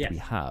few that we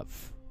Yes.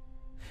 have.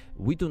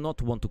 We do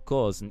not want to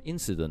cause an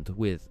incident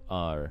with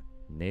our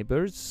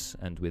neighbors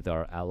and with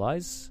our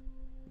allies,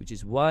 which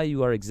is why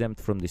you are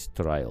exempt from this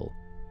trial.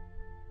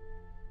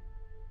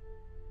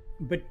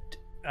 But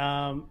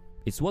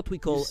It's what we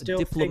call still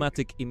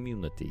diplomatic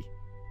immunity.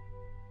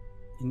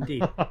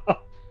 indeed.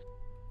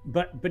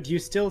 But you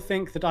still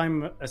think that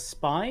I'm a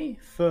spy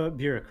for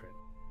Bureaucrat?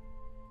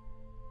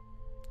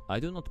 I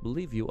do not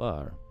believe you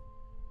are.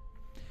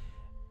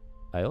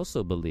 I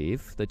also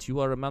believe that you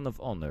are a man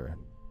of honor.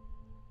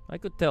 I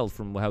could tell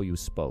from how you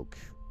spoke.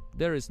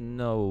 There's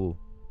no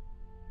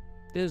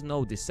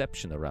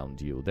deception around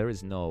you. There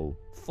is no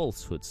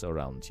falsehoods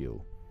around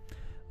you.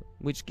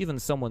 Which, given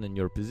someone in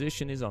your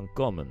position, is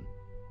uncommon.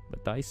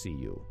 But I see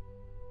you.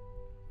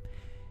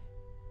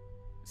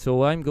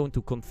 So I'm going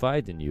to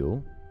confide in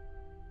you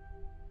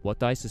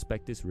what I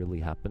suspect is really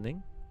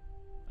happening.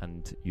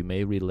 And you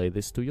may relay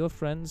this to your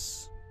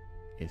friends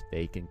if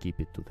they can keep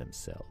it to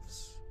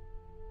themselves.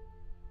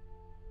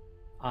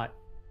 I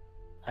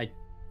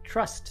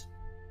trust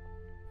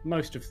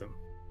most of them.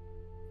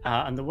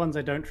 And the ones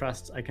I don't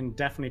trust, I can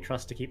definitely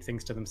trust to keep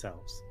things to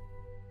themselves.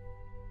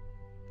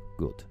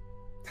 Good.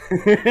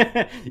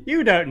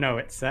 You don't know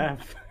it,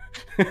 Seth.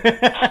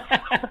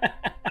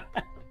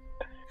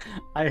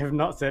 I have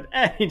not said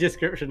any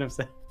description of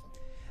Seth.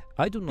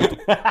 I do not.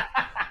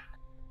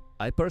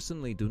 I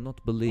personally do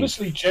not believe.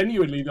 Honestly,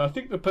 genuinely, I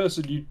think the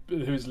person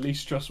who is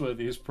least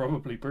trustworthy is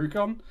probably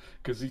Brucon,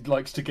 because he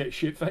likes to get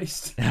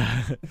shit-faced.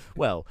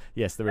 Well,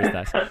 yes, there is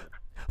that.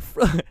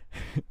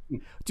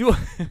 do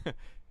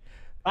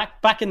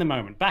Back in the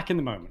moment. Back in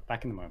the moment.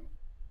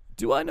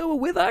 do I know a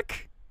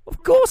Withak?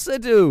 Of course I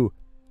do.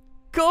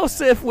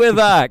 Gossip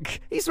Withak.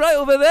 He's right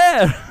over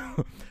there.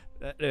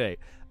 Anyway,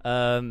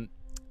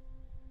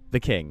 the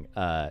king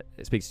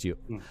speaks to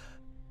you.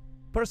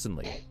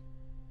 Personally,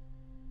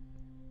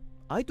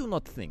 I do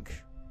not think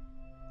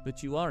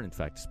that you are in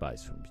fact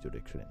spies from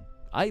Bureaucrat.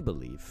 I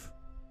believe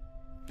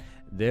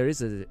there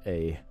is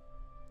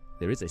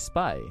a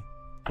spy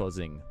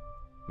causing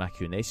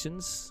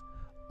machinations,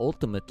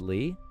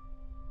 ultimately,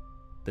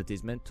 that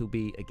is meant to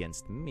be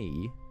against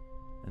me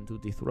and to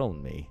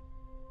dethrone me.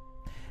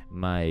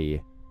 I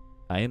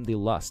am the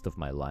last of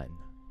my line.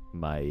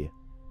 My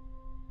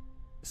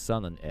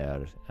son and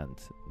heir and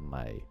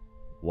my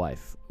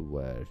wife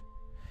were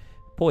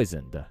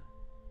poisoned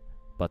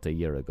but a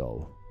year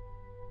ago.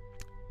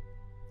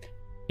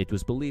 It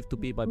was believed to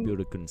be by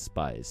Bureaucrat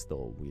spies,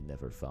 though we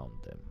never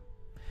found them.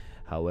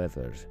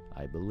 However,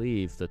 I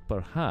believe that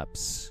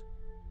perhaps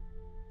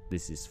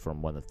this is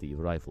from one of the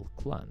rival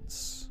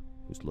clans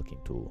who's looking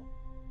to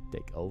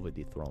take over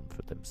the throne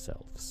for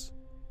themselves.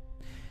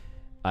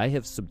 I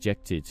have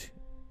subjected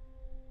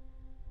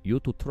you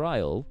to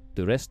trial,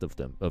 the rest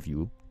of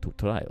you to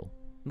trial.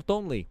 Not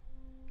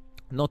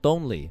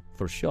only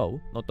for show,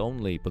 not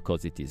only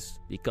because it is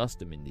the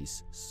custom in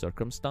these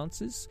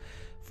circumstances,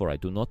 for I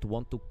do not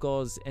want to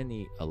cause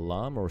any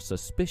alarm or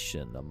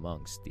suspicion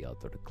amongst the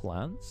other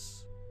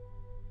clans,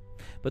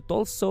 but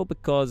also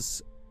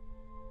because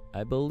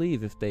I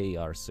believe if they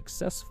are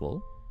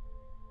successful,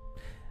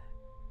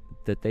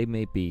 that they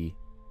may be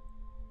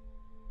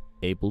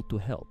able to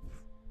help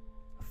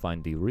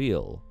find the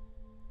real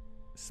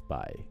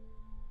spy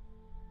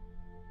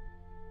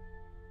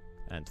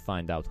and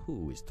find out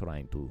who is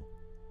trying to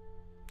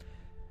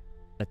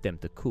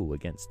attempt a coup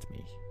against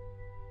me.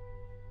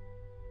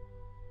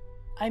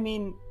 I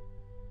mean,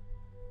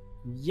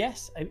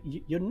 yes,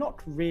 you're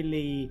not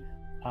really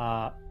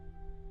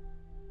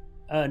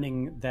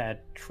earning their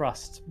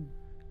trust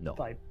No,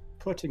 by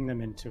putting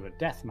them into a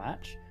death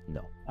match.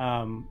 no,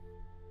 Um,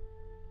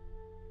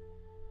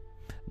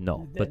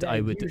 no. they're But I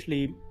would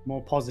usually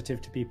more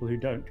positive to people who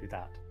don't do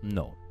that.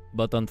 no.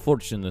 But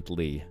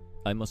unfortunately,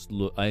 I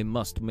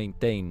must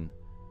maintain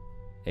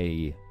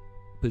a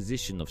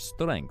position of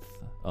strength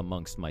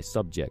amongst my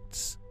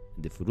subjects.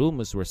 And if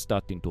rumors were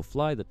starting to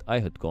fly that I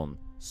had gone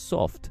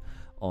soft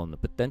on the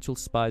potential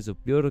spies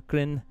of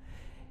Bureaucrat,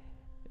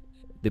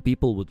 the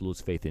people would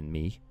lose faith in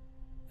me,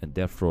 and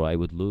therefore I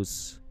would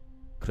lose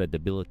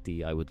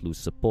credibility, I would lose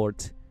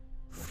support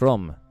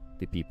from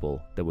the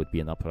people. There would be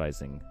an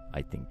uprising,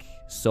 I think,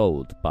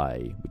 sowed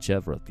by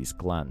whichever of these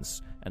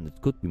clans, and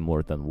it could be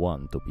more than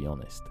one, to be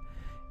honest,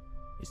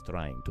 is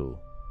trying to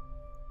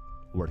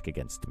work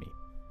against me.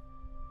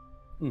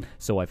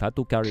 So I've had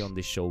to carry on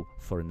this show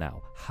for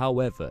now.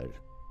 However,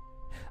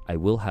 I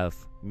will have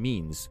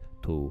means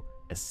to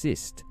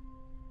assist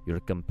your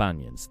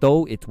companions,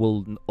 though it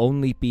will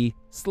only be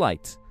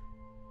slight.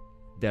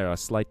 There are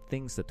slight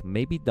things that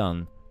may be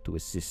done to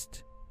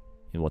assist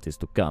in what is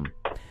to come.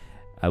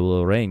 I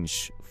will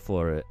arrange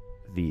for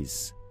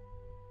these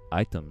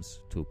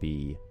items to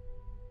be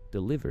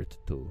delivered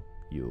to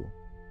you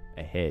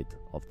ahead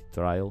of the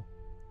trial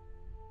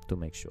to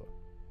make sure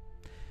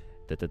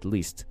that at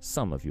least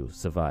some of you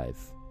survive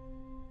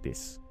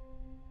this.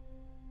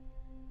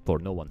 For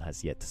no one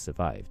has yet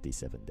survived these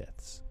 7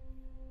 deaths.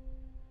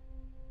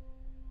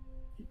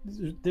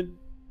 The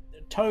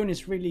tone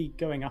is really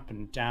going up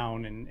and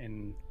down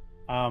in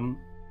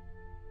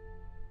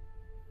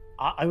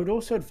I would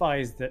also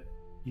advise that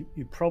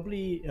you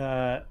probably,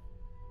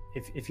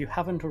 if you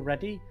haven't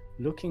already,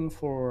 looking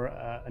for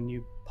a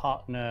new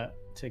partner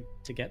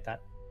to get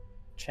that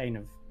chain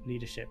of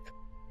leadership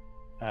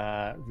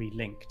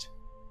relinked.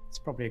 It's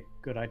probably a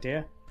good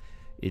idea.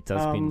 It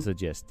has been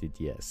suggested,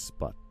 yes,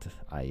 but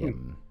I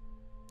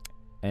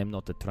am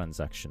not a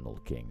transactional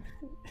king.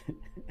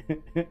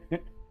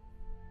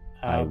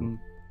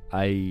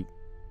 I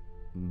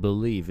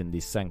believe in the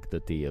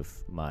sanctity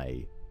of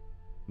my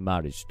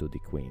marriage to the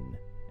queen,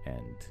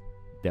 and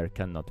there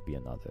cannot be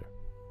another.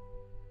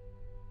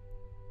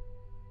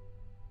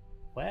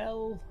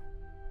 Well,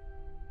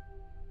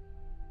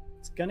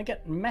 it's gonna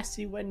get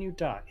messy when you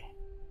die.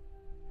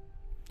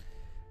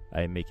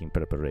 I am making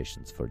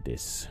preparations for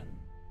this.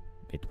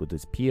 It would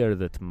appear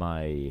that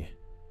my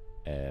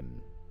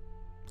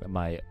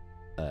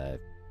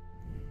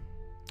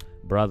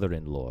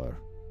brother-in-law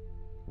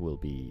will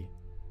be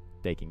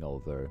taking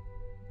over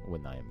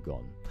when I am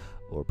gone,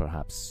 or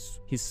perhaps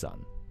his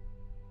son,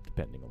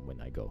 depending on when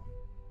I go.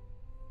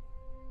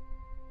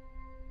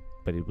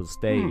 But it will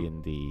stay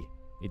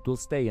it will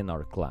stay in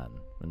our clan,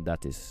 and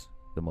that is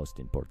the most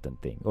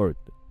important thing, or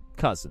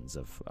cousins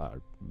of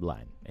our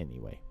line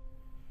anyway.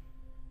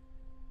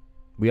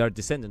 We are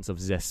descendants of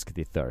Zesk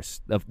the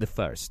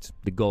First,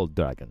 the Gold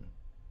Dragon.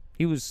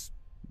 He was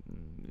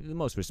the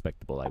most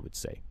respectable, I would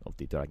say, of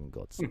the dragon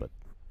gods. But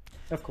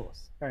of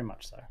course, very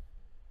much so.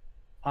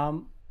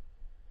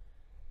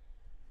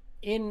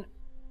 In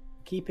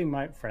keeping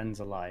my friends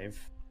alive,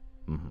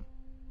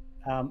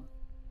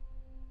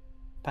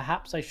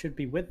 perhaps I should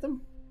be with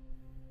them.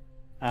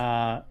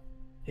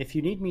 If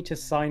you need me to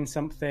sign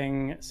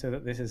something so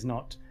that this is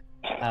not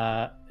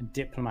a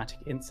diplomatic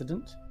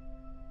incident,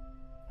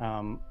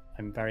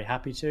 I'm very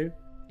happy to.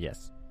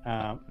 yes.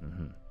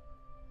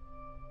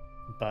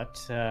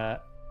 But I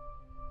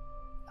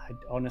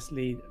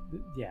honestly,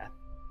 yeah,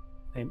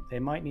 they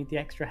might need the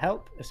extra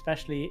help,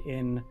 especially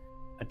in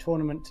a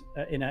tournament,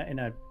 in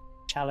a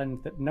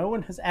challenge that no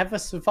one has ever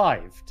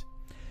survived.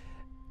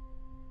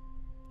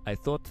 I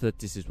thought that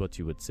this is what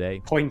you would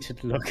say.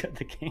 Pointed look at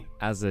the king.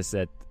 As I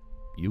said,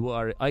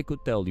 I could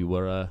tell you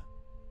were a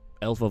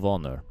elf of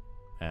honor,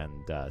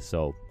 and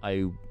so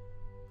I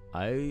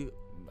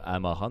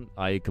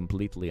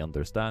completely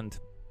understand,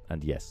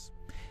 and yes,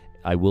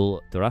 I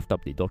will draft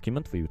up the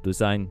document for you to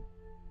sign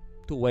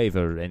to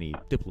waiver any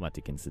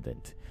diplomatic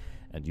incident,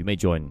 and you may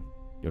join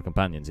your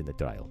companions in the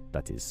trial.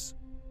 That is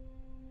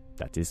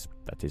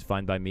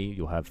fine by me.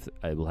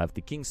 I will have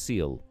the king's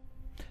seal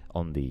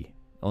on the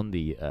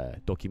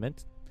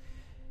document.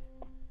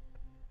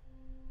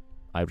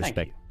 I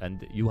respect,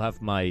 and you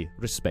have my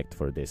respect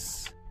for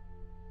this.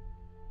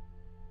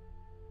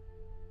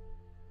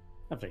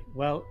 Lovely.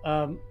 Well,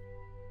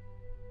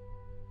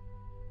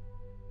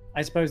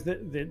 I suppose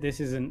that this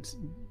isn't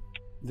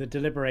the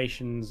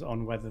deliberations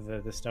on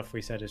whether the stuff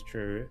we said is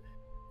true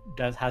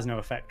has no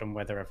effect on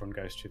whether everyone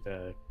goes to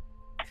the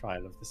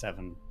trial of the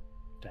 7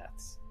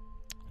 deaths.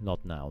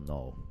 Not now,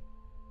 no.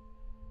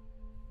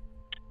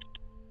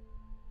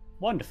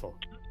 Wonderful.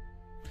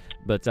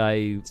 But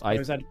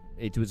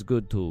it was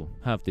good to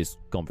have this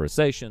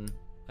conversation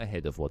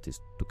ahead of what is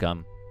to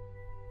come,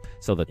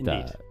 so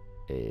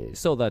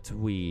that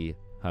we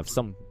have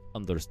some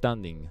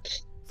understanding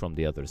from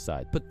the other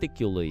side,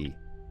 particularly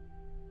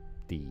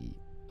the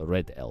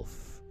red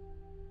elf.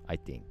 I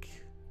think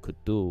could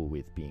do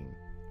with being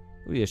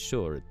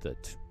reassured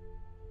that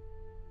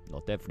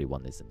not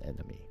everyone is an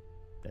enemy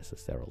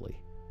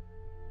necessarily.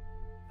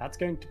 That's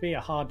going to be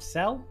a hard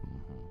sell.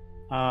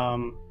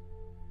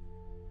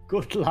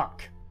 Good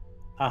luck.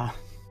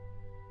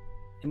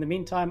 In the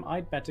meantime,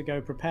 I'd better go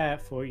prepare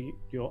for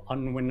your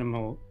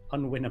unwinnable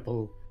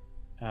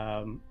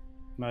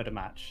murder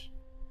match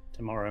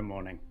tomorrow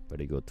morning.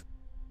 Very good.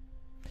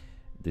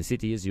 The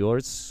city is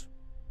yours.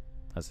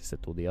 As I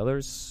said to the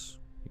others,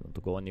 you want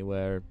to go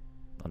anywhere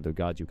under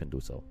guard, you can do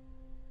so.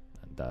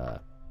 And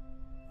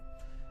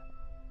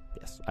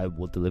yes, I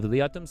will deliver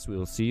the items. We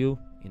will see you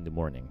in the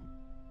morning.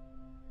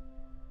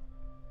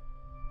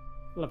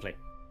 Lovely.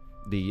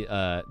 The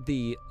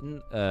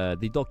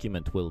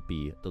document will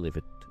be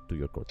delivered to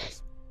your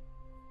quarters.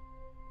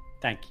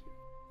 Thank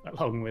you.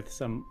 Along with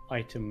some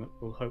item that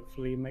will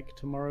hopefully make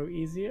tomorrow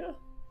easier.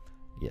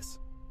 Yes.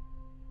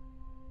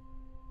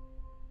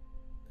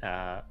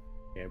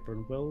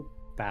 Oberon will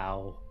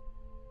bow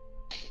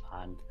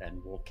and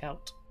then walk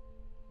out.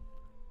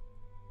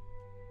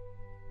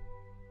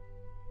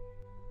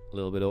 A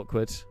little bit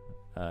awkward.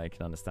 I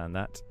can understand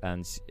that.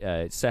 And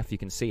Seth, you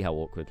can see how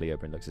awkwardly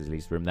Oberon looks as he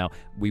leaves the room. Now,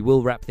 we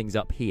will wrap things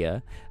up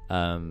here.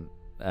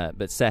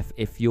 But Seth,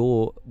 if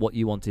what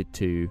you wanted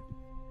to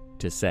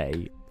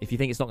say, if you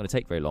think it's not going to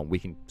take very long, we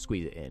can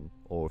squeeze it in,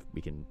 or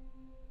we can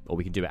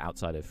do it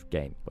outside of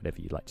game,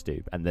 whatever you'd like to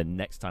do. And then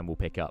next time we'll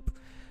pick up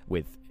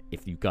with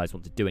if you guys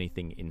want to do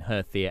anything in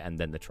Herthia and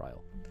then the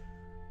trial.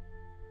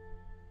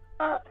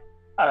 I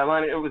don't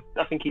mind.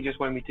 I think he just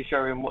wanted me to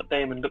show him what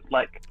Damon looked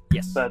like.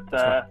 Yes. But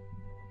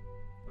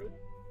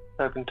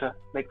hoping to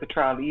make the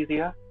trial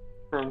easier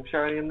from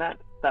showing him that.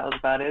 that was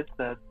about it.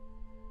 So,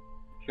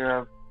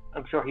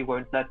 I'm sure he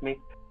won't let me.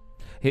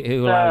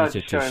 He'll allow you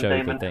to show him show the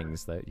Damon.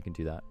 things, though. You can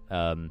do that.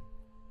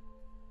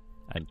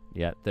 And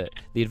yeah,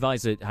 the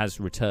advisor has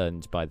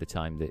returned by the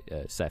time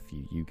that Seth,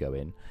 you go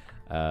in.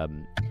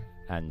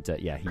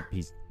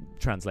 He's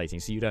translating,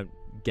 so you don't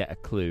get a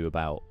clue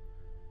about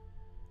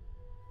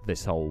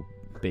this whole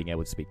being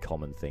able to speak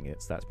common thing.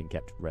 That's been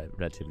kept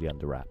relatively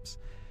under wraps.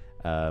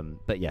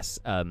 But yes,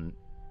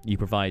 you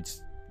provide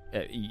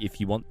if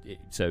you want.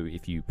 So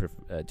if you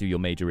do your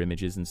major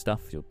images and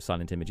stuff, your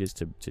silent images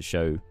to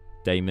show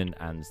Damon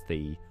and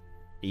the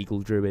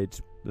Eagle Druid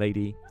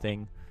lady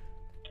thing.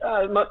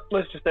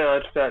 Most just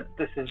know that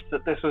this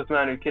was the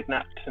man who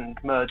kidnapped and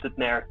murdered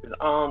Neris's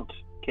aunt,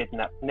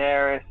 kidnapped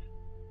Neris,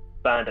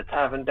 burned a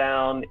tavern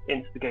down,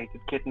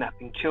 instigated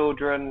kidnapping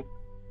children,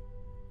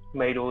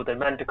 made all the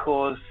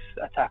manticores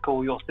attack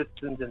all your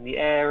citizens in the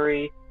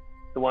area,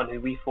 the one who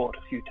we fought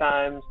a few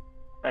times,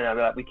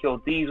 and we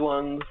killed these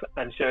ones,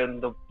 and shown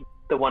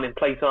the one in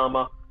plate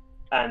armor,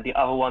 and the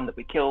other one that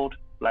we killed,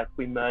 like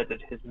we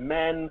murdered his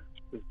men,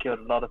 we killed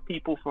a lot of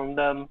people from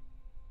them.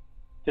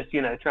 Just,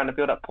 trying to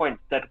build up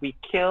points that we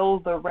kill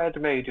the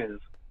red mages,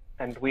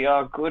 and we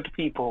are good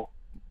people.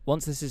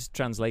 Once this is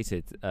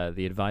translated,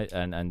 the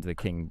and the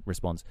king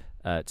responds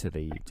to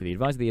the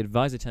advisor. The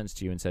advisor turns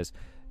to you and says,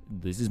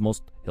 "This is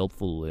most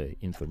helpful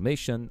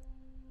information.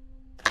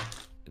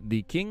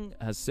 The king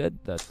has said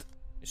that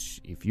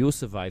if you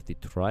survive the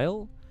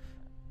trial,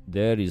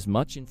 there is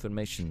much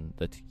information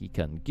that he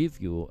can give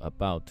you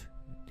about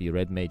the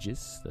red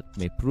mages that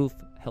may prove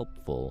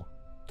helpful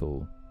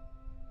to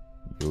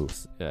you."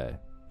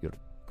 Your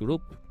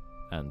group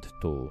and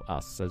to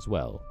us as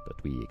well,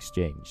 that we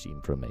exchange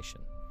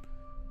information.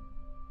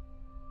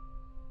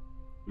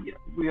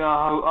 Yeah,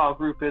 our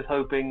group is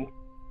hoping.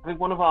 I think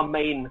one of our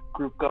main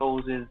group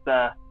goals is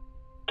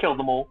kill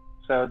them all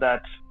so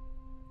that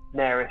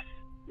Neris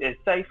is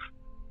safe.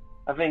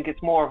 I think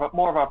it's more of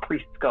our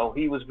priest's goal.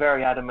 He was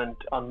very adamant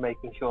on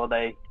making sure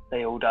they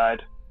all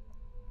died.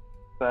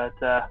 But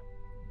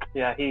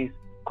he's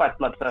quite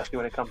bloodthirsty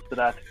when it comes to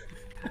that.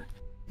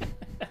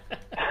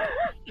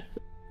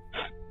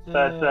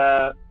 But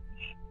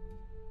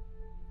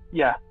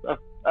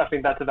I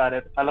think that's about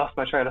it. I lost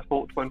my train of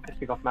thought when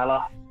pissing off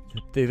Malar.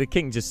 The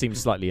king just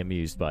seems slightly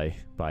amused by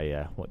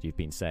what you've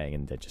been saying,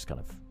 and then just kind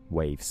of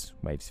waves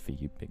for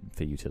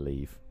you to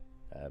leave.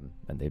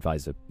 And the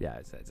advisor,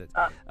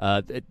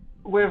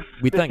 with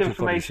we this thank you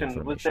for this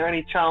information, was there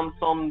any chance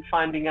on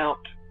finding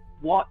out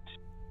what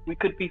we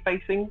could be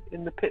facing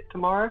in the pit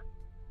tomorrow?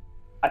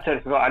 I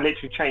totally forgot. I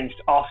literally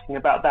changed asking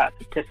about that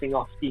to pissing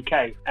off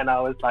DK, and I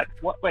was like,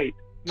 "What? Wait,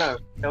 no,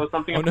 there was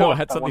something." Oh no, I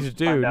had something to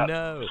do. find out.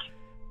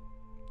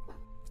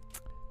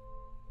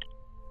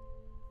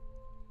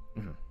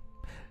 No.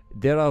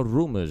 There are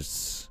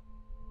rumors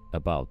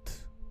about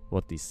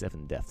what these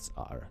 7 deaths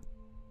are.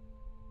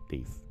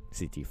 The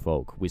city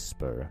folk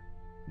whisper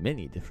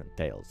many different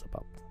tales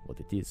about what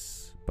it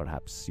is.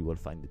 Perhaps you will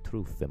find the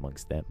truth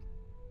amongst them.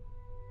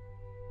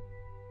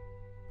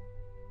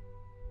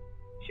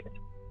 Shit.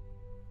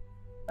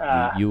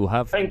 You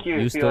have. Thank you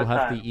You for still your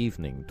have time. the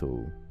evening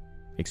to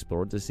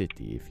explore the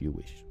city if you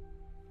wish.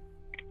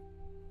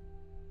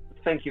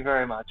 Thank you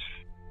very much.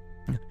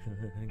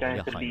 Going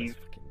Your to Highness, leave.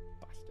 fucking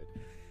bastard.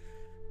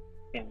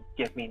 And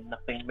give me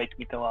nothing, make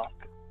me go ask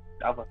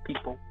other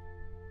people.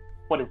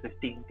 What is this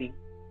D&D?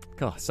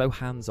 God, so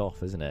hands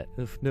off, isn't it?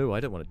 Ugh, no, I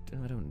don't want to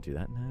do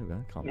that. No,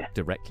 I can't Yeah.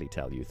 directly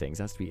tell you things.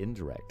 It has to be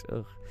indirect.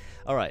 Ugh.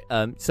 All right.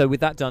 So with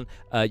that done,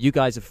 you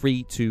guys are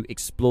free to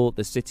explore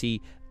the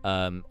city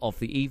of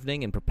the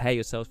evening and prepare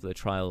yourselves for the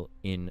trial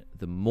in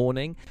the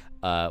morning.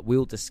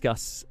 We'll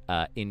discuss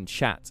in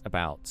chat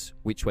about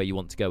which way you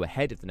want to go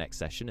ahead of the next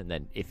session, and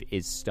then if it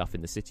is stuff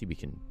in the city, we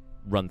can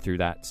run through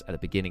that at the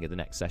beginning of the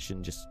next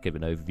session. Just give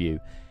an overview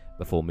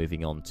before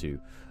moving on to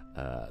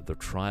the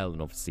trial,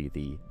 and obviously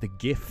the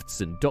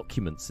gifts and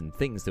documents and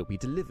things that will be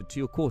delivered to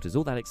your quarters,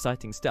 all that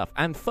exciting stuff.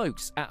 And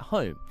folks at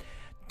home,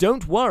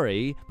 don't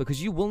worry,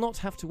 because you will not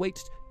have to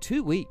wait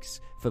 2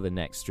 weeks for the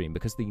next stream,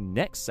 because the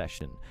next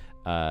session,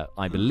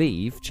 I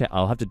believe,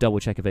 I'll have to double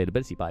check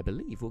availability, but I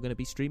believe we're going to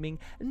be streaming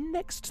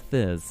next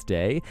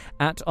Thursday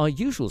at our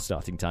usual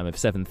starting time of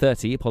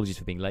 7:30. Apologies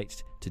for being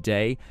late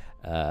today.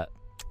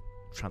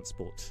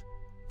 Transport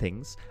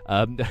things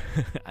and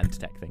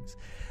tech things.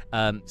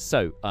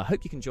 So I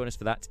hope you can join us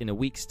for that in a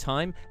week's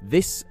time.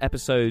 This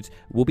episode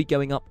will be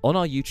going up on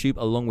our YouTube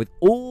along with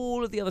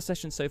all of the other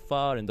sessions so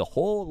far in the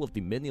whole of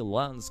the Many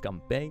Lands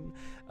campaign,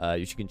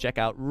 which you can check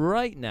out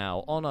right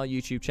now on our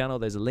YouTube channel.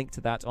 There's a link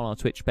to that on our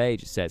Twitch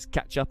page. It says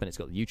catch up and it's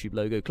got the YouTube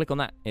logo. Click on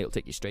that, it'll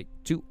take you straight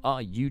to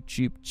our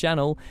YouTube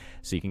channel,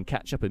 so you can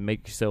catch up and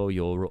make sure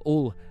you're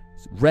all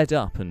read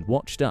up and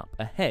watched up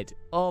ahead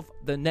of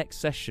the next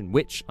session,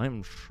 which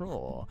I'm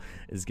sure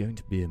is going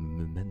to be a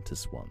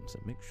momentous one, so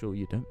make sure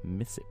you don't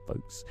miss it,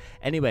 folks.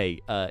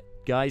 Anyway,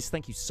 guys,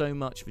 thank you so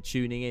much for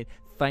tuning in.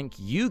 Thank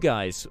you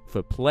guys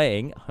for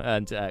playing,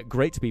 and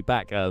great to be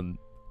back.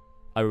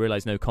 I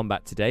realize no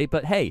combat today,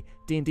 but hey,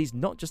 D&D's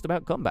not just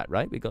about combat,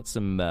 right? We got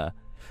some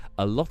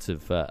a lot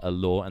of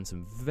lore and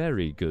some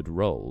very good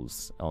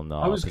rolls on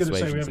our I was going to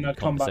say we persuasions haven't and had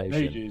combat in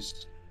conversation.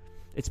 ages.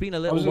 It's been a I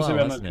little was going to say we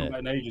while, haven't hasn't had it?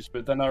 combat in ages,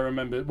 but then I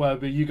remember. Well,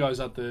 but you guys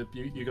had the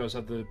you guys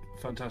had the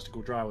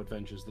fantastical Drow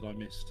adventures that I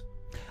missed.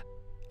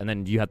 And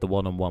then you had the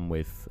one-on-one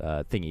with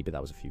Thingy, but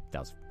that was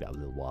a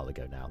little while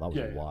ago now. That was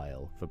Yeah, a yeah.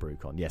 while for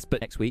BrewCon. Yes, but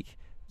next week,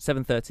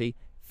 7:30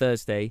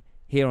 Thursday,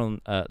 here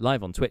on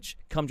live on Twitch.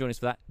 Come join us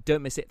for that.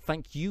 Don't miss it.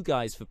 Thank you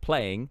guys for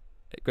playing.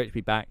 Great to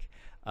be back.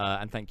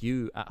 And thank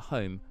you at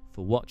home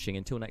for watching.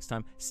 Until next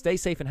time, stay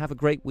safe and have a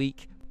great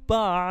week.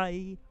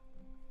 Bye.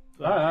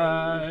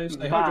 Bye.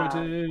 Stay Bye.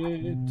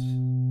 hydrated.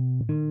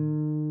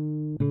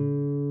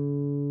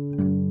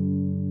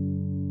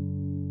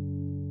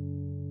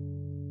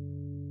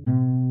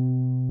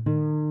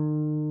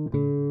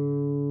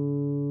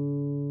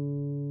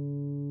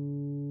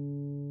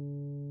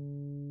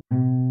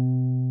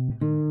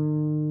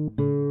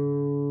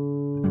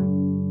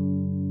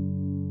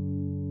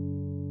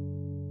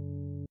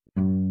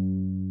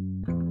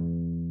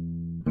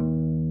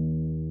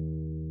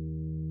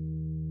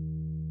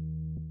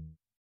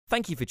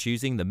 Thank you for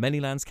choosing the Many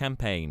Lands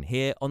campaign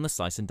here on the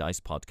Slice and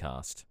Dice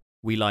podcast.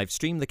 We live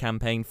stream the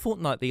campaign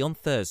fortnightly on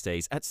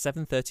Thursdays at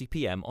 7:30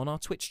 p.m. on our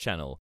Twitch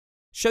channel.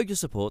 Show your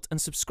support and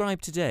subscribe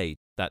today.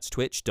 That's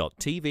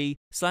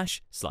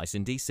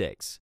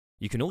twitch.tv/sliceand6.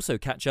 You can also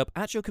catch up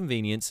at your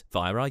convenience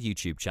via our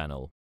YouTube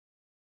channel.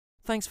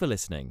 Thanks for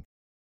listening,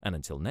 and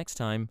until next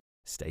time,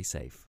 stay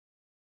safe.